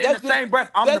he like said it in that's the just, same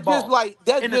breath. I'm the that's boss. just like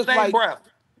that's in the just same like breath.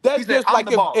 that's He said, just I'm like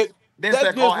the boss. Then that's said,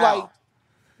 just call like Al.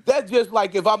 that's just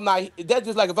like if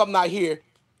I'm not here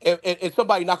and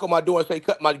somebody knock on my door and say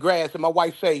cut my grass and my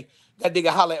wife say that nigga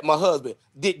holler at my husband.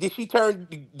 Did she turn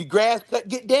the grass cut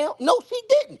get down? No, she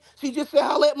didn't. She just said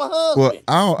holler at my Well, husband.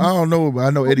 I don't know, but I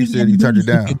know Eddie said he turned it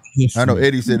down. I know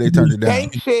Eddie said they turned it down.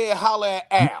 Tank said holler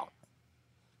at Al.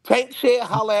 Tank said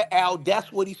holler at Al.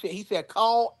 That's what he said. He said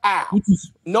call Al.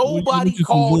 Nobody which is some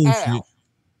called bullshit. Al.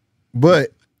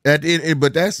 But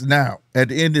that's now. At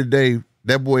the end of the day,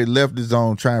 that boy left the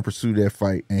zone trying to pursue that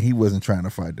fight, and he wasn't trying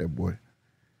to fight that boy.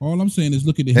 All I'm saying is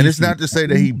look at the And it's history. not to say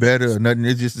that he better or nothing.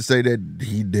 It's just to say that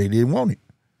they didn't want it.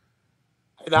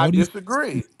 And I All these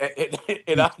disagree.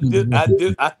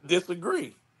 I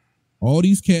disagree. all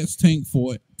these cats Tank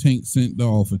fought, Tank sent the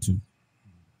offer to.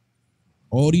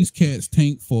 All these cats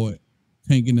Tank fought,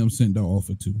 Tank and them sent the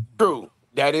offer to. True.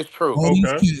 That is true. All these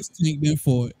cats Tank them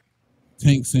fought,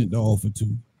 Tank sent the offer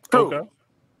to. True. Okay.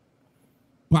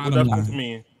 Bottom What does line.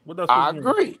 mean? What does I mean?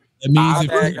 agree. That means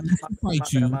if he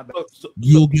fight you,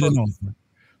 you'll get an offer.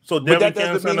 So But Devin that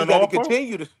can't doesn't mean send he an got to offer?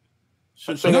 continue to.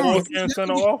 So No, Devin can't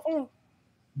send an offer?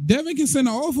 Devin can send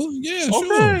an offer. Yeah, Okay.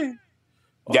 sure.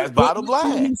 That's bottom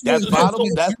line. That's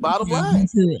bottom line.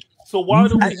 So why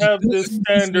do we have this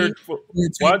standard for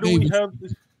why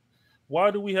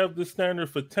do we have this standard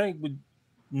for Tank, but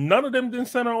none of them didn't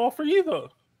send an offer either?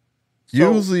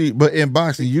 Usually, but in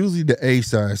boxing, usually the A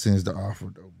side sends the offer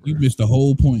though. Bro. You missed the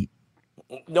whole point.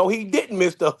 No, he didn't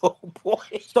miss the whole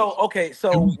point. So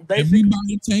basically,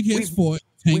 Everybody Tank has fought,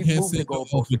 Tank has moved the sent the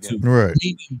goalpost offer again. to. Right.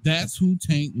 Meaning that's who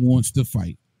Tank wants to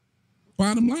fight.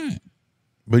 Bottom line.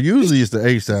 But usually it's the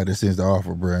A side that sends the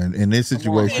offer, bro. And in this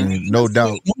situation, no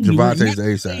doubt, Javante's the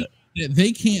A side.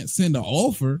 They can't send an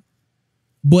offer,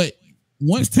 but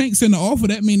once Tank send the offer,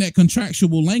 that means that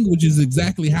contractual language is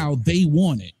exactly how they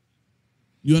want it.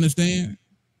 You understand?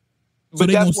 But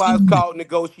that's why it's called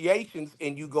negotiations,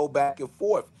 and you go back and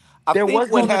forth. There was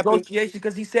no negotiation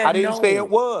because he said I didn't no. say it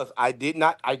was. I did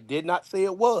not say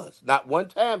it was. Not one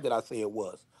time did I say it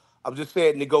was. I'm just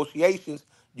saying negotiations,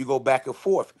 you go back and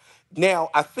forth. Now,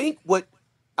 I think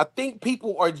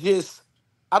people are just,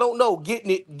 I don't know,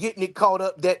 getting it caught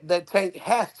up that Tank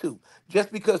has to.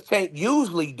 Just because Tank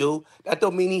usually do, that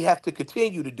don't mean he has to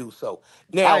continue to do so.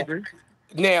 Now, I agree.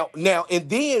 Now, and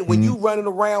then when you're running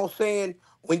around saying,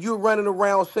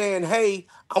 hey,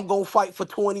 I'm gonna fight for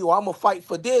 20 or I'm gonna fight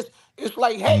for this, it's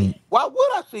like, hey, why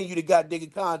would I send you the goddamn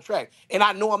contract? And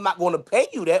I know I'm not gonna pay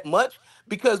you that much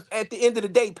because at the end of the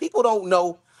day, people don't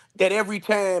know that every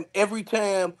time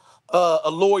a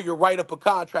lawyer write up a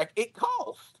contract, it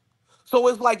costs. So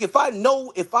it's like if I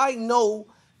know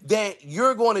that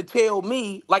you're going to tell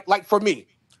me, like for me,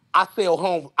 I sell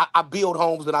homes, I build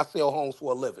homes and I sell homes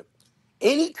for a living.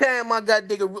 Anytime my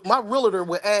realtor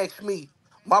would ask me,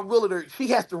 she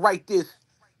has to write this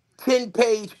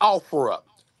 10-page offer up.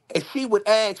 And she would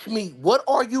ask me,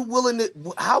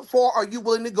 how far are you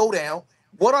willing to go down?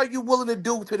 What are you willing to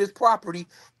do to this property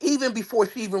even before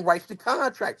she even writes the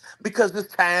contract? Because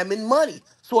it's time and money.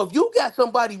 So if you got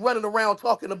somebody running around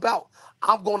talking about,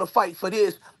 I'm going to fight for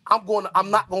this, I'm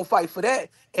not going to fight for that,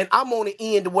 and I'm on the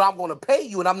end where I'm going to pay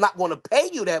you and I'm not going to pay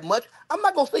you that much, I'm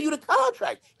not going to send you the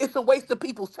contract. It's a waste of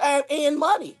people's time and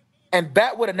money. And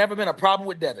that would have never been a problem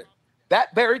with Devin.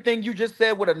 That very thing you just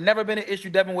said would have never been an issue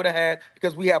Devin would have had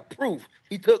because we have proof.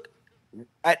 He took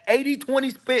an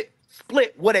 80-20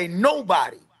 split with a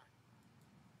nobody.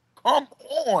 Come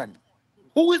on.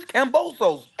 Who is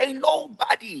Cambosos? A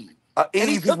nobody. An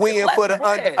easy win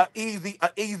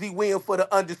for the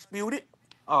undisputed.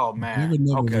 Oh man.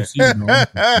 Okay.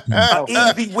 An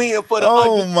easy win for the undisputed.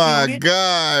 Oh my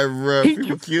God, bro.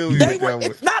 People kill me.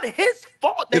 It's not his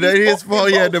fault. It ain't his fault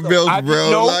he had the belts,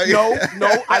 bro. No,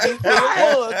 I didn't say it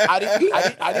was. I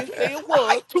didn't say it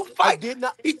was.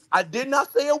 I did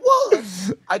not say it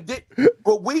was. I did,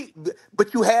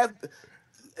 but you have.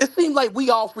 It seems like we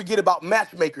all forget about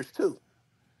matchmakers too.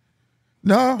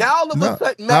 No. Now all of a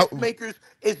sudden, matchmakers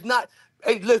is not.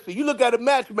 Hey, listen, you look at a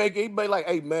matchmaker, he be like,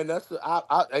 hey man,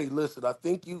 hey, listen, I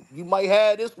think you might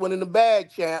have this one in the bag,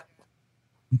 champ.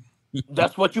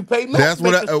 That's what you pay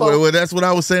matchmakers for. That's what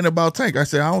I was saying about Tank. I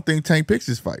said I don't think Tank picks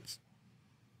his fights.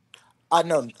 I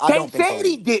know. Tank said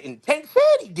he didn't. Tank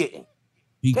said he didn't.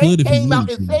 He Tank came out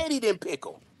and said he didn't pick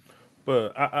him.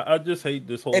 But I just hate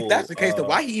this whole. If that's the case, then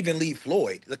why he even leave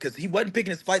Floyd? Because he wasn't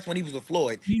picking his fights when he was with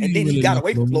Floyd, He and then he really got left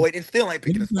away from Floyd. Floyd and still ain't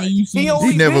picking his fights.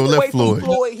 He never left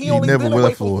Floyd. He only been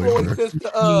away from Floyd since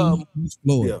the He's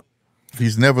Floyd. Yeah.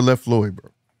 He's never left Floyd,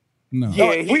 bro. No.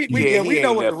 Yeah, we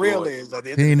know what the real Floyd.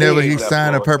 is. He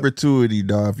signed a perpetuity,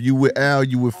 dog. If you with Al,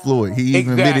 you with Floyd. He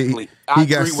even admitted he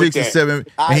got 6 or 7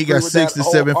 and he got 6 to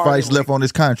 7 fights left on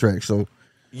his contract. So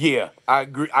yeah, I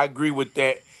agree with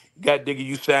that. God digger,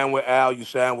 you signed with Al, you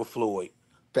signed with Floyd.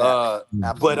 But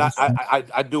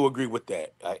I do agree with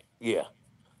that. Yeah.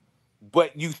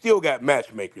 But you still got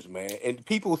matchmakers, man. And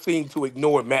people seem to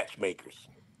ignore matchmakers.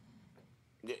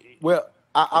 Well,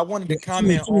 I wanted to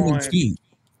comment on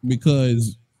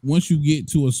because once you get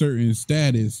to a certain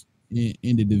status in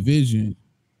the division,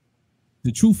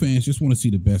 the true fans just want to see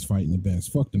the best fight and the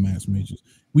best. Fuck the matchmakers.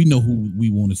 We know who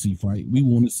we want to see fight. We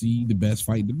want to see the best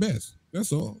fight the best.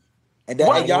 That's all. And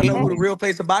y'all know who the real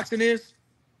face of boxing is?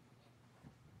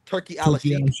 Turkey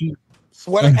Al-Sheikh.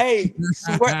 Swear, hey,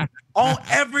 swear on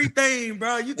everything,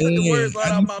 bro. You took the words right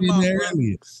out of my mouth,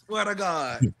 bro. Swear to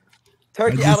God.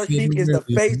 Turkey Al Sheik is the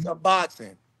face of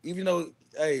boxing. Even though,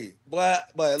 hey, boy,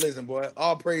 listen, boy,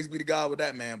 all praise be to God with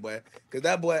that man, boy. Because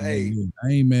that boy, hey. I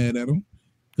ain't mad at him.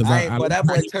 That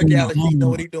boy Turkey Al Sheik know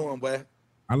what he doing, boy.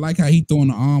 I like how he throwing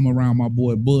the arm around my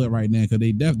boy Bud right now,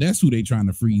 because that's who they trying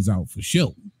to freeze out for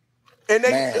sure. And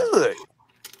they should.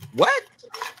 What?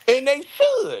 And they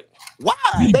should. Why?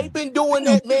 They've been doing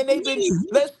that, man. They've been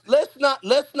let's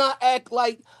not act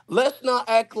like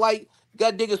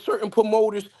God dig certain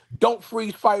promoters don't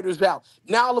freeze fighters out.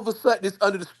 Now all of a sudden it's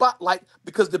under the spotlight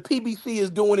because the PBC is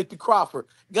doing it to Crawford.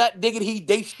 God dig it,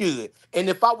 they should. And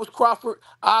if I was Crawford,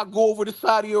 I'd go over to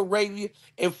Saudi Arabia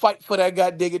and fight for that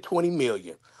God dig it 20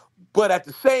 million. But at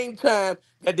the same time,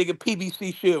 that nigga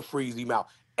PBC should freeze him out.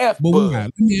 Bud. Why?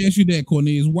 Let me ask you that,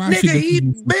 Cornelius. Why nigga, he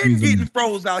been getting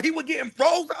froze out. He was getting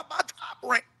froze out by Top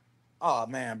Rank. Oh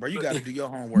man, bro, you got to do your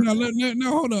homework. No,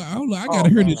 hold on. I gotta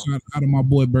hear this out of my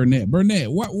boy Burnett. Burnett,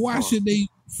 why should they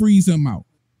freeze him out?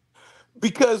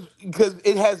 Because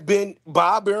it has been.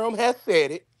 Bob Arum has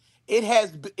said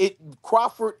it.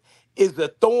 Crawford is a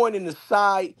thorn in the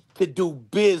side to do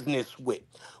business with.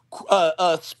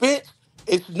 Spence,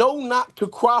 it's no knock to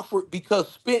Crawford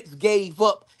because Spence gave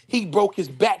up. He broke his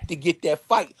back to get that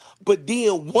fight. But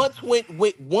then once when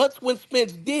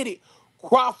Spence did it,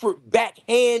 Crawford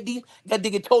backhanded. That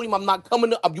nigga told him, I'm not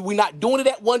coming up. We're not doing it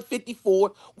at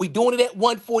 154. We doing it at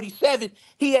 147.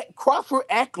 Crawford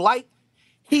act like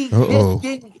he just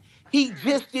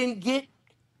didn't get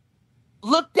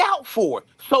looked out for.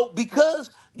 So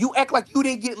because you act like you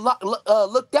didn't get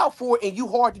looked out for and you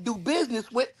hard to do business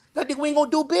with, that nigga we ain't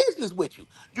gonna do business with you.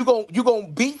 You gonna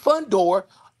beat Fundora.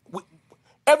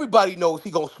 Everybody knows he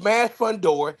gonna smash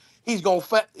Fundora. He gonna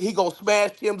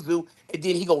smash Tim Zoo, and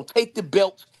then he gonna take the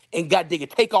belts and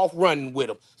take off running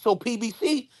with him. So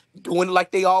PBC doing it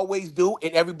like they always do,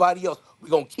 and everybody else, we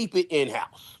gonna keep it in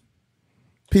house.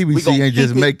 PBC ain't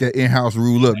just make that in-house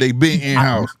rule up. They been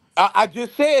in-house. I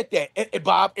just said that, and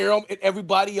Bob Arum and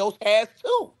everybody else has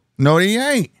too. No, he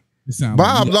ain't.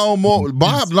 Bob loan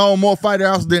more fight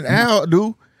outs than Al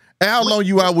do. Al loan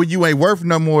you out when you ain't worth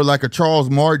no more, like a Charles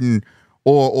Martin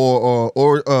or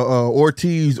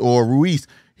Ortiz or Ruiz.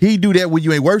 He do that when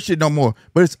you ain't worth shit no more.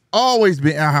 But it's always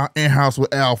been in-house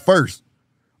with Al first.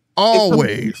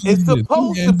 Always. It's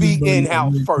supposed to be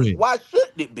in-house first. Why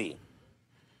shouldn't it be?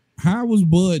 How was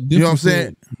Bud different? You know what I'm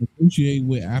saying? To negotiate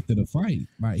with after the fight,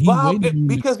 like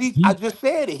I just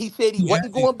said it. He said he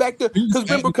wasn't going back there because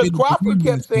remember, because Crawford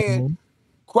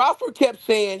kept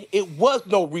saying it was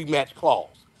no rematch clause.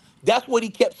 That's what he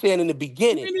kept saying in the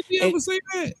beginning. When did he ever say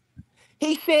that?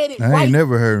 He said it. I ain't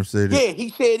never heard him say that. Yeah, he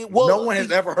said it was. No one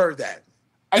has ever heard that.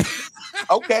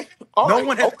 Okay. No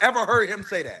one has ever heard him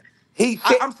say that.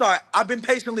 I'm sorry. I've been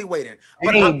patiently waiting.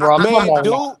 But what I'm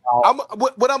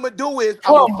gonna do is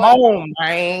I'm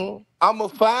gonna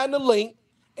find the link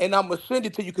and I'm gonna send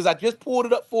it to you because I just pulled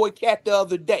it up for a cat the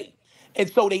other day.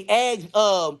 And so they asked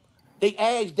Bomac,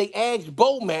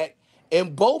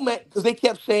 and Bomac, because they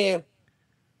kept saying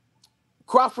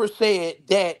Crawford said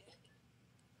that.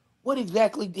 What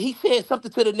exactly? He said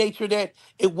something to the nature that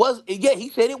it was. Yeah, he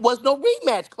said it was no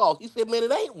rematch clause. He said, man,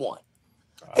 it ain't one.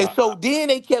 And so then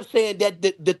they kept saying that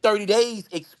the 30 days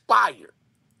expired.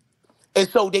 And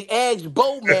so they asked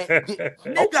Bowman.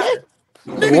 Okay.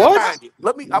 What?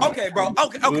 Let me. Okay, bro.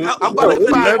 Okay. I'm about to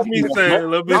let me say.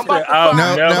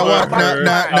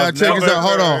 Now, check this out.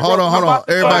 Hold on.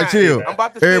 Everybody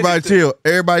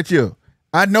chill.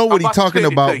 I know what he's talking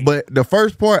about, but the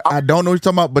first part, I don't know what he's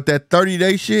talking about. But that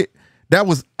 30-day shit, that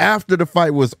was after the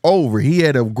fight was over. He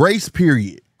had a grace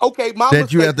period. Okay,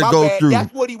 that you have to go through.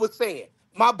 That's what he was saying.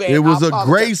 My bad. It was a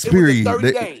grace period. It was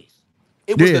 30 days.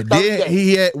 It was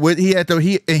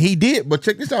 30 days. He did. But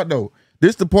check this out though. This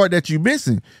is the part that you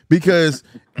missing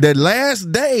the last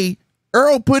day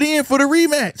Earl put in for the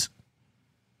rematch.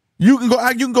 You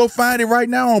can go find it right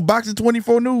now on Boxing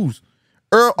 24 News.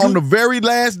 Earl on the very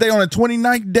last day, on the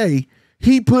 29th day,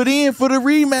 he put in for the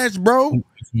rematch, bro.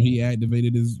 He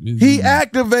activated his He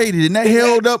activated, and that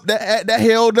held up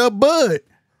Bud.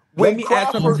 Let me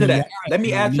add something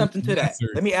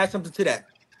to that.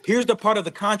 Here's the part of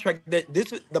the contract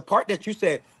this is the part that you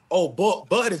said, oh,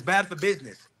 Bud is bad for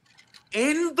business.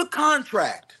 In the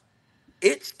contract,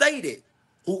 it stated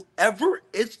whoever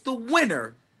is the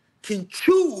winner can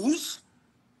choose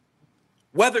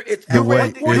whether it's the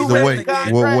weight.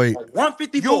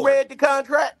 154. You read the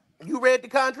contract?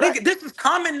 Nigga, this is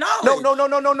common knowledge.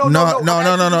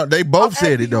 No. They both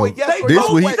said it though.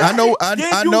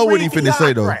 I know what he finna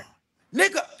say though.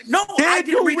 Nigga, No, I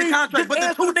didn't read the contract, but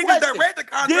the two niggas that read the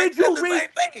contract said the same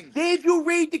thing. Did you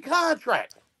read the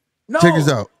contract? No. Check this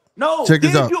out. No. Check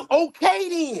this Did out. you? Okay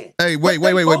then. Hey, wait.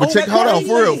 But check. Hold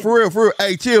on, for real.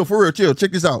 Hey, chill, for real, chill.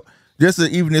 Check this out. Just to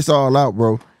even this all out,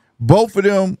 bro. Both of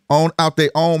them out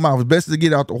their own mouth. It's best to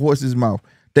get out the horse's mouth.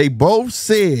 They both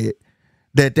said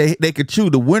that they could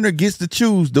choose. The winner gets to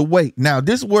choose the weight. Now,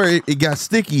 this is where it got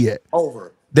sticky at.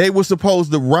 Over. They were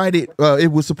supposed to write it.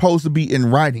 It was supposed to be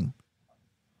in writing.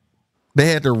 They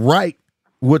had to write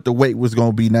what the weight was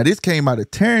going to be. Now, this came out of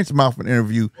Terrence's mouth in an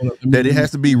interview that it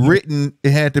has to be written.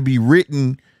 It had to be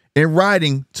written in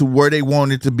writing to where they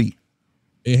wanted it to be.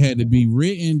 It had to be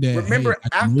written that. Remember,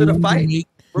 after the fight,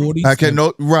 I can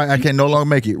no longer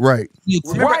make it right.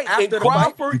 Right,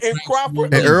 and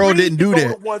Crawford and Earl didn't do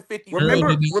that.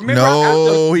 Remember,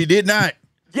 no, he did not.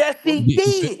 Yes, he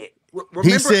did.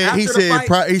 He said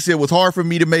it was hard for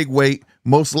me to make weight.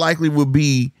 Most likely would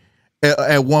be at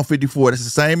 154. That's the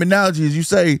same analogy as you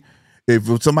say.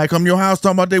 If somebody come to your house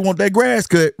talking about they want that grass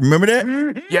cut, remember that?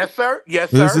 Mm-hmm. Yes, sir.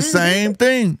 Yes, sir. It's the same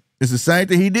thing. It's the same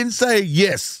thing. He didn't say,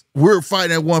 yes, we're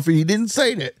fighting at 150. He didn't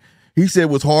say that. He said it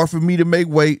was hard for me to make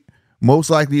weight. Most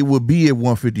likely it would be at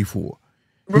 154.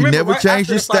 He never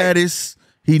changed his status.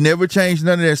 He never changed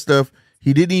none of that stuff.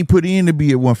 He didn't even put in to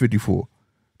be at 154.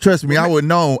 Trust me, I would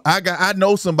know. I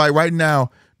know somebody right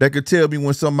now that could tell me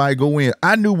when somebody go in.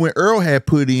 I knew when Earl had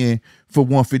put in for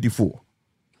 154.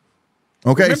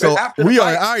 Okay, so I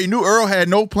already knew Earl had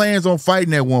no plans on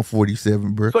fighting at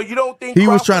 147, bro. So you don't think he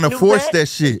was trying to force that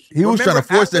shit? He was trying to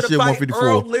force that shit at 154.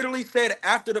 Earl literally said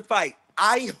after the fight,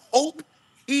 I hope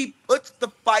he puts the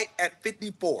fight at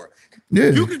 54.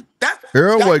 Yeah,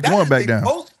 Earl wasn't going back down.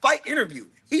 Post-fight interview,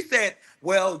 he said,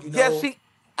 "Well,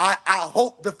 I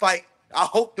hope the fight. I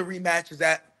hope the rematch is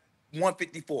at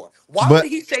 154." Why would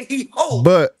he say he hoped?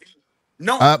 But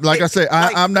no, like I said,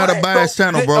 I'm not a biased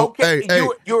channel, bro. Okay, hey,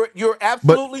 you're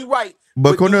absolutely right.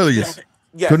 But Cornelius,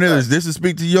 this is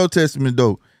speak to your testament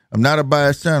though. I'm not a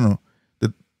biased channel.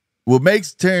 What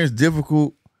makes Terrence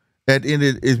difficult at the end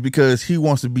of it is because he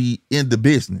wants to be in the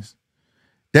business.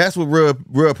 That's what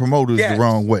real promoters the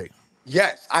wrong way.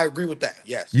 Yes, I agree with that.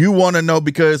 Yes. You want to know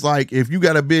because like if you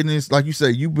got a business, like you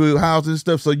say, you build houses and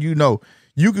stuff, so you know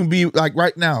you can be like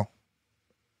right now.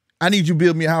 I need you to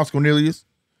build me a house, Cornelius.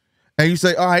 And you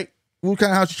say, all right, what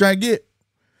kind of house you trying to get?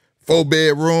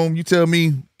 4-bedroom. You tell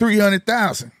me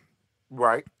 300,000.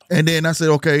 Right. And then I said,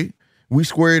 okay, we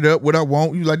squared up what I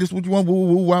want. You like this? What you want?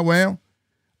 Woo, I am.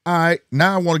 All right.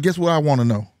 Now I want to guess what I want to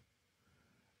know.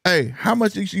 Hey, how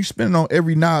much you spending on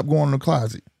every knob going in the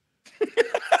closet?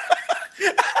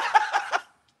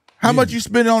 How much you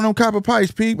spending on them copper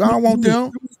pipes, Pete? I don't want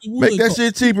them. Make that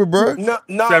shit cheaper, bro. No,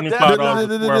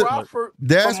 $75.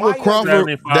 That's what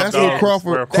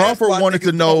Crawford wanted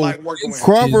to know.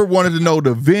 Crawford wanted to know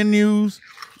the venues,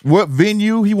 what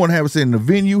venue he wanted to have a say in the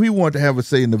venue. He wanted to have a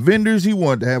say in the vendors. He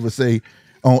wanted to have a say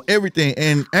on everything.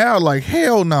 And Al like,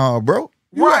 hell nah, bro.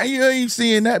 Right. You ain't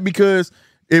seeing that because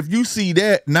if you see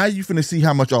that, now you finna see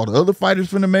how much all the other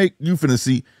fighters finna make. You finna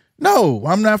see. No,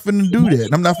 I'm not finna do that.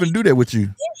 I'm not finna do that with you.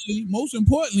 Most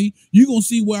importantly, you gonna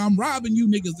see where I'm robbing you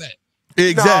niggas at.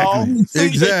 Exactly. No. See,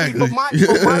 exactly.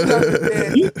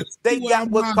 They got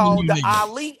what's called the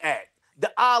Ali Act.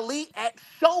 The Ali Act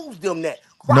shows them that.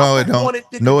 No, it don't.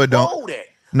 No, it don't. That.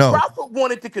 No. Crawford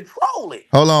wanted to control it.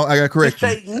 Hold on, I gotta correct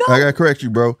you. No. I gotta correct you,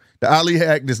 bro. The Ali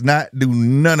Act does not do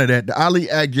none of that. The Ali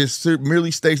Act just merely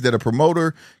states that a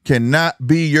promoter cannot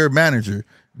be your manager.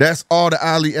 That's all the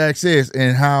Ali Act says.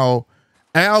 And how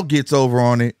Al gets over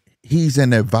on it, he's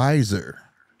an advisor.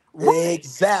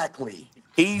 Exactly.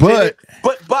 But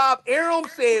Bob Arum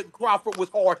said Crawford was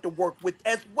hard to work with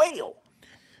as well.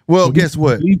 Well, guess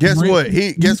what?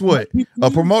 Guess what? A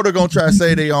promoter gonna try to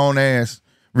say they own ass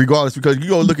regardless, because you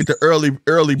go look at the early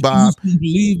Bob.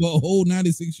 Believe a whole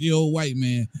 96-year-old white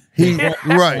man. He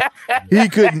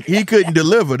couldn't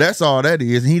deliver. That's all that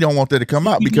is. And he don't want that to come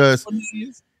out because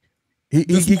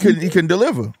he couldn't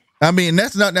deliver. I mean,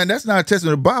 that's not a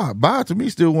testament to Bob. Bob to me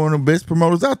still one of the best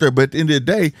promoters out there. But at the end of the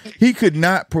day, he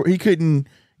couldn't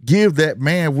give that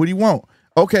man what he want.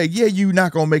 Okay, yeah, you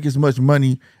not gonna make as much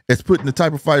money as putting the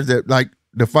type of fighters that like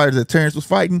the fighters that Terrence was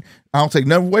fighting. I don't take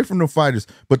nothing away from the fighters,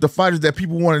 but the fighters that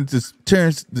people wanted to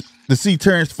see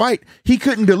Terrence fight, he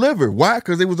couldn't deliver. Why?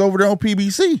 Because it was over there on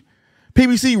PBC.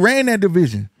 PBC ran that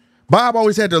division. Bob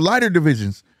always had the lighter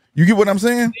divisions. You get what I'm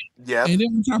saying? Yeah. And then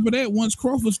on top of that, once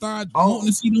Crawford started wanting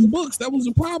to see them books, that was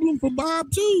a problem for Bob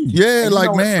too. Yeah,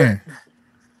 like man.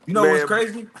 You know what's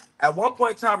crazy? At one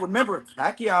point in time, remember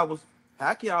Pacquiao,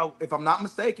 if I'm not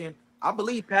mistaken, I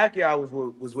believe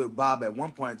Pacquiao was with Bob at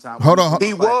one point in time. Hold on.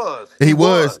 He was. He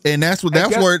was. And that's what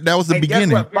where that was the beginning.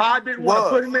 Guess what? Bob didn't want to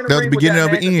put him in the That was ring the beginning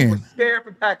with that of the man 'cause he end. was scared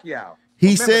for Pacquiao.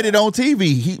 He said it on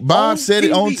TV. Bob said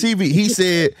it on TV. He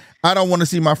said, "I don't want to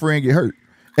see my friend get hurt,"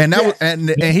 and that was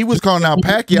and he was calling out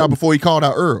Pacquiao before he called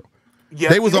out Earl.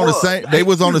 Yes, they was on the same. They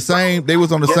was on the same. They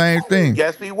was on the same thing.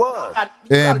 Yes, he was.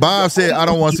 And Bob said, "I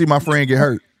don't want to see my friend get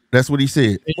hurt." That's what he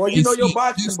said. Well, you know your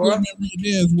boxing, bro.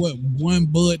 There's what one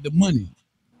Bud the money.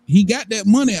 He got that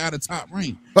money out of Top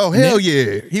Rank. Oh hell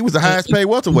yeah, he was the highest paid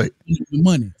welterweight. The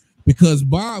money because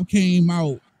Bob came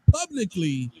out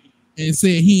publicly and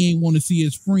said he ain't want to see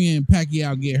his friend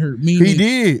Pacquiao get hurt. Meaning He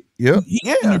did. Yep. He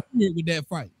interfered with that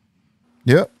fight.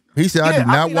 Yep. He said, "I did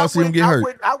not want to see him get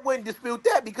hurt." I wouldn't dispute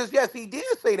that because yes, he did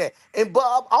say that. And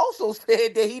Bob also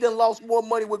said that he done lost more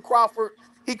money with Crawford.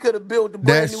 He could have built a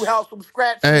brand new house from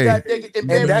scratch. Hey, and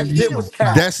that shit was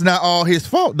that's not all his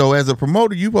fault though. As a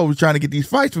promoter, you always trying to get these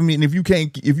fights for me, and if you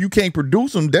can't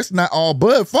produce them, that's not all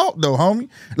Bud's fault though, homie.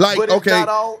 Like, but it's okay,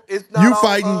 it's not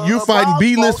you fighting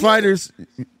B-list fighters.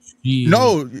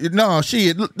 Yeah. No,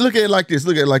 shit. Look at it like this.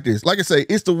 Look at it like this. Like I say,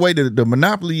 it's the way that the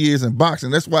monopoly is in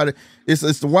boxing. That's why it's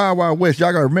the wild, wild west.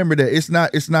 Y'all gotta remember that it's not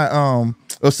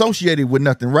associated with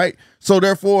nothing, right? So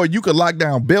therefore, you could lock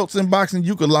down belts in boxing.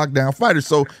 You could lock down fighters.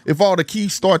 So if all the key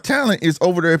star talent is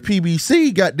over there at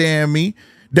PBC, goddamn me,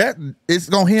 that it's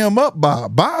gonna hem up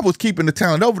Bob. Bob was keeping the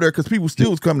talent over there because people still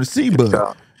was coming to see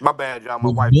Bud. My bad, John. My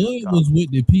If wife Bud was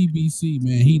with the PBC,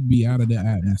 man, he'd be out of the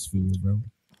atmosphere, bro.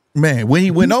 Man, when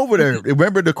he went over there,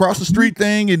 remember the cross the street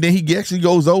thing, and then he actually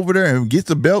goes over there and gets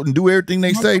a belt and do everything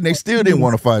they say, and they still didn't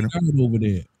want to fight him. Over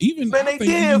there, even man, they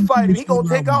did fight him. He gonna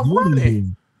take off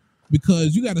running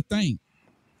because you got to think.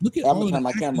 Look at all of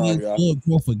the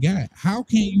Crawford got. How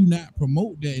can you not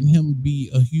promote that and him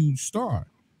be a huge star?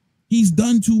 He's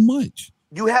done too much.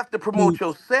 You have to promote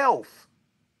yourself.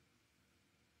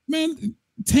 Man,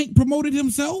 Tank promoted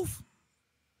himself.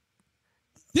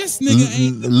 This nigga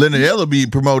ain't Leonard Ellaby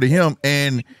promoted him,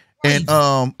 and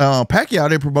Pacquiao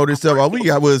didn't promote himself. All we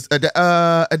got was Bob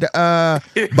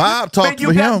talked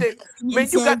for him. Man,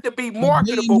 you got to be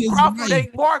marketable. Crawford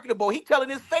ain't marketable. He telling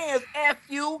his fans, "F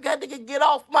you, got to get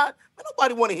off my." Man,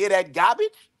 nobody want to hear that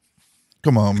garbage.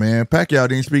 Come on, man. Pacquiao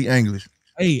didn't speak English.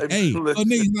 Hey,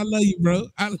 niggas, I love you, bro.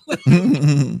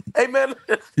 Hey, man,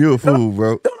 you a fool,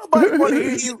 bro. Don't nobody want to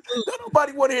hear you. Don't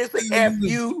nobody want to hear say F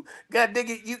you. God dig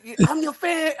it. You, I'm your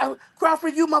fan.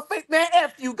 Crawford, you my fake man.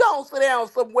 F you. Go on, sit down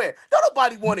somewhere. Don't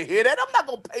nobody want to hear that. I'm not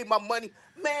gonna pay my money,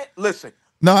 man. Listen.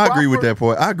 No, I agree with that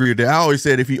point. I agree with that. I always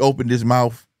said if he opened his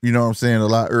mouth, you know what I'm saying, a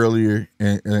lot earlier,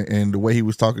 and the way he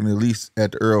was talking, at least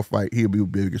at the Earl fight, he'll be a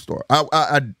bigger star.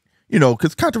 I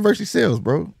because controversy sells,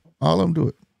 bro. All of them do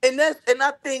it. I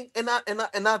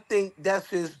think that's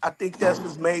his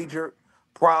major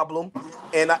problem.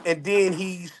 And then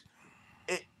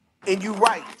and you're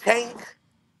right, Tank,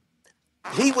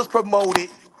 he was promoted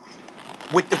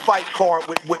with the fight card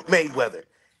with Mayweather.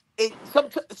 And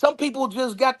some people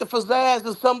just got the pizzazz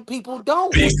and some people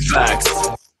don't. Big facts.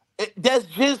 That's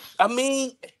just,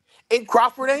 and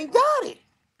Crawford ain't got it.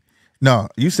 No,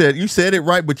 you said it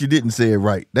right, but you didn't say it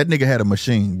right. That nigga had a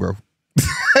machine, bro.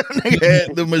 That nigga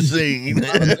had the machine.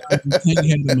 Tank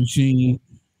had the machine.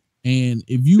 And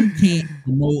if you can't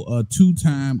promote a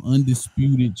 2-time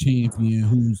undisputed champion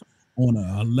who's on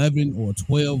a 11 or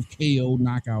 12 KO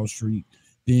knockout streak,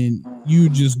 then you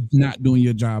just not doing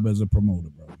your job as a promoter,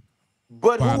 bro.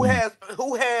 But who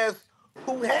has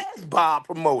Bob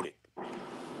promoted?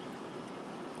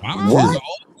 Bob is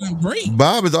all-time great.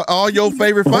 Bob is all your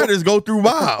favorite fighters go through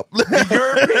Bob. But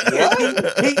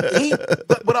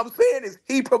what I'm saying is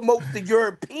he promotes the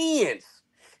Europeans.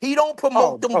 He don't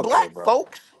promote them black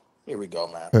folks. Here we go,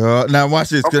 man. Now watch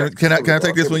this. Can I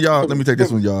take this one, y'all? Let me take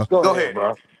this one, y'all. Go ahead,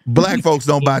 bro. Black folks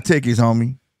don't buy tickets,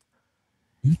 homie.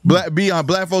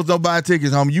 Black folks don't buy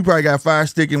tickets, homie. You probably got a fire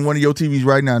stick in one of your TVs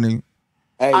right now, nigga.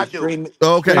 Hey, I do.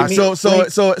 Okay, so at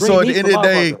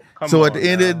the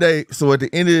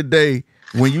end of the day,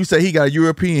 when you say he got a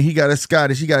European, he got a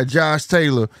Scottish, he got a Josh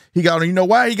Taylor, you know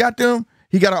why he got them?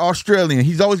 He got an Australian.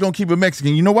 He's always gonna keep a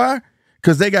Mexican. You know why?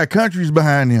 Because they got countries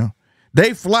behind them.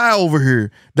 They fly over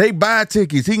here. They buy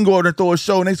tickets. He can go over there and throw a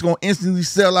show, and it's gonna instantly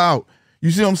sell out. You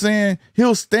see what I'm saying?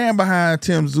 He'll stand behind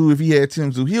Tim Tszyu if he had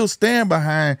Tim Tszyu. He'll stand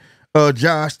behind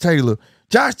Josh Taylor.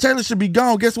 Josh Taylor should be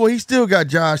gone. Guess what? He still got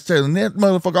Josh Taylor. And that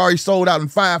motherfucker already sold out in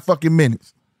 5 fucking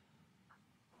minutes.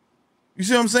 You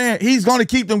see what I'm saying? He's going to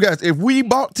keep them guys. If we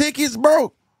bought tickets,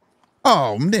 bro,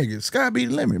 oh, nigga, sky be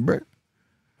the limit, bro.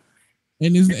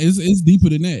 And it's deeper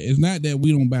than that. It's not that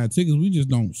we don't buy tickets; we just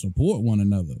don't support one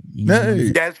another. You know,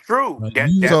 Hey. That's true.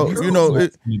 That's So true. you know,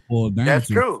 That's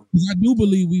true. Because I do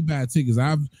believe we buy tickets.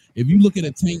 If you look at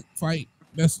a Tank fight,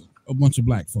 that's a bunch of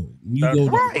black folk. When you go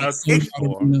right. That's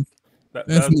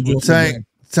to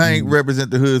Tank represent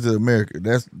the hoods of America.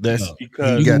 That's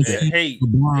because he got they that. hate.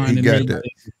 LeBron He and got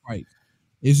everybody that. fight.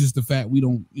 It's just the fact we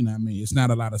don't. You know, what I mean, it's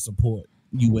not a lot of support.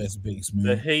 U.S. based, man.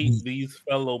 The hate these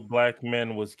fellow black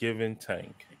men was given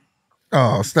Tank.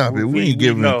 Oh, stop it. We ain't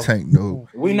giving Tank no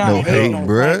hate,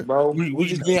 bruh. Bro. We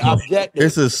just being objective.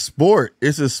 It's a sport.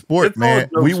 It's a sport, man.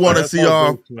 We want to see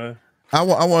our. I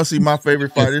want to see my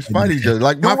favorite fighters fight each other.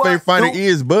 Like my favorite fighter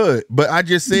is Bud, but I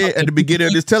just said at the beginning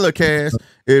of this telecast,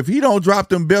 if he don't drop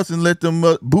them belts and let them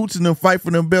boots and them fight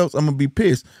for them belts, I'm gonna be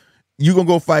pissed. You gonna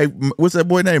go fight? What's that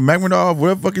boy name? Magmadov,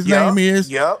 whatever the fuck his name is.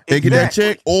 Yep. And get that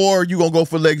check, or you gonna go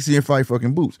for legacy and fight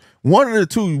fucking Boots. One of the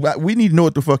two. We need to know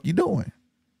what the fuck you doing.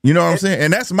 You know what I'm saying?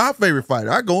 And that's my favorite fighter.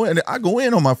 I go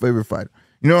in on my favorite fighter.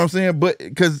 You know what I'm saying? But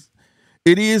because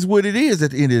it is what it is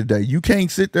at the end of the day. You can't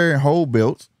sit there and hold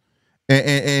belts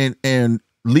and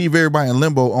leave everybody in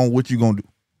limbo on what you gonna do.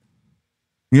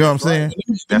 You know what I'm saying?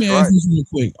 Let me ask this real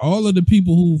quick. All of the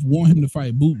people who want him to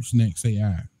fight Boots next say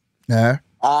aye. Nah.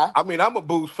 I mean, I'm a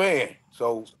Boots fan,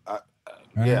 so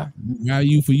yeah.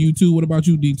 Value for you too. What about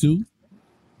you, D2?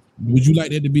 Would you like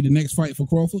that to be the next fight for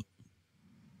Crawford?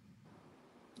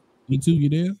 D2, you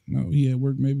there? No, he at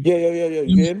work maybe. Yeah.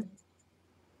 You hear me?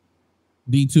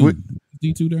 D2. What?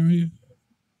 D2 down here?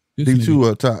 This D2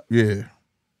 nigga. up top, yeah.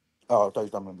 Oh, I thought you were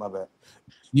talking about my bad.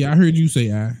 Yeah, I heard you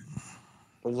say aye.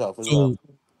 What's up? So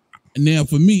now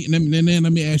for me, let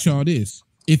me ask y'all this.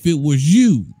 If it was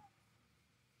you,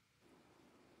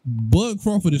 Bud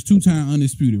Crawford is 2-time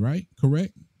undisputed, right?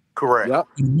 Correct? Correct. Yep.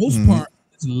 For the most part,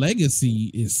 his legacy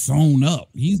is sewn up.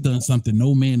 He's done something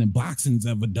no man in boxing's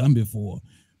ever done before.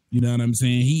 You know what I'm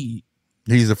saying?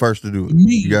 He's the first to do it.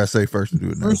 You gotta say first to do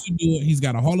it now. First to do it. He's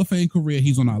got a Hall of Fame career.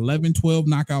 He's on 11-12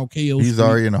 knockout KO. He's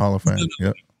already in the Hall of Fame.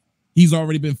 Yep. He's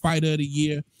already been Fighter of the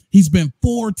Year. He's been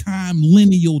 4-time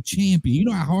lineal champion. You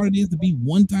know how hard it is to be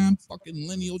 1-time fucking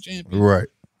lineal champion? Right.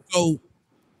 So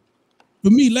for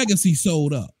me, legacy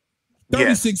sold up.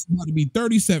 36 about to be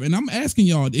 37. And I'm asking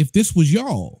y'all if this was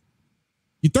y'all.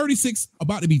 You're 36,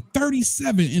 about to be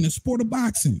 37 in the sport of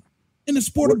boxing. In the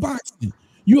sport of boxing.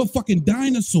 You're a fucking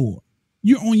dinosaur.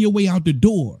 You're on your way out the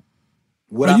door.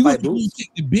 Are you going to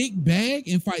take the big bag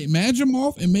and fight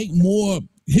Majimov and make more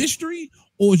history?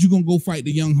 Or is you going to go fight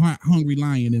the young, hungry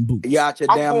lion in Boots? Yeah,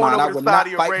 I'm going over to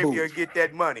Saudi Arabia and get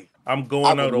that money. I'm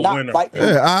going out a winner.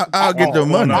 Yeah, I'll get the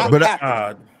money. But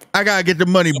I got to get the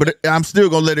money, but I'm still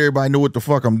going to let everybody know what the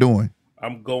fuck I'm doing.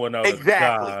 I'm going out of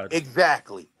God.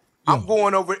 Exactly. I'm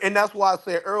going over, and that's why I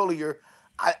said earlier,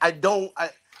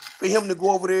 for him to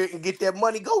go over there and get that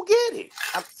money, go get it.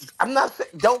 I'm not saying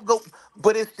don't go,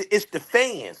 but it's the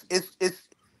fans.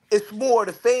 It's more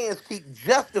the fans keep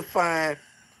justifying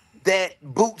that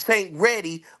Boots ain't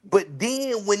ready, but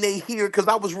then when they hear, because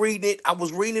I was reading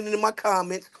it in my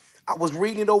comments, I was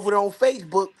reading it over there on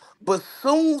Facebook, but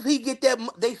soon as he get that,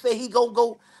 they say he gonna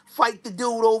go fight the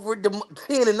dude over the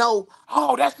 10-0.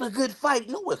 Oh, that's a good fight.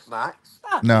 No, it's not.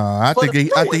 Stop. No, I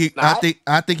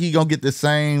think he gonna get the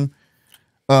same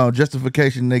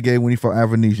justification they gave when he fought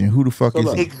Avanesian. Who the fuck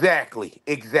is he?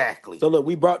 Exactly. So look,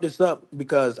 we brought this up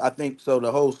because I think so.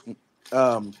 The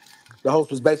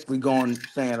host was basically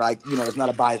saying like, it's not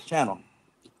a biased channel.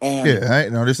 And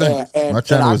this ain't. My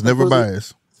channel is never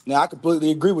biased. Now I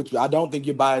completely agree with you. I don't think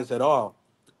you're biased at all.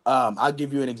 I'll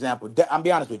give you an example. I'll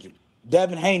be honest with you.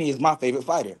 Devin Haney is my favorite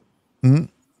fighter. Mm-hmm.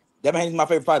 Devin Haney is my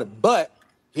favorite fighter. But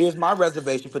here's my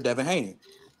reservation for Devin Haney.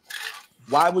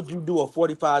 Why would you do a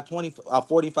 45-20, a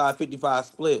 45-55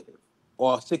 split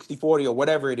or 60-40 or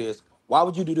whatever it is? Why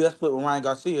would you do that split with Ryan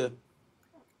Garcia?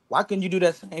 Why couldn't you do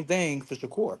that same thing for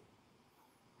Shakur?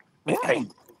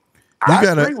 Right.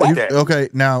 Okay,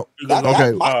 now.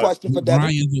 That's my question for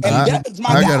Devin. I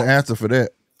got an answer for that.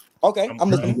 Okay,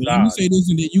 I'm listening. Let me say this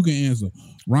and then you can answer.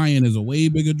 Ryan is a way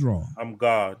bigger draw. I'm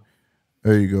God.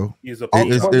 There you go. He's a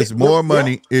it's more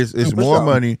money. It's more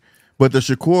money. But the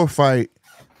Shakur fight,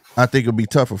 I think it'll be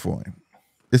tougher for him.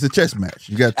 It's a chess match.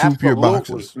 You got two pure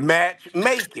boxers. Match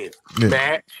making.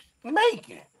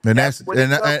 And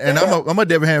I'm a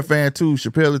Devin Haney fan too.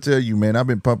 Chappelle will tell you, man, I've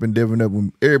been pumping Devin up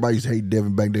when everybody used to hate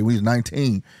Devin back then when he was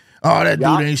 19. Oh, that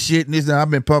dude ain't shit and this, and I've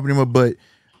been pumping him up, but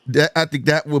I think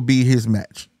that will be his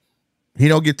match. He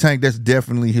don't get tanked. That's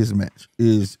definitely his match.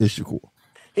 Is Shakur.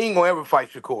 He ain't gonna ever fight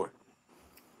Shakur.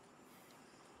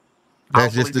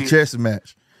 That's just the chess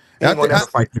match. He ain't gonna never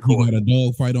fight the He court. got a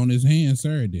dog fight on his hands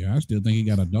Saturday. I still think he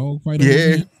got a dog fight on his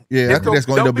Yeah, hands. yeah. I think that's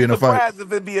going to end up being a fight. Don't be surprised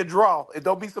if it be a draw.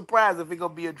 Don't be surprised if it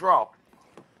gonna be a draw.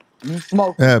 You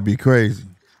smoke. That'd be crazy.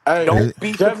 Hey, Don't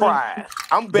be Devin, surprised.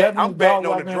 I'm Devin betting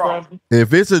dog on the like draw. me,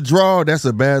 If it's a draw, that's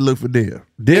a bad look for Dev.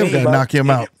 Dev got to knock him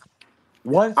out.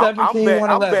 117, I'm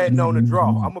 111. betting on the draw.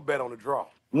 I'm gonna bet on the draw.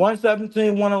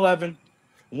 117, 111.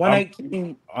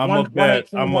 118, I'm a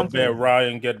bet 110.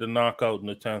 Ryan get the knockout in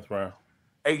the 10th round.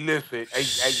 Hey, listen. Hey,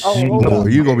 Oh, hold Boy, up.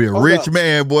 you going to be a Hold rich up.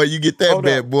 man, boy. You get that Hold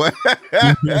bet, up. boy.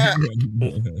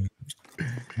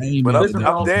 but Listen,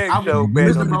 I'm bro, dang sure betting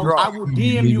listen, on the bro, draw. I will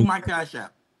DM you my cash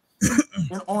app.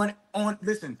 And on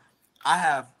listen, I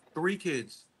have 3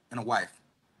 kids and a wife,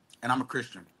 and I'm a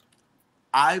Christian.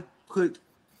 I put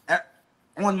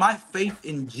on my faith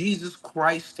in Jesus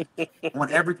Christ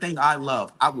on everything I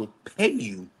love. I will pay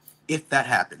you if that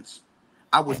happens.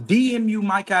 I will DM you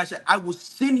my cash app. I will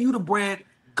send you the bread,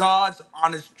 God's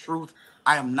honest truth.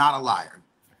 I am not a liar.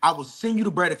 I will send you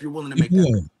the bread if you're willing to make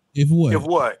that bet. If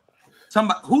what?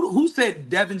 Somebody who said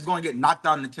Devin's going to get knocked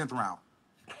out in the 10th round?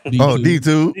 Oh,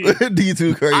 D2.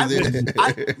 D2 crazy.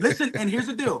 Listen, and here's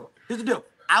the deal.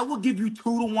 I will give you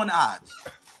 2-to-1 odds.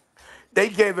 They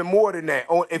gave him more than that.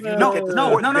 If you look at the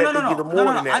No. sports bet, they give him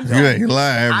more than that. You ain't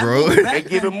lying, bro. They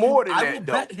give him more than I that, will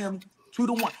though. bet him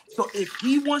 2-to-1. So if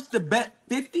he wants to bet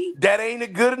 50, that ain't a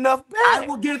good enough bet. I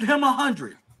will give him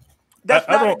 100. That's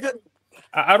I not a don't- good.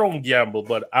 I don't gamble,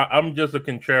 but I'm just a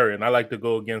contrarian. I like to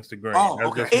go against the grain. Oh, That's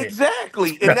okay. just me.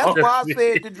 Exactly, and that's why I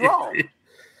said the draw.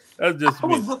 That's just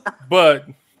me. But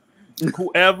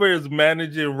whoever is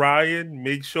managing Ryan,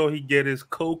 make sure he get his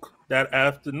coke that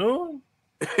afternoon.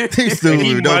 He's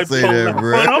stupid. Don't might say pull that, out.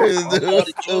 bro. This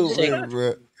dude's stupid,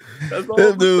 bro. That's all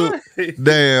This I'm dude, saying.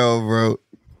 damn, bro.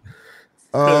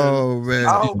 Oh man.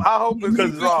 I hope it's a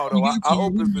draw, though. I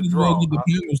hope it's a draw. Get the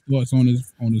panel's thoughts on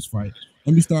this fight.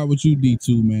 Let me start with you,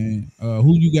 D2, man.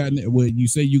 Who you got? Well, you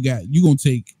say you gonna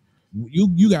take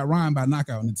you got Ryan by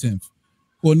knockout in the 10th.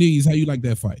 Cornelius, how you like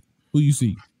that fight? Who you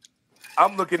see?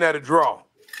 I'm looking at a draw.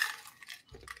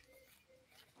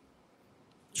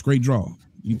 Straight draw.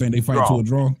 You think they fight Draw. to a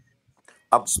draw?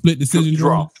 A Split decision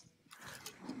draw?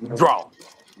 Draw.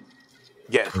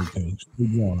 Yes. Okay,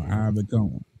 straight draw. I have it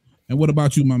going. And what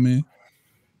about you, my man?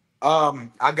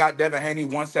 I got Devin Haney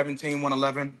 117,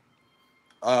 111.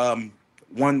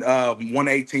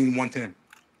 118, 110.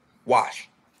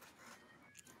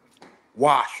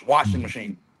 Washing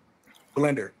machine.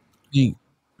 Blender. Hey,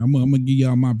 I'm gonna give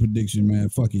y'all my prediction, man.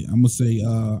 Fuck it. I'm gonna say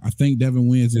I think Devin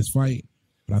wins this fight,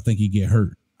 but I think he get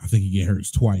hurt. I think he get hurt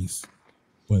twice.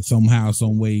 But somehow,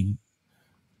 some way,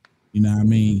 you know what I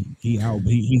mean? He's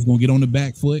gonna get on the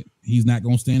back foot. He's not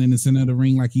gonna stand in the center of the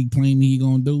ring like he claimed he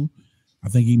gonna do. I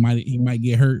think he might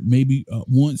get hurt maybe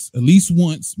once, at least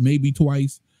once, maybe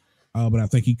twice. But I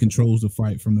think he controls the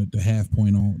fight from the half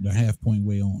point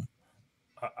way on.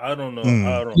 I don't know.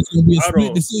 It's gonna be a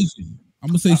split decision. I'm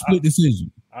gonna say split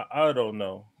decision. I don't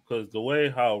know, because the way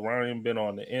how Ryan been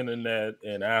on the internet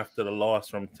and after the loss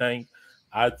from Tank,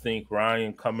 I think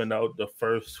Ryan coming out the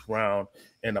first round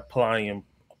and applying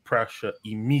pressure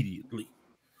immediately.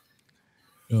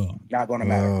 Not gonna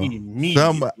matter.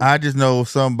 Immediately. I just know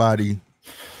somebody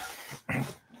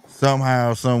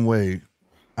somehow, some way.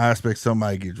 I expect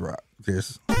somebody to get dropped.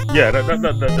 Just Yeah, that's where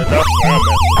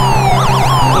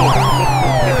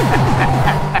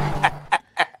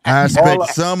I expect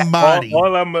somebody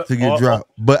to to get dropped,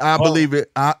 but I believe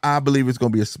it. I believe it's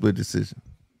gonna be a split decision.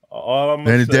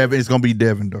 And it's gonna be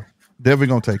Devin though. Devin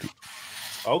gonna take it.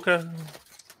 Okay.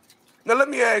 Now let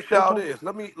me ask y'all this.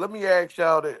 Let me ask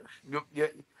y'all this.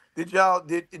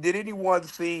 Did anyone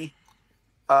see?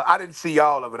 I didn't see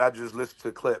all of it. I just listened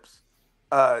to clips.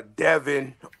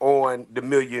 Devin on the $1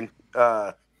 million game.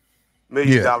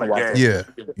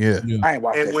 Yeah. I ain't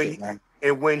watching that shit, man.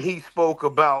 And when he spoke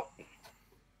about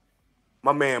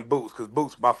my man Boots, because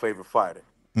Boots my favorite fighter,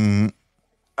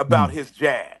 about his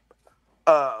jab.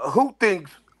 Who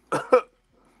thinks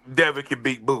Devin can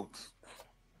beat Boots?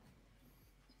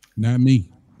 Not me.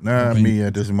 Not me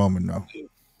at this moment, no.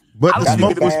 But the I smoke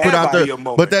think was it's put out there. a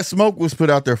moment. But that smoke was put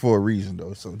out there for a reason,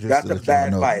 though. So just That's to a let y'all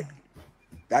bad know. fight.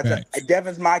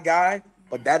 Devin's my guy,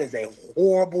 but that is a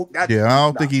horrible. Yeah, I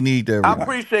don't think he need that. I Right.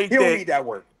 appreciate He don't that. need that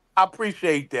work. I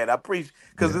appreciate that.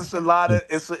 Because it's a lot of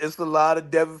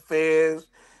Devin fans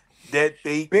that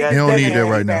think Big He don't Devin need that Haney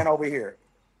right fan now. over here,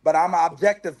 but I'm an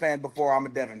objective fan before I'm a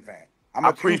Devin fan. I'm I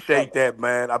a true appreciate brother. that,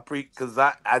 man. Because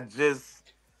I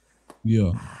just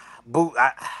Yeah. Boot.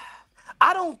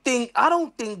 I don't think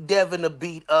Devin will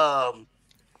beat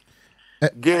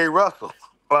Gary Russell,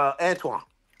 Antoine.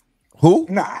 Who?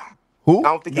 Nah. Who? I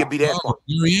don't think he'll beat Antoine.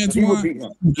 Gary He would Antoine. beat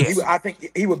him. Yes. I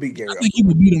think he would beat Gary. I think he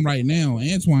would beat him right now.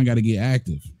 Antoine got to get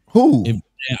active. Who? If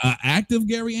active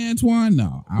Gary Antoine,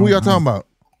 no. Who y'all talking about?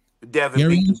 Devin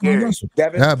Gary beat Antoine Gary. Russell.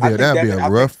 Devin, That'd be a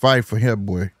rough fight for him,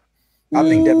 boy. I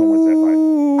think Devin wins that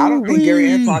fight. I don't think Gary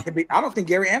Ooh-wee. Antoine can beat. I don't think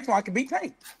Gary Antoine can beat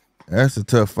Tank. That's a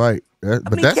tough fight.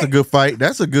 That's a good fight.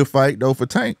 That's a good fight though for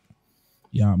Tank.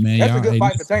 Yeah, man. That's y'all, a good hey,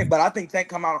 fight for listen, Tank, but I think Tank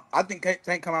come out. I think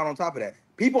Tank come out on top of that.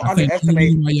 People I think the underestimate.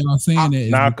 reason why y'all saying that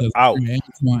is Knock because out. Gary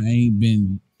Antoine ain't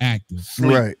been active.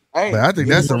 Right. Hey, But I think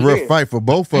here's that's a what it rough is. fight for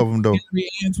both of them though. Gary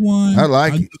Antoine, I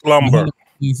like it. Slumber.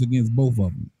 against both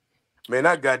of them. Man,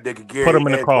 I got nigga Gary Put him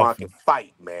in the Antoine coffin. can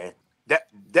fight, man.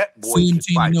 That boy can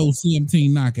fight.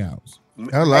 CM10 knockouts.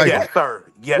 I like yes, it. sir.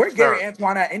 Yes, Where's sir. Gary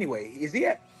Antoine at anyway? Is he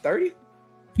at 30?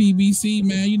 PBC,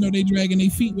 man, you know they dragging their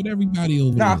feet with everybody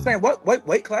over No, there. I'm saying what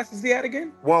weight class is he at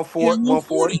again?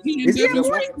 140. He Is he in Devin's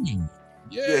at right now.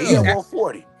 Yeah, he at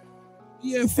 140.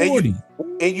 He at 40.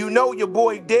 And you know your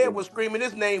boy Dad was screaming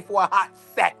his name for a hot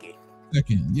second.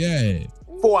 Yeah.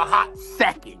 For a hot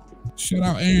second. Shout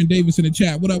out Aaron Davis in the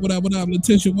chat. What up?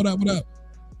 Letitia, what up?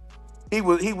 He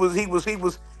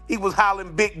was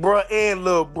hollering big bruh and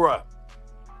little bruh.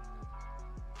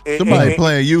 Somebody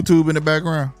playing YouTube in the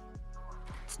background.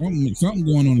 Something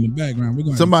going on in the background. We're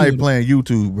going Somebody playing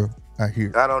YouTube, bro. I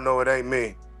hear. I don't know. It ain't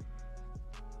me.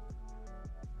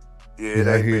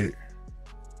 Yeah, I hear it.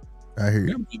 I hear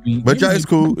it. But yeah, it's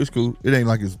cool. It's cool. It ain't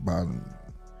like it's bothering me.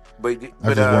 But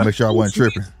I just want to make sure I wasn't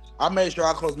tripping. I made sure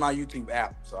I closed my YouTube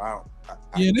app, so I don't.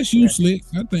 Yeah, that's you, Slick.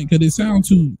 I think because it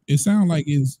sound like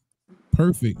it's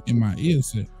perfect in my ear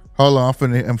set. Hold on,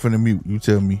 I'm finna mute. You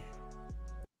tell me.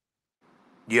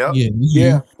 Yep. Yeah.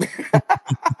 Yeah.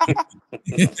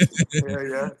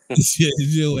 Shit,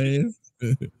 it's your ass.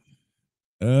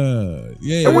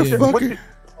 Yeah. All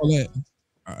that.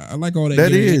 I like all that.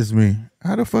 That is me.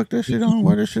 How the fuck that shit on?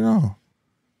 Why that shit on?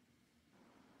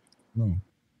 No.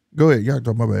 Go ahead, y'all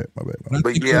talk. My bad.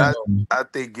 But yeah, I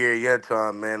think Gary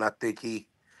Antoine, man. I think he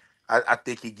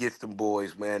gets them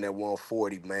boys, man. At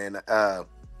 140, man.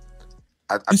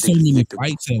 There's so many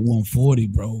fights at 140,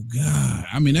 bro. God,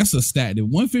 I mean that's a stat. The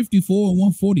 154 and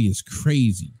 140 is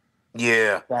crazy.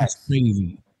 Yeah, that's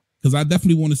crazy. Because I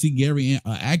definitely want to see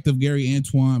active Gary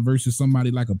Antoine versus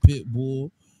somebody like a Pitbull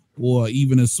or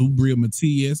even a Subriel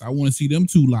Matias. I want to see them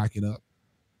two lock it up.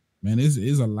 Man,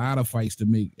 there's a lot of fights to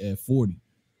make at 40.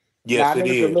 Yes, it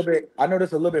is. I know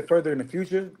this a little bit further in the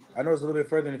future. I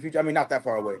mean, not that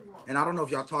far away. And I don't know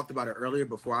if y'all talked about it earlier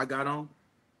before I got on.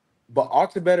 But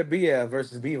Artur Biev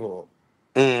versus Bivol.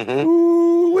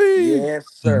 Mm-hmm. Yes,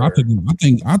 sir. I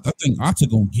think Artur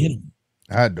gonna get him.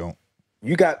 I don't.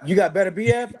 You got better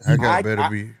Biev? I got better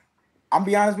Biev. I'm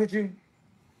be honest with you.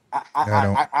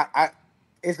 I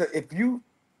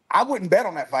wouldn't bet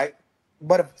on that fight,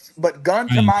 but gun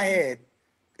to my head,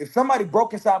 if somebody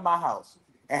broke inside my house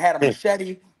and had a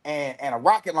machete and a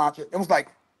rocket launcher, it was like,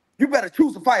 you better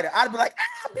choose a fighter. I'd be like,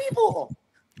 people.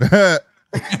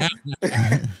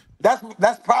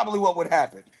 That's probably what would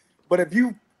happen. But if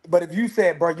you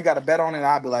said, bro, you got to bet on it,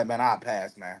 I'd be like, man, I'll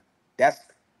pass, man.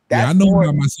 I know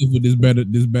about myself with this better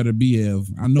Biev.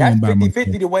 I know that's about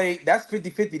 50-50 the way. That's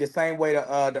 50-50 the same way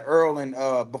the Earl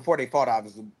and before they fought,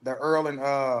 obviously the Earl and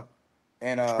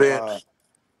Spence.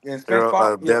 And Spence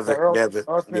fought. Devin.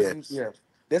 Spence, yeah.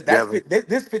 This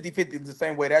 50-50 the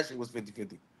same way that shit was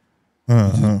 50-50.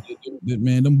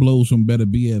 Man, them blows from better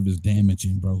Biev is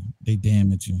damaging, bro. They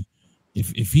damaging.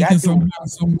 If he can somehow,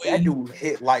 some way, that dude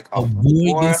hit like a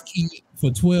avoid this kid for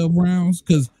 12 rounds,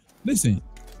 because listen,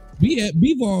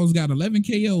 Bivol's got 11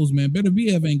 KOs, man. Better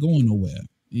Biev ain't going nowhere.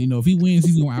 You know, if he wins,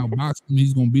 he's gonna outbox him.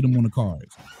 He's gonna beat him on the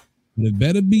cards. But if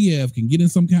Better Biev can get in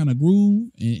some kind of groove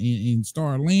and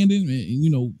start landing, and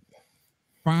you know,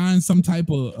 find some type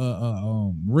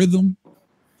of rhythm,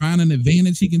 find an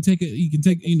advantage he can take.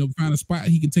 You know, find a spot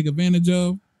he can take advantage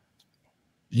of.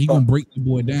 He gonna break the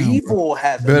boy down. Bivol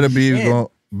has Better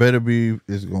Biev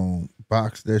is gonna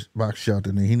box shot,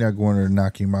 and he not going to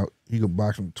knock him out. He gonna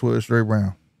box him 12 straight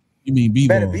round. You mean Bivol?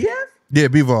 Better Biev? Yeah,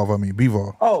 Bivol. I mean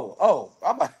Bivol.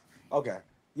 Okay.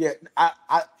 Yeah,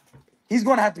 I he's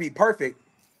gonna have to be perfect.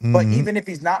 But even if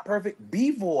he's not perfect,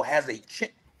 Bivol has a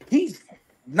chin. He's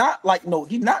not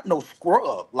no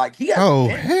scrub. Like he has. Oh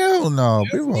hell no,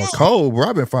 Bivol cold, bro.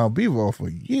 I've been following Bivol for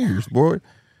years, boy.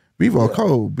 Bivol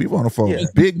cold. Bivol on the phone. Yeah.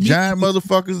 Big giant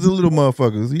motherfuckers, the little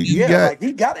motherfuckers.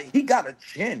 He got a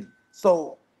chin.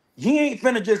 So he ain't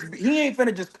finna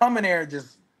just come in there and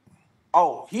just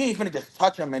he ain't finna just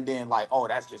touch him and then like,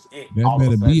 that's just it. That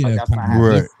better Biev power.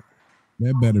 Right.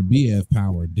 That better Biev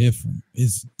power different.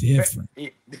 It's different.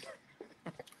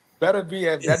 Better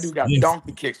Biev, that dude got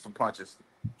donkey kicks for punches.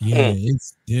 Yeah,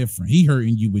 it's different. He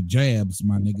hurting you with jabs,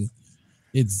 my nigga.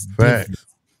 It's different. Facts.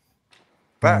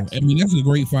 So, Facts. I mean, that's a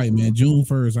great fight, man. June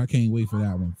 1st, I can't wait for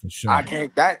that one for sure. I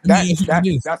can't. That Let me that ask you that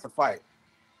this: that's a fight.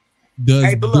 Does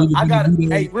Hey, but look, David I got.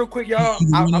 Hey, Benavidez real quick, beat y'all.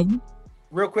 either one of them?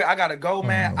 Real quick, I gotta go,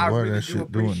 man. I Why really that do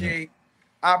shit doing that? appreciate.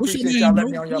 I What's your appreciate name, y'all bro?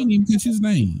 letting me I on didn't your. even catch his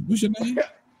name. What's your name?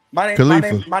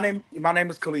 Khalifa. My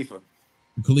name is Khalifa.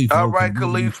 Khalifa. All Okay. right,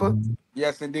 Khalifa.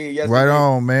 Yes, indeed. Yes, Right indeed.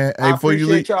 on, man. Hey, I before you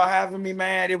leave, appreciate y'all having me,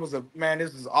 man. It was a man.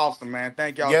 This is awesome, man.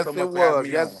 Thank y'all so Yes, it much for having was.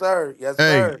 me Yes, on. sir. Yes,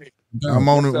 hey, sir. I'm Go.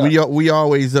 on Yes, it. sir. We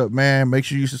always up, man. Make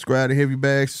sure you subscribe to Heavy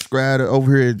Bag. Subscribe to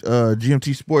over here at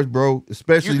GMT Sports, bro. You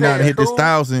Especially now to said hit this two?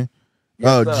 1,000.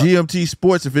 Yes, sir. GMT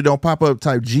Sports. If it don't pop up,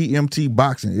 type GMT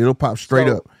Boxing. It'll pop straight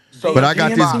So up. so But it's I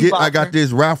got GMT this GMT I boxing. got boxing,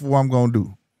 this raffle I'm gonna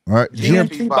do. All right, GMT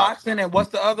GMT boxing. boxing, and what's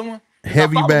the other one? Because I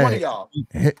Heavy follow one of Bag. y'all.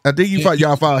 I think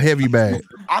y'all follow Heavy Bag.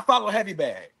 I follow Heavy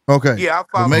Bag. Okay. Yeah, I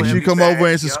Well, follow make sure you Heavy come over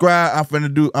Bag. and Yep. subscribe.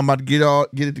 I'm about to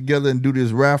get it together and do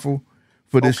this raffle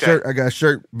for this Okay. shirt. I got a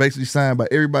shirt basically signed by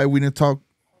everybody we didn't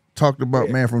talked about,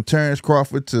 Yeah. man, from Terrence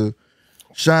Crawford to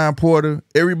Sean Porter.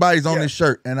 Everybody's on Yeah. this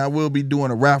shirt, and I will be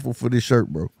doing a raffle for this shirt,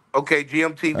 bro. Okay,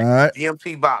 All right.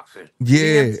 GMT boxing.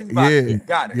 Yeah, GMT yeah, boxing.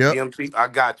 Got it. yep. GMT, I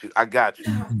got you. I got you.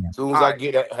 As soon as All I right.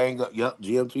 get that, hang up. Yep,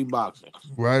 GMT boxing.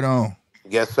 Right on.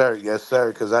 Yes, sir. Yes,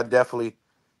 sir. Because I definitely,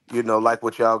 like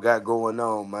what y'all got going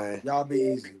on, man. Y'all be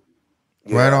easy.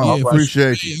 Right Yeah. on. All Yeah, for right. sure.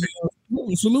 Appreciate you.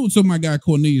 Hey, salute to my guy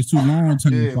Cornelius, too. Long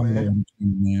time Yeah, follower man. on the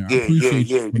channel, man. I Yeah, yeah, appreciate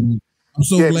yeah. you. I'm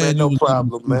so Yeah, glad man. you No was able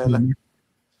to problem, speak with man. me.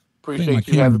 I think my Appreciate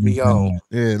you camera having just me went on. out.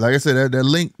 Yeah, like I said, that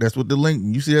link, that's what the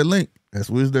link. You see that link? That's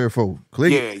what it's there for.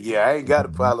 Click it. Yeah, yeah. I ain't got a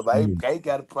problem. I ain't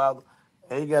got a problem.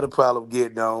 I ain't got a problem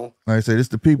getting on. Like I said, it's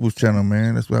the people's channel,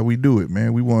 man. That's why we do it,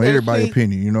 man. We want And everybody's see,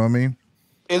 opinion. You know what I mean?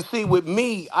 with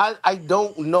me, I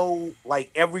don't know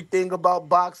like everything about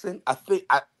boxing. I think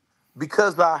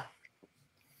because I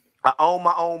own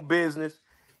my own business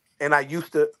and I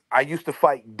used to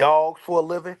fight dogs for a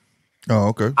living. Oh,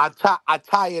 okay. I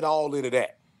tie it all into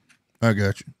that I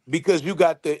got you. because you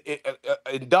got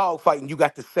in dog fighting you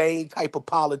got the same type of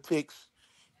politics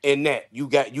in that you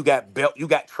got belt, you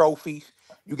got trophies,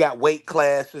 you got weight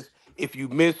classes. If you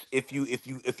miss, if you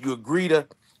agree to,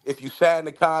 if you sign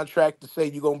the contract to say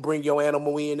you're gonna bring your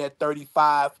animal in at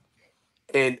 35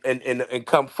 and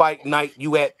come fight night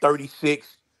you at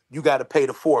 36, you got to pay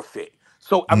the forfeit.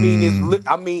 So I mean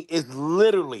Mm, it's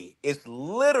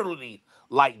literally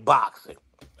like boxing.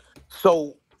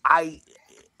 So I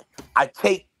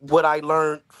take what I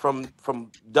learned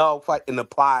from dog fight and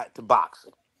apply it to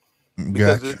boxing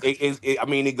because got you. I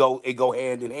mean it go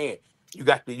hand in hand. You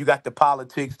got the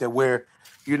politics that where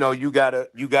you got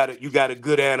a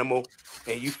good animal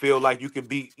and you feel like you can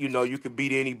beat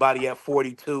anybody at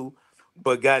 42,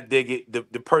 but God dig it, the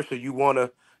person you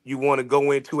wanna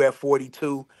go into at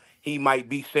 42, he might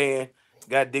be saying,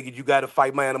 God dig it, you got to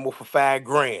fight my animal for 5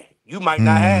 grand. You might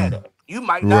not have Mm, that. You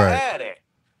might not right. have that.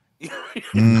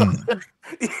 Mm,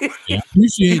 Yeah, I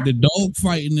appreciate the dog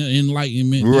fighting the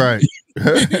enlightenment, nigga. right.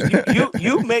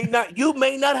 you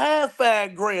may not have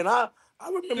 5 grand. I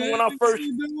remember Man, when I first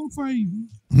dog fighting.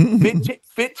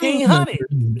 1500,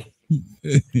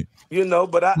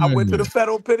 but I went to Yeah, the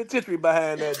federal penitentiary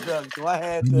behind that junk, so I I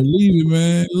had to. believe it,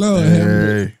 man. Lord have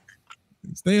mercy. Hey,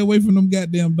 Stay away from them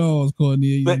goddamn dogs,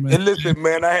 Cornelius, But man. and listen,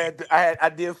 man, I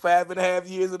did 5.5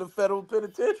 years in the federal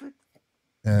penitentiary.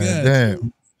 God,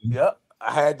 damn. Yep,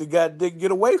 I had to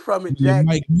get away from it, yeah, Jack.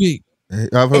 Mike Vick.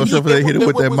 I've And heard you stuff they hit it and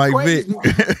with what that was Mike Vick. crazy,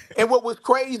 and what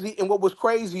was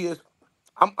crazy is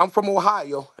I'm from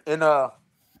Ohio, and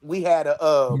we had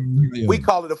we Yeah.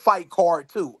 call it a fight card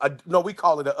too. No, we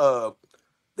call it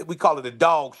a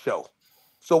dog show.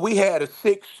 So we had a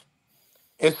six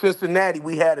in Cincinnati.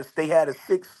 They had a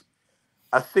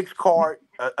six card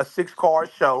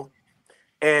show,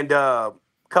 and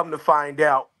come to find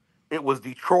out, it was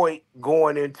Detroit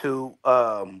going into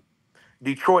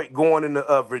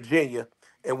Virginia.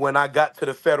 And when I got to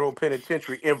the federal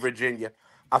penitentiary in Virginia,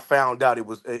 I found out it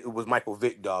was Michael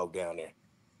Vick dog down there.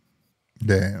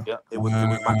 Damn. Yeah,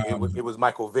 Wow. it was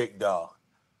Michael Vick dog,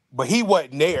 but he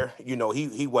wasn't there. He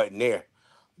wasn't there,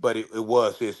 but it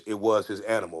was his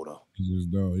animal though.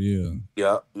 Just dog, yeah.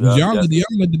 Yeah, But yeah, yeah.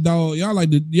 y'all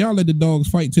let the dogs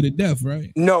fight to the death,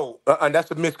 right? No,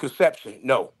 that's a misconception.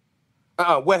 No,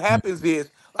 what happens is,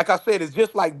 like I said, it's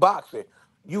just like boxing.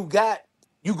 You got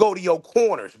you go to your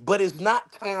corners, but it's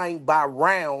not timed by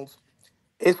rounds.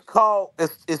 It's called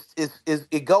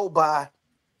it go by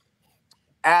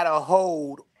at a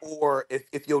hold, or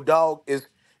if your dog is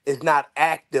not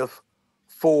active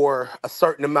for a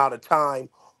certain amount of time,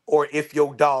 or if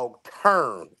your dog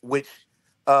turn, which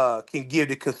can give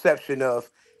the conception of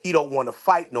he don't want to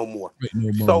fight no more. Right,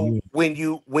 no more. So Yeah. when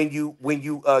you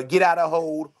get out of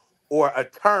hold or a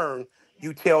turn,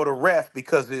 you tell the ref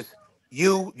because it's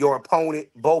you, your opponent,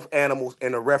 both animals,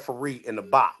 and the referee in the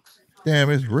box. Damn,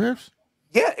 it's riffs.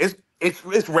 Yeah,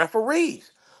 it's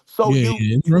referees. So Yeah,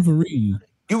 yeah. It's referees.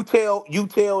 you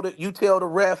tell the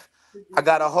ref, I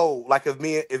got a hold. Like if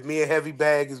me and Heavy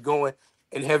Bag is going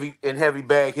and Heavy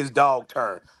Bag his dog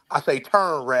turn. I say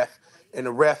turn ref, and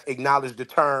the ref acknowledged the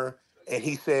turn, and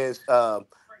he says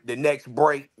the next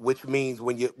break, which means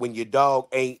when your dog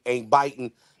ain't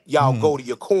biting, y'all Mm, go to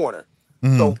your corner.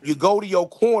 mm, So you go to your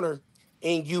corner,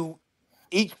 and you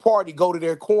each party go to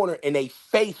their corner, and they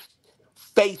face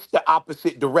the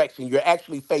opposite direction. You're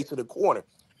actually facing the corner,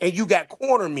 and you got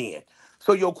corner men.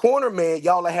 So your corner man,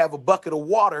 y'all have a bucket of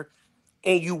water,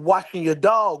 and you washing your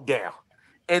dog down.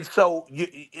 And so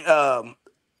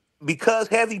because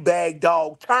Heavy Bag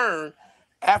dog turn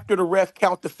after the ref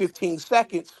count to 15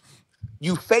 seconds,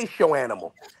 you face your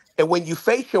animal. And when you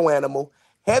face your animal,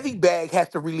 Heavy Bag has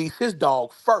to release his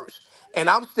dog first. And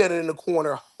I'm standing in the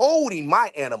corner holding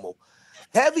my animal.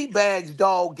 Heavy Bag's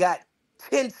dog got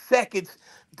 10 seconds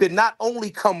to not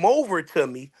only come over to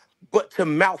me, but to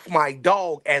mouth my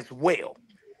dog as well.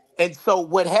 And so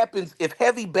what happens if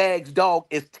Heavy Bag's dog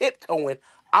is tiptoeing,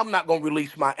 I'm not going to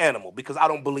release my animal because I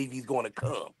don't believe he's going to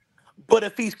come. But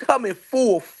if he's coming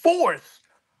full force,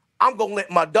 I'm going to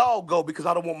let my dog go because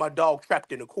I don't want my dog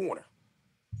trapped in the corner.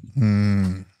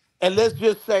 mm. And let's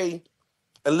just say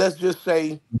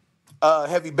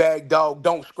Heavy Bag dog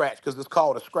don't scratch because it's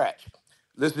called a scratch.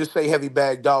 Let's just say Heavy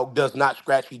Bag dog does not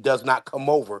scratch. He does not come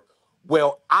over.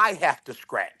 Well, I have to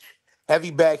scratch.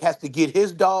 Heavy Bag has to get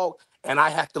his dog, and I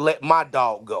have to let my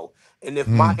dog go. And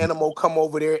if my Mm. animal come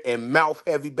over there and mouth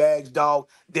Heavy Bag's dog,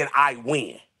 then I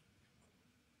win.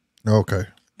 Okay.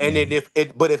 And then if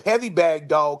Heavy Bag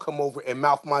dog come over and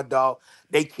mouth my dog,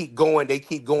 they keep going.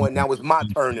 Now it's my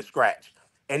turn to scratch.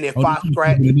 And if Oh, I you was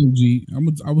typing to scratch, them, G.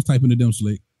 I was typing to them,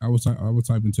 Slick. I was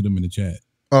typing to them in the chat.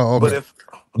 Oh, but okay. if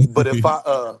but if I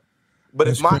but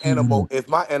That's crazy. if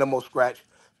my animal scratch,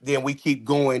 then we keep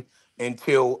going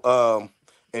until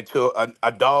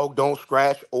a dog don't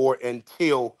scratch or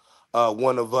until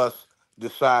one of us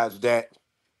decides that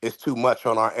it's too much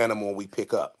on our animal and we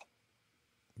pick up.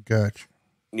 Gotcha.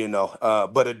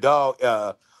 But a dog,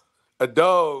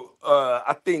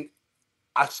 I think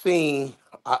I seen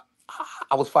I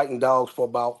I was fighting dogs for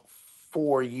about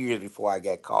 4 years before I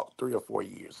got caught, 3 or 4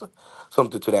 years,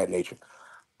 something to that nature.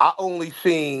 I only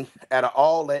seen out of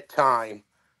all that time,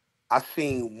 I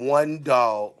seen one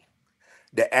dog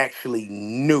that actually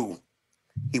knew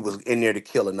he was in there to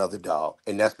kill another dog,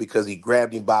 and that's because he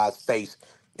grabbed him by his face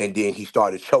and then he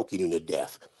started choking him to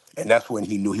death, and that's when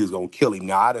he knew he was gonna kill him.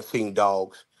 Now I'd have seen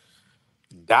dogs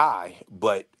die,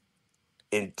 but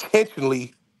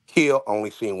intentionally kill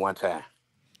only seen one time.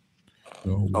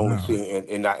 Oh Only wow. seen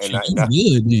and Shit, I,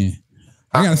 you good then.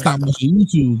 I I, gotta stop watching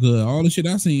YouTube because all the shit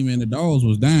I seen, man, the dogs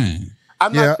was dying.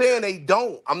 I'm not Yeah. saying they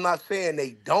don't. I'm not saying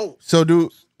they don't. So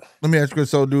let me ask you.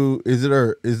 So is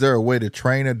there a way to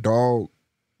train a dog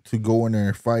to go in there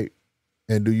and fight?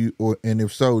 And and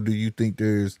if so, do you think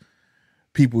there's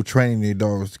people training their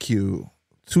dogs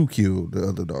to kill the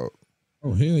other dog?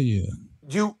 Oh hell yeah.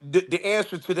 The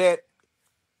answer to that,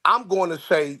 I'm going to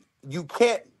say you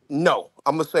can't. No,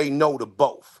 I'm gonna say no to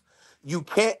both. You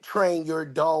can't train your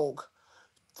dog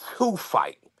to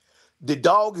fight. The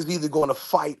dog is either going to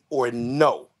fight or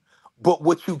no. But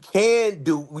what you can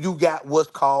do, you got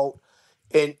what's called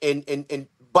in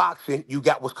boxing, you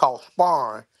got what's called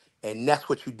sparring, and that's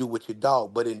what you do with your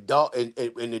dog. But in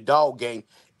the dog game,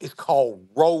 it's called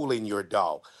rolling your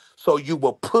dog. So you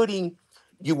will put him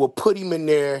in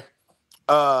there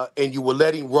and you will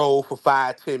let him roll for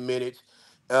 5, 10 minutes.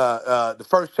 The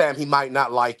first time he might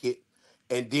not like it,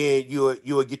 and then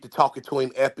you'll get to talking to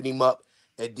him, effing him up,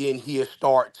 and then he'll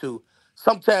start to.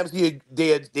 Sometimes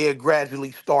they'll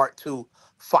gradually start to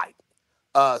fight.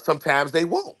 Sometimes they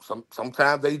won't.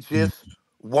 Sometimes they Mm. just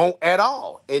won't at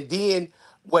all. And then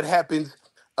what happens?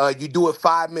 You do it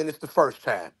 5 minutes the first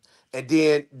time, and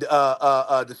then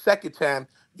the second time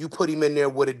you put him in there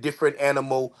with a different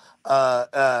animal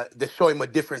to show him a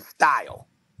different style.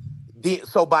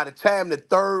 So by the time the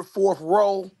third, fourth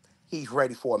roll, he's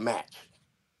ready for a match.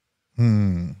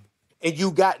 Hmm. And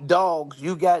you got dogs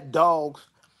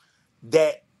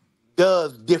that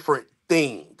does different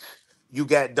things. You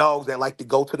got dogs that like to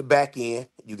go to the back end.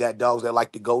 You got dogs that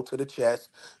like to go to the chest.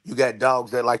 You got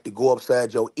dogs that like to go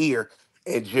upside your ear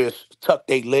and just tuck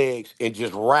their legs and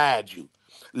just ride you,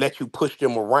 let you push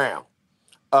them around.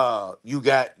 You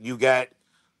got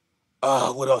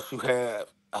what else you have?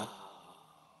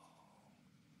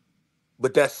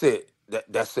 But that's it.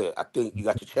 That's it. I think you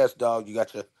got your chest dog, you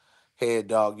got your head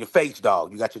dog, your face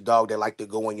dog. You got your dog that like to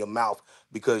go in your mouth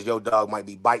because your dog might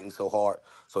be biting so hard,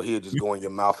 so he'll just go in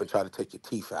your mouth and try to take your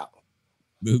teeth out.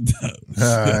 All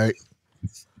right.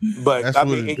 But That's I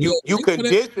what mean, it and you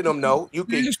condition them though. You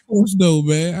can. Of course, though,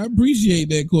 man. I appreciate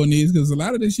that, Cornelius, because a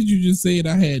lot of the shit you just said,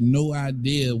 I had no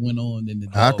idea went on in the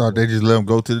dog. I thought they just let him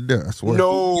go to the death. I swear.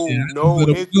 No, I ain't know it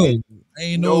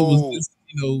was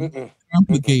just,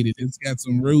 complicated. It's got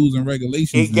some rules and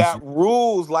regulations. It got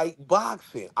rules like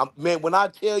boxing. Man, when I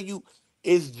tell you,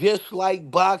 it's just like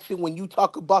boxing. When you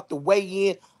talk about the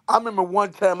weigh-in, I remember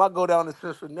one time I go down to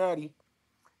Cincinnati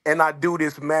and I do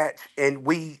this match, and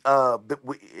you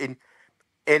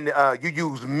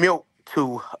use milk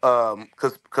to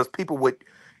because people would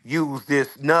use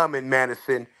this numbing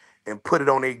medicine and put it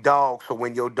on their dog, so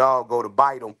when your dog go to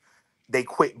bite them, they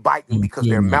quit biting because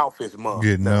their mouth is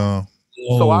numb.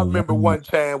 So I remember one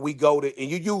time we go to,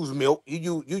 and you use milk,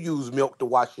 you use milk to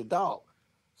wash your dog.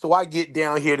 So I get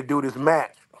down here to do this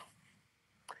match,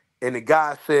 and the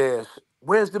guy says,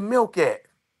 "Where's the milk at?"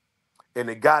 And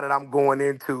the guy that I'm going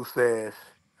into says,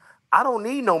 "I don't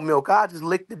need no milk. I just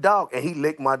lick the dog," and he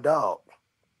licked my dog.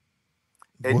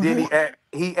 And What? then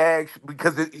he asked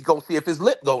because he gonna see if his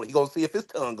lip going, he gonna see if his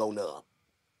tongue go numb.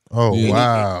 Oh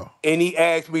wow! And he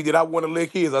asked me, "Did I want to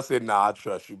lick his?" I said, "Nah, I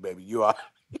trust you, baby. You are."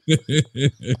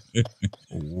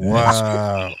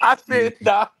 Wow. I said,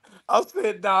 "Nah." I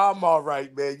said, "Nah, I'm all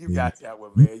right, man. You got that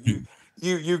one, man.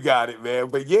 You got it, man."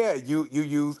 But yeah, you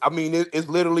use. I mean, it's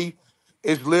literally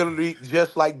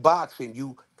just like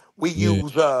boxing. We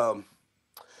use the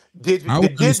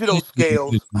digital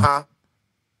scales, huh?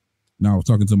 No, I was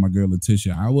talking to my girl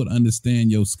Letitia. I would understand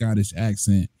your Scottish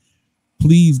accent.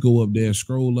 Please go up there,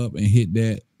 scroll up, and hit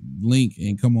that link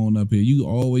and come on up here. You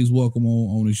always welcome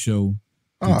on the show.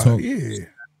 Oh yeah.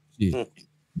 Shit.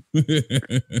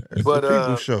 It's the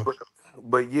people show.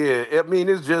 But yeah, I mean,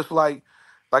 it's just like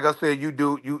I said, you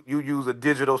use a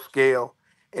digital scale,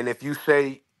 and if you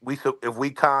say if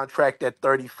we contract at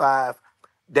 35,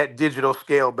 that digital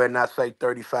scale better not say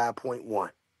 35.1.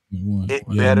 It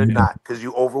better not, because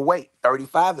you overweight.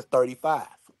 35 is 35.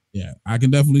 Yeah, I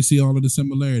can definitely see all of the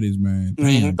similarities, man.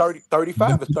 Damn. 35 is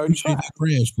 35. That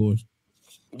crash course.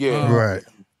 Yeah. Right.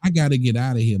 I gotta get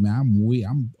out of here, man.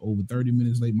 I'm over 30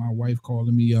 minutes late. My wife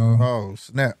calling me, y'all. Oh,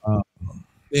 snap.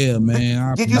 Yeah,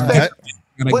 man. Did you say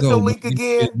what's the link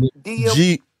again?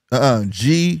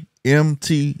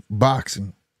 GMT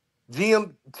Boxing.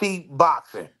 GMT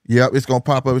Boxing. Yep, it's gonna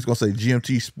pop up. It's gonna say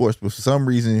GMT Sports, but for some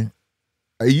reason,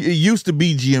 it used to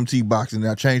be GMT Boxing.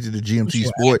 I changed it to GMT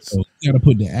Sports. You gotta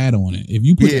put the ad on it. If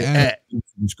you put the ad,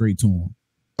 it's straight to them.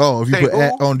 Oh, if you put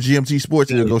ad on GMT Sports,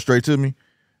 it'll go straight to me.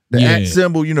 The ad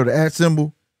symbol, the ad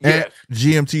symbol. Yes. At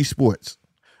GMT Sports.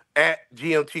 At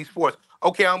GMT Sports.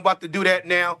 Okay, I'm about to do that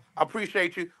now. I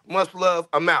appreciate you. Much love.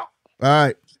 I'm out. All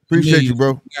right. Appreciate you,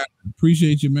 bro.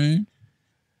 Appreciate you, man.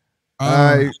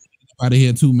 All right. Out of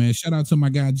here too, man. Shout out to my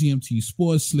guy GMT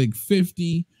Sports Slick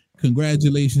 50.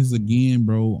 Congratulations again,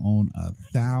 bro, on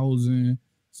 1,000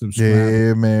 subscribers.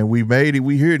 Yeah, man. We made it.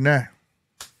 We here now.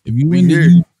 If you in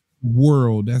the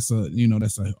world, that's a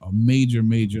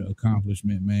major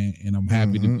accomplishment, man. And I'm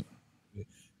happy to be.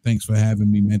 Thanks for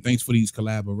having me, man. Thanks for these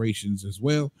collaborations as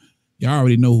well. Y'all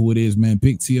already know who it is, man.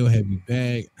 Big T.O. Heavy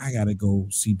Bag. I gotta go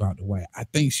see about the wife. I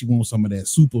think she wants some of that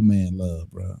Superman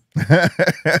love, bro.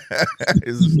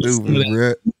 It's stupid,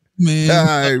 bro. Man, all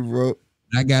right, bro.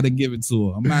 I gotta give it to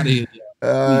her. I'm out of here.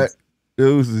 All right,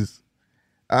 deuces.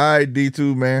 All right,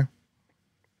 D2, man.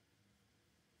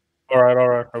 All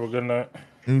right. Have a good night.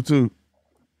 You too.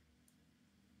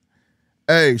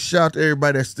 Hey, shout out to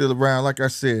everybody that's still around. Like I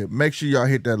said, make sure y'all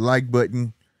hit that like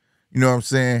button. You know what I'm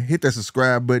saying? Hit that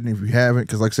subscribe button if you haven't,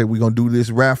 because like I said, we're going to do this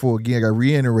raffle again. I got to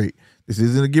reiterate. This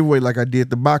isn't a giveaway like I did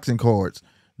the boxing cards.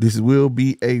 This will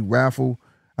be a raffle.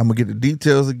 I'm going to get the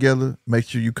details together. Make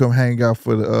sure you come hang out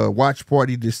for the watch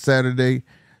party this Saturday,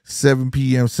 7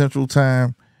 p.m. Central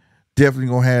Time. Definitely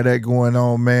going to have that going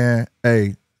on, man.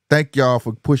 Hey, thank y'all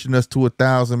for pushing us to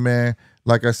 1,000, man.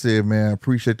 Like I said, man, I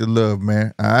appreciate the love,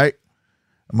 man. All right?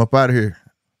 I'm up out of here.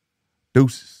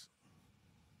 Deuces.